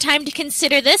need some time to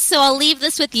consider this, so I'll leave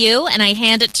this with you. And I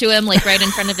hand it to him, like, right in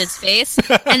front of his face,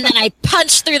 and then I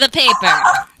punch through the paper.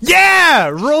 Yeah!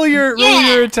 Roll your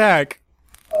attack.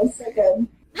 Oh, so good.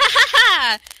 Ha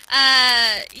ha!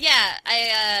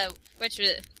 Which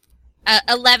was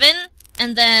 11,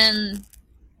 and then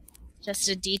just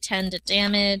a D10 to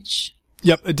damage.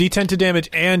 Yep, a D10 to damage,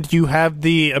 and you have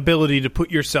the ability to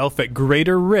put yourself at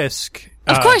greater risk.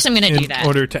 Of course I'm going to do that. In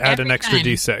order to add Every an extra time.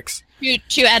 D6.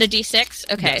 To add a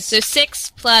D6? Okay, Yes. so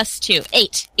 6 plus 2.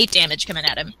 8. 8 damage coming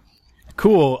at him.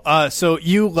 Cool. So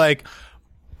you, like,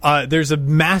 there's a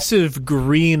massive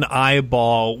green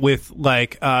eyeball with,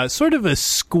 like, sort of a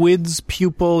squid's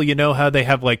pupil. You know how they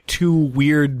have, like, two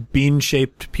weird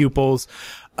bean-shaped pupils?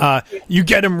 You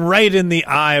get him right in the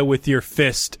eye with your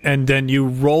fist, and then you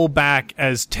roll back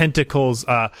as tentacles,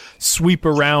 sweep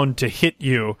around to hit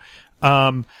you.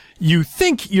 You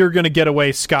think you're gonna get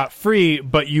away scot-free,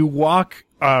 but you walk,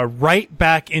 right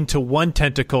back into one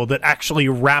tentacle that actually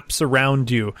wraps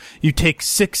around you. You take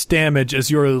 6 damage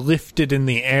as you're lifted in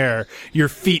the air, your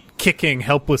feet kicking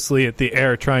helplessly at the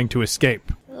air, trying to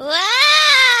escape.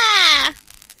 Ah!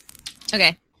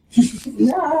 Okay.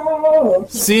 No.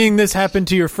 Seeing this happen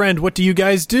to your friend, what do you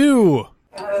guys do?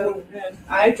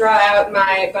 I draw out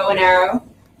my bow and arrow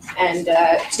and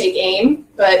take aim,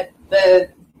 but the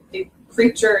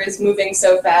creature is moving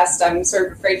so fast, I'm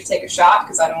sort of afraid to take a shot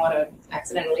because I don't want to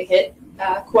accidentally hit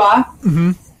Qua.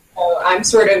 Mm-hmm. So I'm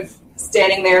sort of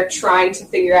standing there trying to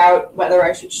figure out whether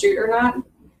I should shoot or not.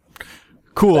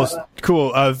 Cool.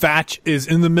 Vatch is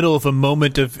in the middle of a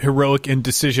moment of heroic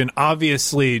indecision.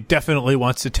 Obviously, definitely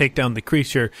wants to take down the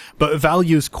creature, but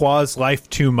values Qua's life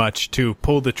too much to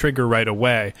pull the trigger right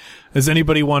away. Does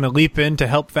anybody want to leap in to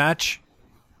help Vatch?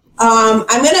 I'm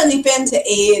gonna leap in to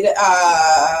aid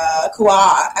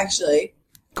Kwa, actually.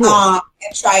 Cool. And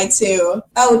try to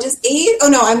just aid? Oh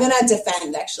no, I'm gonna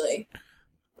defend, actually.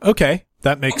 Okay,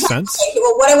 that makes sense. Okay,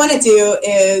 well, what I want to do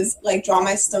is like draw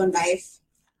my stone knife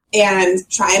and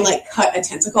try and like cut a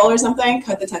tentacle or something.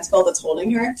 Cut the tentacle that's holding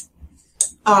her.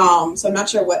 So I'm not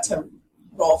sure what to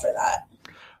roll for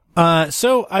that.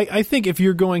 So I think if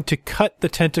you're going to cut the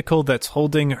tentacle that's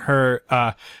holding her,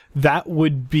 that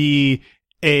would be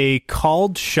a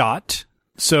called shot.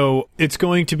 So it's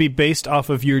going to be based off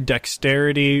of your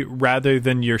dexterity rather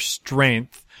than your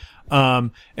strength.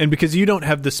 And because you don't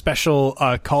have the special,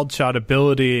 called shot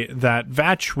ability that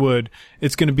Vatch would,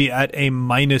 it's going to be at a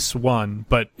 -1.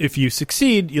 But if you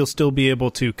succeed, you'll still be able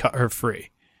to cut her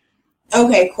free.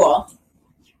 Okay, cool.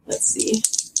 Let's see.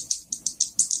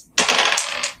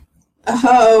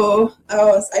 Oh,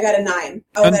 I got a 9.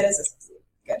 That is a succeed.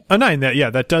 Good. A 9,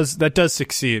 that does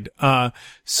succeed.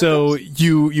 So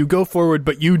you go forward,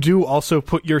 but you do also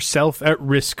put yourself at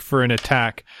risk for an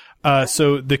attack.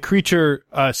 So the creature,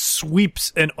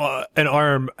 sweeps an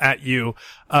arm at you.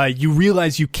 You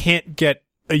realize you can't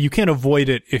avoid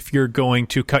it if you're going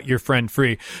to cut your friend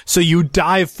free. So you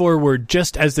dive forward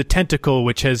just as the tentacle,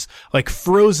 which has like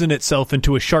frozen itself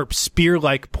into a sharp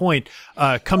spear-like point,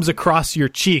 comes across your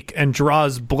cheek and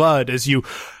draws blood as you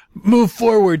move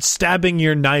forward, stabbing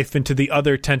your knife into the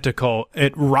other tentacle.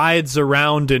 It writhes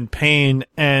around in pain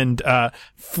and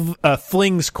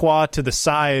flings Qua to the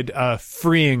side,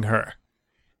 freeing her.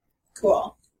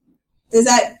 Cool.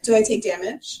 Do I take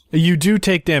damage? You do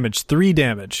take damage, 3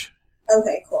 damage.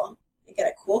 Okay, cool. I get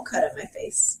a cool cut on my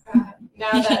face.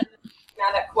 Now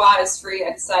that Qua is free,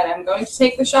 I decide I'm going to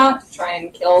take the shot to try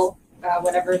and kill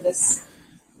whatever this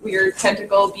weird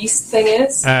tentacle beast thing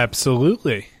is.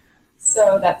 Absolutely.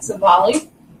 So that's a volley,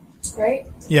 right?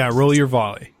 Yeah, roll your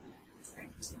volley.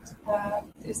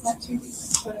 Is that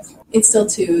 2d6? What is it? It's still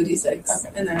 2d6, Okay.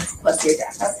 and then it's plus your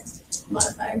dex Okay.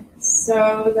 modifier.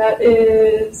 So that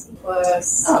is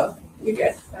plus... Oh, you're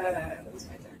good. That was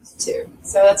my dex. 2.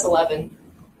 So that's 11.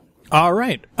 All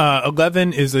right.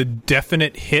 11 is a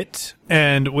definite hit,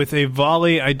 and with a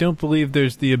volley, I don't believe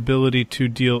there's the ability to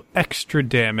deal extra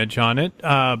damage on it,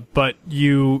 but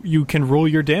you can roll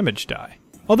your damage die.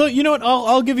 Although, you know what,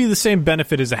 I'll give you the same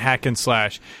benefit as a hack and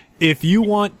slash. If you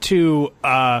want to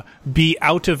be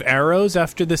out of arrows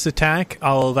after this attack,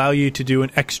 I'll allow you to do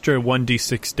an extra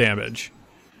 1d6 damage.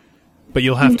 But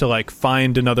you'll have to,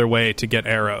 find another way to get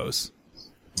arrows.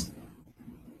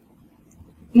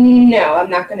 No, I'm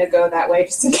not going to go that way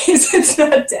just in case it's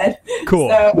not dead. Cool.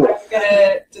 So I'm going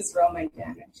to just roll my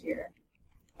damage here.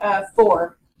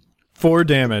 4. 4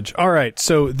 damage. All right.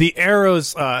 So the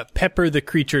arrows pepper the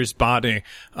creature's body.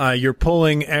 You're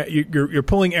pulling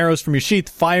arrows from your sheath,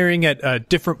 firing at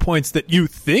different points that you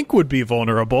think would be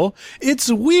vulnerable.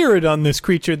 It's weird on this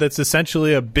creature that's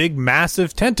essentially a big,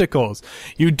 massive tentacles.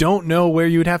 You don't know where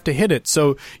you'd have to hit it.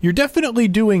 So you're definitely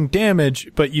doing damage,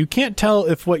 but you can't tell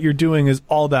if what you're doing is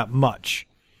all that much.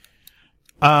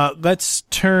 Let's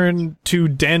turn to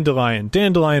Dandelion.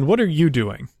 Dandelion, what are you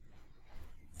doing?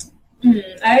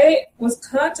 I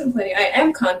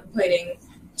am contemplating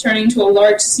turning to a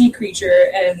large sea creature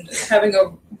and having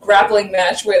a grappling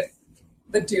match with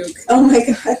the Duke. Oh my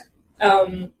god.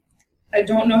 I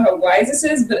don't know how wise this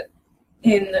is, but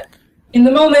in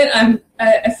the moment,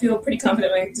 I feel pretty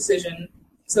confident in my decision.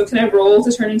 So can I roll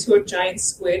to turn into a giant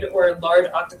squid or a large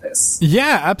octopus?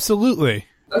 Yeah, absolutely.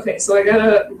 Okay, so I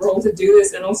gotta roll to do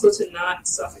this and also to not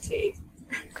suffocate.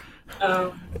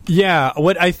 Yeah,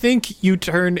 what I think you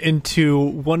turn into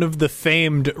one of the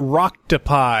famed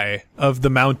roctopi of the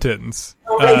mountains.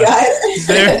 Oh my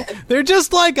god. They're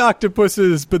just like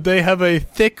octopuses, but they have a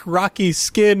thick, rocky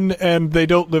skin, and they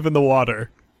don't live in the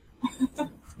water.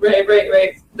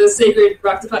 Right. The sacred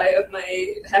roctopi of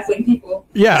my halfling people.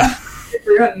 Yeah. I've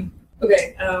forgotten.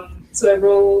 Okay, so I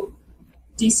roll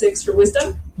d6 for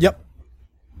wisdom. Yep.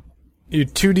 You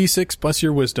 2d6 plus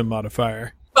your wisdom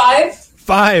modifier.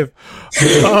 5.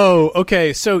 Oh,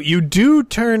 okay. So you do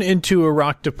turn into a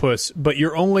roctopus, but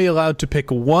you're only allowed to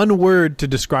pick one word to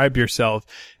describe yourself,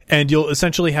 and you'll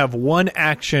essentially have one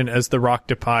action as the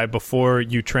roctopi before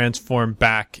you transform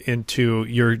back into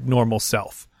your normal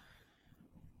self.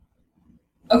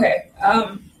 Okay,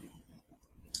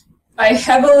 I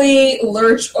heavily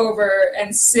lurch over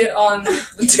and sit on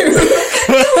the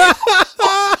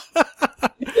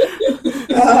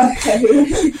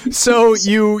Okay. So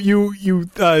you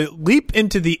leap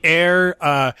into the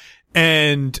air,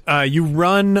 and you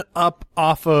run up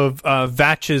off of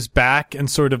Vatch's back and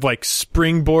sort of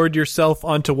springboard yourself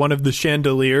onto one of the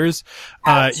chandeliers.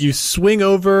 You swing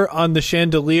over on the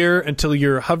chandelier until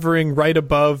you're hovering right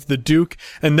above the Duke,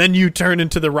 and then you turn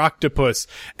into the Roctopus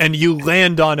and you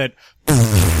land on it.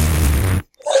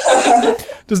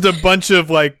 Just a bunch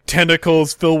of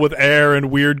tentacles filled with air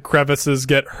and weird crevices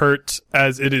get hurt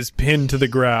as it is pinned to the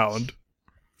ground.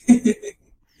 Do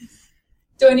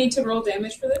I need to roll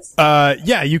damage for this?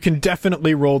 Yeah, you can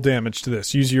definitely roll damage to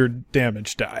this. Use your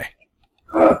damage die.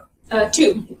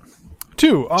 2.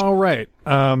 2. All right.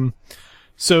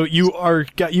 So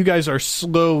you guys are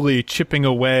slowly chipping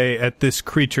away at this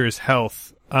creature's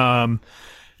health.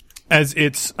 As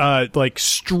it's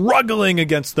struggling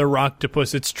against the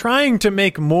Roctopus. It's trying to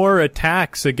make more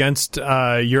attacks against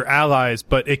your allies,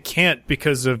 but it can't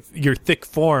because of your thick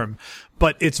form.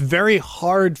 But it's very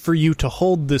hard for you to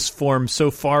hold this form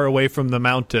so far away from the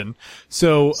mountain.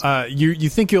 So you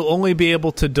think you'll only be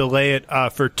able to delay it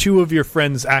for 2 of your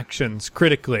friends' actions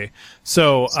critically.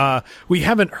 So we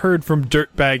haven't heard from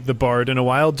Dirtbag the Bard in a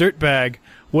while. Dirtbag,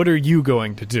 what are you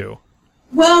going to do?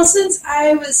 Well, since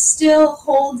I was still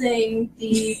holding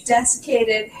the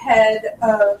desiccated head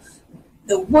of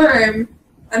the worm,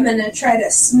 I'm going to try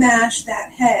to smash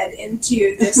that head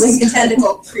into this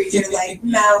tentacle creature,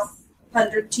 mouth,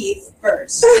 100 teeth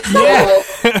first. Yeah!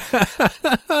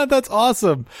 That's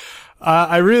awesome.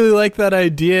 I really like that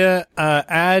idea.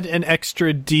 Add an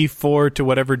extra D4 to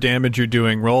whatever damage you're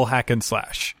doing. Roll hack and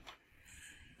slash.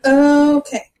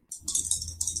 Okay.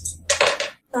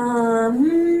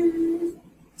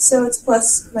 So it's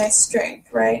plus my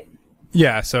strength, right?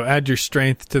 Yeah, so add your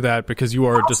strength to that because you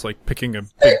are just picking a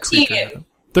big creature.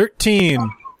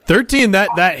 13. 13,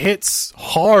 that hits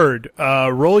hard.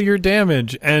 Roll your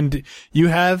damage, and you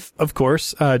have, of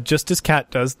course, just as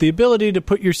Kat does, the ability to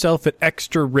put yourself at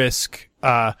extra risk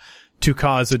to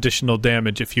cause additional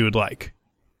damage if you would like.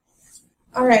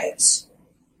 All right.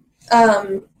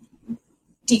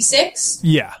 D6?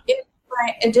 Yeah.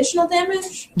 My additional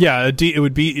damage? Yeah, it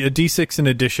would be a D6 in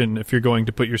addition if you're going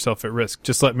to put yourself at risk.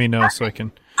 Just let me know so I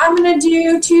can... I'm going to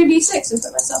do 2d6 and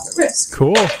put myself at risk.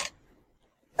 Cool.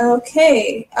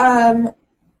 Okay, 9.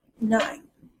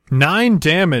 9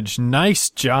 damage. Nice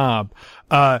job.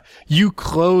 You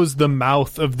close the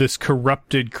mouth of this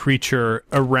corrupted creature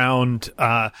around,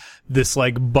 this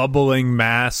like bubbling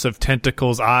mass of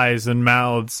tentacles, eyes, and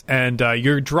mouths, and,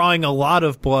 you're drawing a lot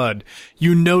of blood.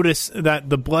 You notice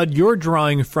that the blood you're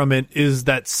drawing from it is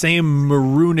that same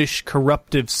maroonish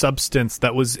corruptive substance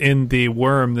that was in the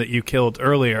worm that you killed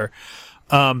earlier.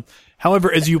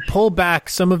 However, as you pull back,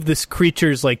 some of this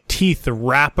creature's like teeth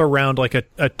wrap around, like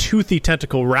a toothy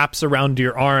tentacle wraps around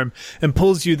your arm and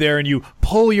pulls you there, and you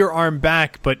pull your arm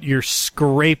back, but you're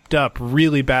scraped up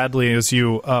really badly as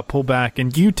you pull back,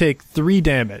 and you take 3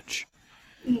 damage.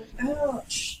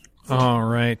 Ouch. All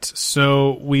right,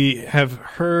 so we have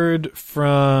heard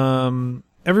from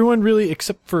everyone really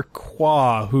except for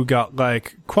Qua, who got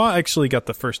Qua actually got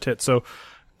the first hit, so...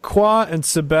 Qua and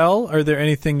Sibel, are there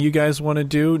anything you guys want to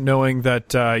do, knowing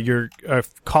that your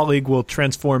colleague will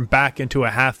transform back into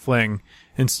a halfling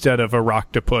instead of a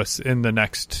roctopus in the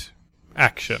next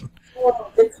action?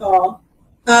 Oh, good call.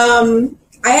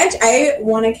 I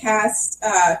want to cast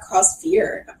Cause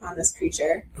Fear upon this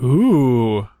creature.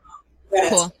 Ooh. I'm going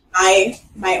to Cool.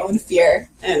 my own fear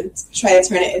and try to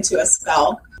turn it into a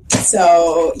spell.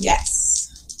 So,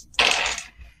 yes.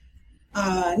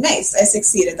 Nice. I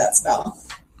succeeded that spell.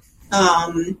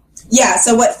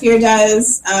 So what fear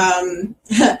does,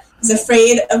 is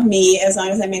afraid of me as long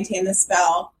as I maintain the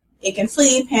spell. It can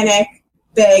flee, panic,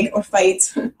 beg, or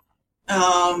fight.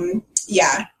 And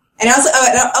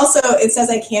also it says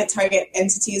I can't target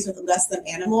entities with less than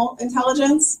animal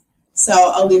intelligence. So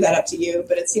I'll leave that up to you,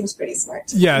 but it seems pretty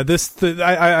smart. Yeah,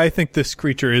 I think this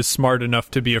creature is smart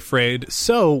enough to be afraid.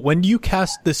 So when you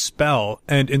cast this spell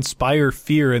and inspire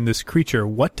fear in this creature,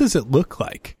 what does it look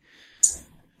like?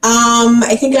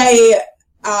 I think I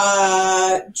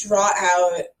draw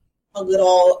out a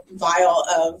little vial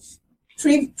of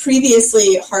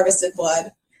previously harvested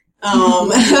blood.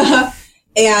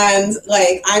 And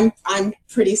like I'm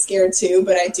pretty scared too,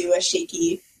 but I do a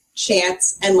shaky chant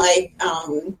and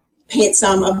paint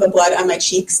some of the blood on my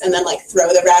cheeks and then throw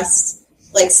the rest,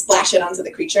 splash it onto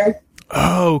the creature.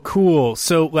 Oh, cool.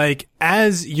 So,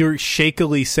 as you're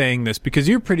shakily saying this, because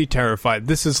you're pretty terrified,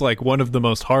 this is, one of the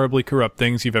most horribly corrupt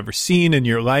things you've ever seen in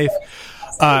your life.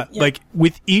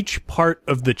 With each part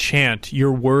of the chant,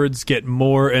 your words get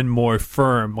more and more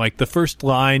firm. The first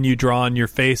line you draw on your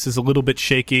face is a little bit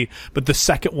shaky, but the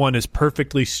second one is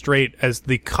perfectly straight as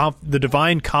the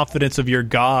divine confidence of your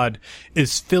God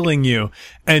is filling you.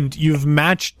 And you've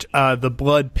matched the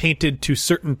blood painted to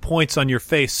certain points on your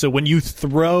face. So when you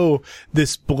throw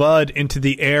this blood into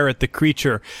the air at the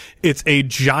creature, it's a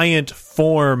giant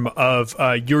form of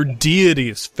your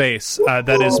deity's face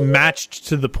that is matched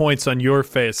to the points on your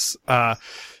face.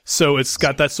 So it's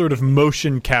got that sort of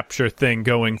motion capture thing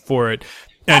going for it.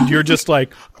 And you're just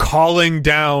calling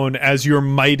down as your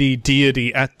mighty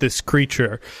deity at this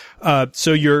creature.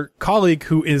 So your colleague,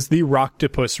 who is the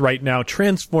Roctopus right now,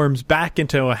 transforms back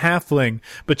into a halfling,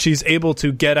 but she's able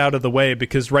to get out of the way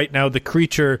because right now the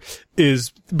creature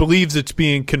believes it's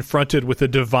being confronted with a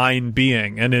divine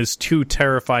being and is too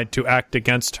terrified to act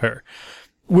against her.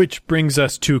 Which brings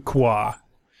us to Qua.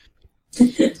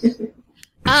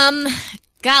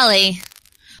 Golly.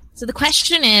 So the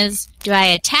question is, do I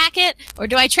attack it, or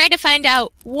do I try to find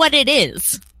out what it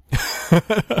is?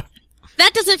 That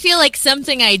doesn't feel like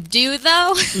something I do,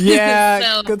 though. Yeah,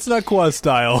 So- that's not Qua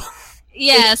style.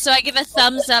 Yeah, so I give a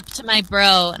thumbs up to my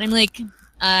bro, and I'm like,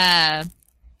 Dandelion,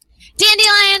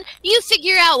 you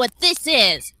figure out what this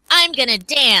is. I'm gonna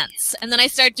dance. And then I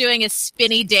start doing a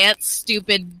spinny dance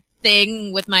stupid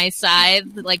thing with my scythe,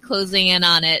 closing in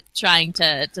on it, trying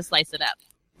to slice it up.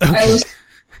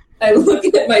 I look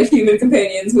at my human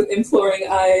companions with imploring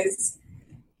eyes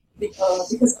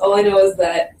because all I know is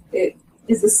that it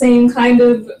is the same kind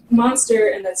of monster,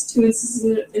 and that's 2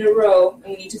 instances in a row,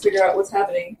 and we need to figure out what's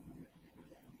happening.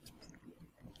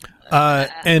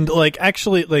 And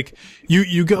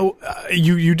you go,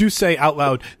 you do say out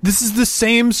loud, this is the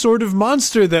same sort of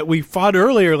monster that we fought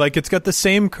earlier. It's got the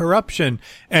same corruption.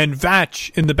 And Vatch,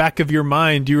 in the back of your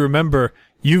mind, you remember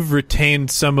you've retained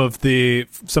some of the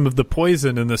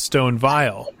poison in the stone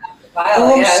vial.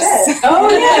 vial, yes. Shit. Oh,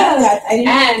 yeah.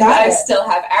 I still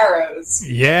have arrows.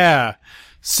 Yeah.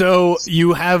 So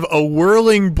you have a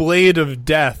whirling blade of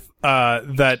death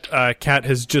that Kat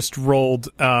has just rolled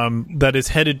that is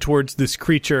headed towards this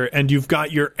creature, and you've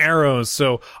got your arrows.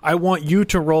 So I want you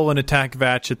to roll an attack,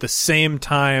 Vatch, at the same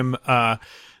time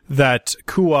that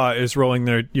Kua is rolling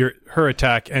her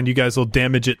attack, and you guys will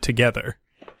damage it together.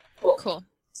 Cool.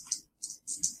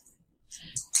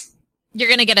 You're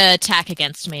going to get an attack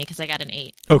against me because I got an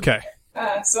 8. Okay.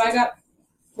 So I got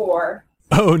 4.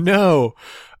 Oh, no.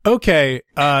 Okay,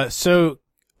 so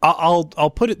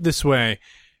I'll put it this way.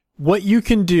 What you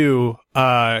can do,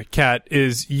 Kat,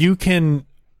 is you can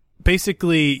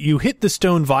basically, you hit the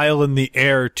stone vial in the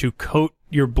air to coat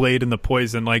your blade in the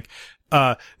poison. The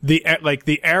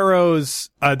arrows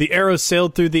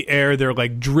sailed through the air. They're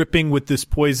like dripping with this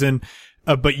poison.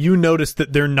 But you notice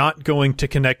that they're not going to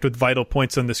connect with vital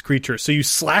points on this creature. So you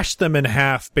slash them in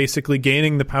half, basically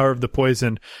gaining the power of the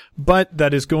poison. But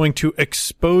that is going to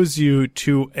expose you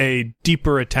to a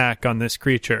deeper attack on this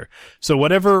creature. So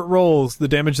whatever it rolls, the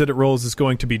damage that it rolls is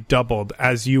going to be doubled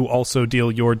as you also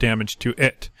deal your damage to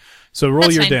it. So roll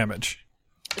That's your fine. damage.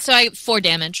 So I 4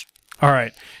 damage. All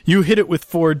right. You hit it with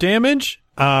 4 damage.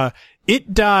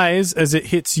 It dies as it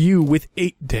hits you with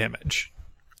 8 damage.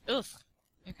 Oof.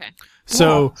 Okay.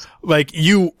 So,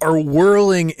 you are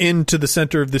whirling into the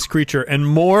center of this creature, and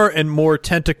more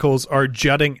tentacles are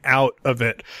jutting out of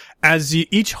it. As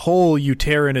each hole you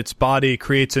tear in its body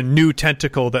creates a new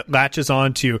tentacle that latches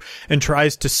onto you and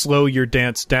tries to slow your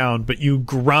dance down, but you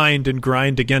grind and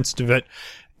grind against it.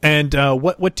 And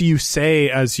what do you say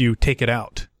as you take it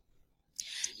out?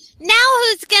 Now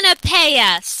who's gonna pay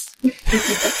us?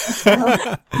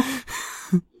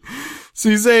 So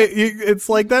you say, it's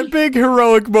like that big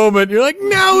heroic moment. You're like,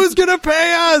 now who's gonna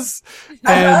pay us?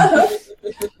 And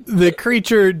the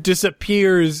creature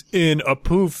disappears in a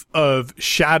poof of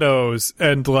shadows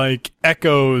and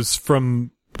echoes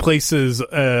from places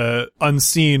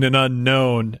unseen and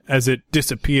unknown as it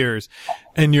disappears.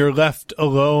 And you're left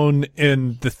alone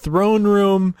in the throne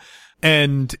room,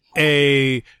 and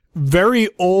a very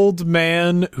old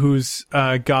man who's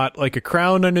got a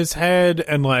crown on his head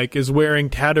and is wearing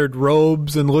tattered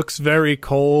robes and looks very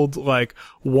cold,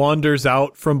 wanders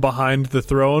out from behind the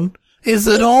throne. Is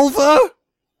it over?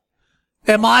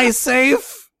 Am I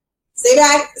safe? Stay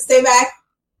back.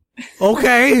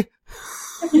 Okay.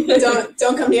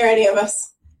 Don't come near any of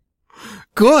us.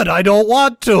 Good, I don't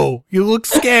want to. You look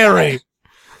scary.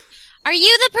 Are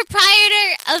you the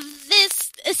proprietor of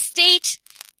this estate?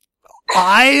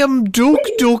 I am Duke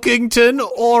Dukington,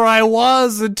 or I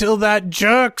was until that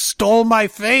jerk stole my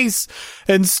face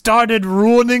and started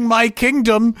ruining my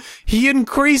kingdom. He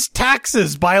increased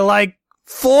taxes by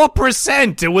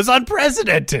 4%. It was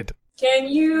unprecedented. Can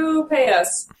you pay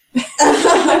us?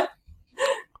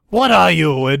 What are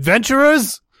you,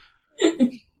 adventurers?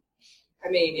 I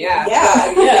mean, yeah.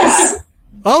 Yes.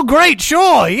 Oh, great,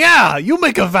 sure, yeah. You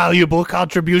make a valuable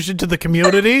contribution to the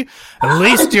community. At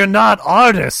least you're not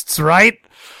artists, right?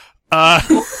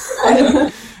 And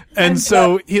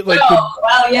so he Well,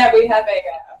 yeah, we have a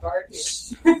bargain.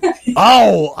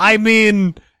 Oh, I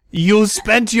mean, you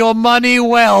spent your money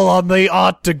well on the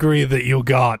art degree that you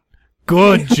got.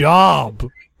 Good job.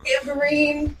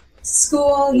 Tambourine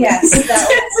school, yes, that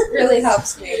really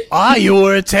helps me. Ah, you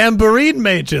were a tambourine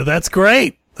major. That's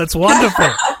great. That's wonderful.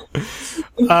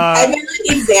 I've been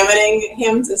examining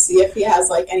him to see if he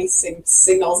has any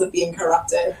signals of being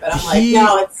corrupted, but I'm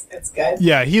no, it's good.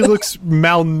 Yeah, he looks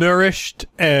malnourished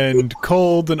and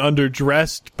cold and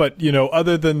underdressed, but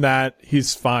other than that,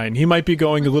 he's fine. He might be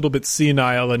going a little bit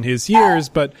senile in his years,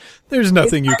 but there's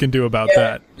nothing you can do about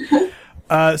that.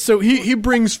 So he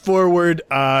brings forward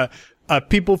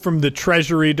people from the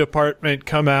Treasury Department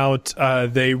come out.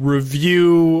 They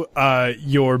review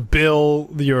your bill,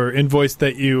 your invoice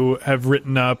that you have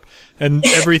written up, and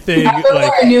everything.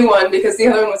 A new one because the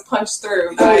other one was punched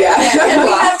through. Oh yeah, And we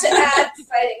have to add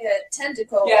fighting a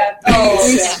tentacle. Yeah.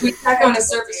 Oh, we tack on a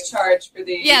service charge for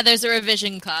the. Yeah, there's a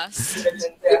revision cost.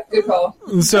 Yeah, good call.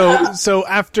 So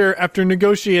after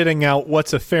negotiating out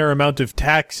what's a fair amount of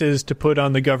taxes to put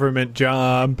on the government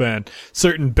job and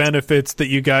certain benefits that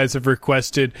you guys have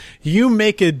requested, you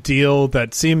make a deal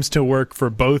that seems to work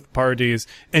for both parties,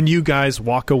 and you guys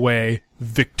walk away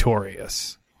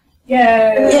victorious. Yay!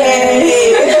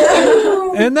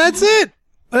 And that's it.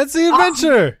 That's the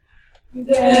adventure.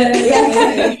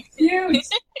 Yay! Huge.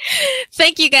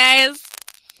 Thank you, guys.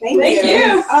 Thank Thank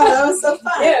you. Oh, that was so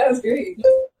fun. Yeah, that was great.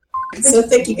 It's so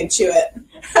thick you can chew it.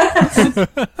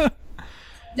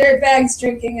 Dirtbags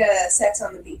drinking sex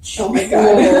on the beach. Oh my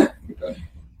god.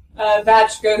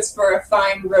 Vatch goes for a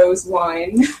fine rose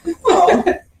wine.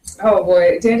 Oh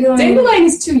boy, Dandelion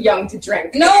is too young to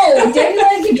drink. No,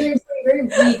 Dandelion can drink very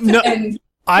weak. No. And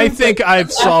I think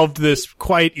I've solved this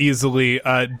quite easily.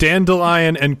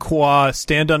 Dandelion and Qua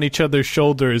stand on each other's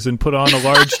shoulders and put on a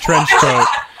large trench coat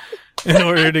in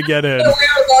order to get in.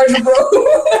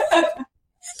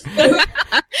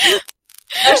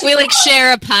 We like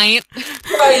share a pint.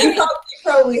 Right, you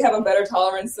probably have a better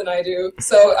tolerance than I do,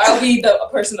 so I'll be the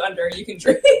person under. You can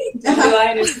drink.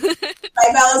 Bella's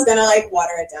gonna like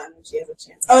water it down when she has a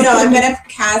chance. Oh no, I'm gonna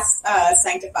cast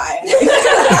Sanctify.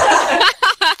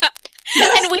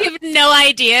 And we have no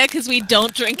idea because we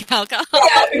don't drink alcohol.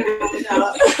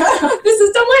 No. This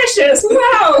is delicious.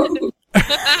 Wow.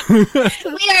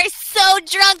 We are so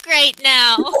drunk right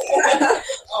now.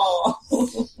 Oh,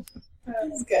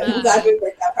 that's good. I'm glad we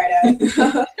worked that part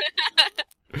out.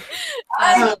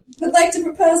 I would like to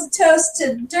propose a toast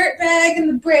to Dirtbag and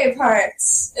the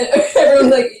Bravehearts.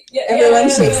 Everyone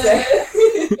shakes their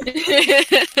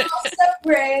All so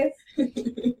brave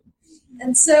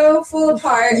and so full of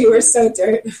heart. You were so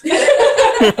dirt.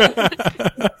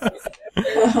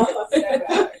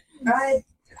 I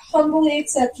humbly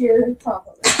accept your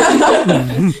compliment.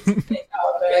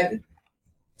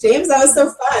 James, that was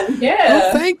so fun. Yeah.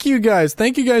 Oh, thank you guys.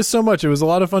 Thank you guys so much. It was a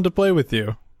lot of fun to play with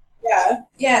you.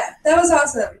 Yeah, that was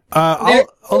awesome.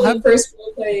 I'll have first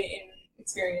roleplay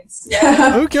experience.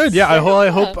 Yeah. Oh, good. Yeah, I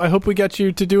hope we get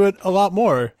you to do it a lot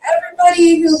more.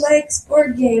 Everybody who likes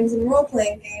board games and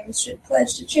role-playing games should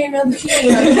pledge to Chainmail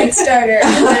Bikini on Kickstarter.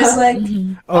 And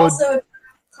there's also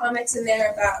comics in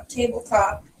there about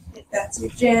tabletop, if that's your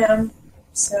jam.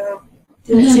 So,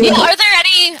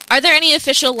 Are there any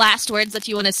official last words that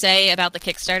you want to say about the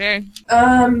Kickstarter?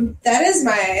 that is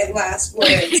my last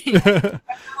words. How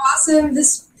awesome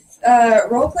this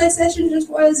roleplay session just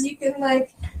was. You can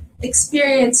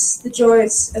experience the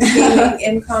joys of being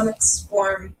in comics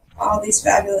form. All these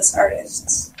fabulous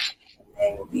artists, and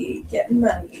they will be getting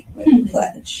money with the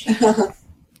pledge.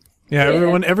 Yeah,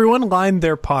 everyone line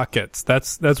their pockets.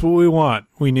 That's what we want.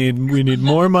 We need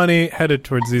more money headed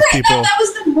towards these people. That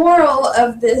was the moral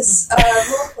of this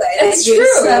roleplay. That's true.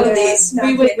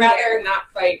 We would rather not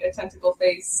fight a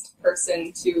tentacle-faced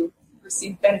person to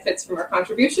receive benefits from our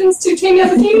contributions to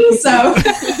Chainmail Bikini, so I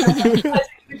think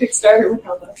the Kickstarter would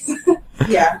help us.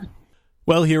 Yeah.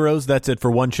 Well, heroes, that's it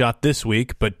for One Shot this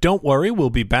week, but don't worry,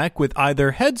 we'll be back with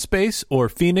either Headspace or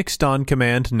Phoenix Dawn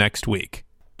Command next week.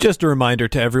 Just a reminder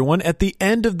to everyone, at the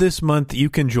end of this month, you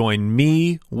can join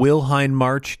me, Will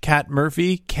Hindmarch, Kat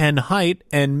Murphy, Ken Haidt,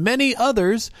 and many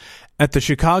others at the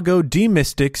Chicago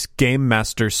D-Mystics Game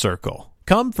Master Circle.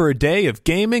 Come for a day of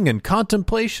gaming and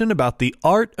contemplation about the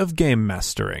art of game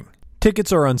mastering.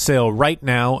 Tickets are on sale right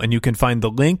now, and you can find the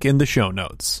link in the show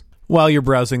notes. While you're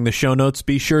browsing the show notes,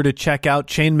 be sure to check out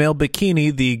Chainmail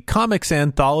Bikini, the comics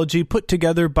anthology put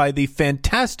together by the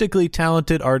fantastically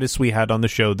talented artists we had on the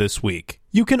show this week.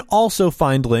 You can also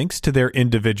find links to their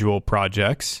individual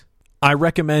projects. I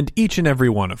recommend each and every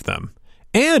one of them.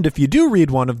 And if you do read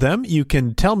one of them, you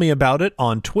can tell me about it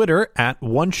on Twitter at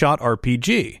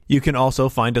OneShotRPG. You can also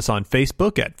find us on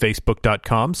Facebook at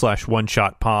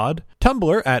facebook.com/OneShotPod,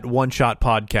 Tumblr at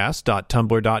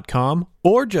OneShotPodcast.tumblr.com,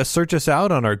 or just search us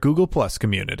out on our Google Plus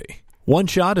community. One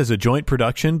Shot is a joint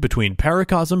production between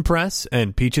Paracosm Press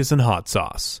and Peaches and Hot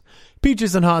Sauce.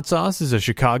 Peaches and Hot Sauce is a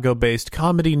Chicago-based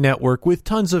comedy network with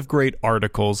tons of great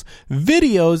articles,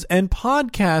 videos, and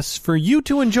podcasts for you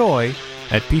to enjoy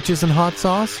at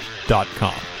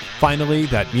peachesandhotsauce.com. Finally,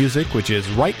 that music, which is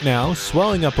right now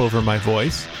swelling up over my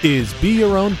voice, is Be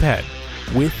Your Own Pet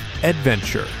with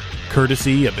Adventure,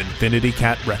 courtesy of Infinity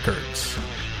Cat Records.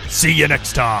 See you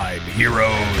next time,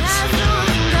 heroes!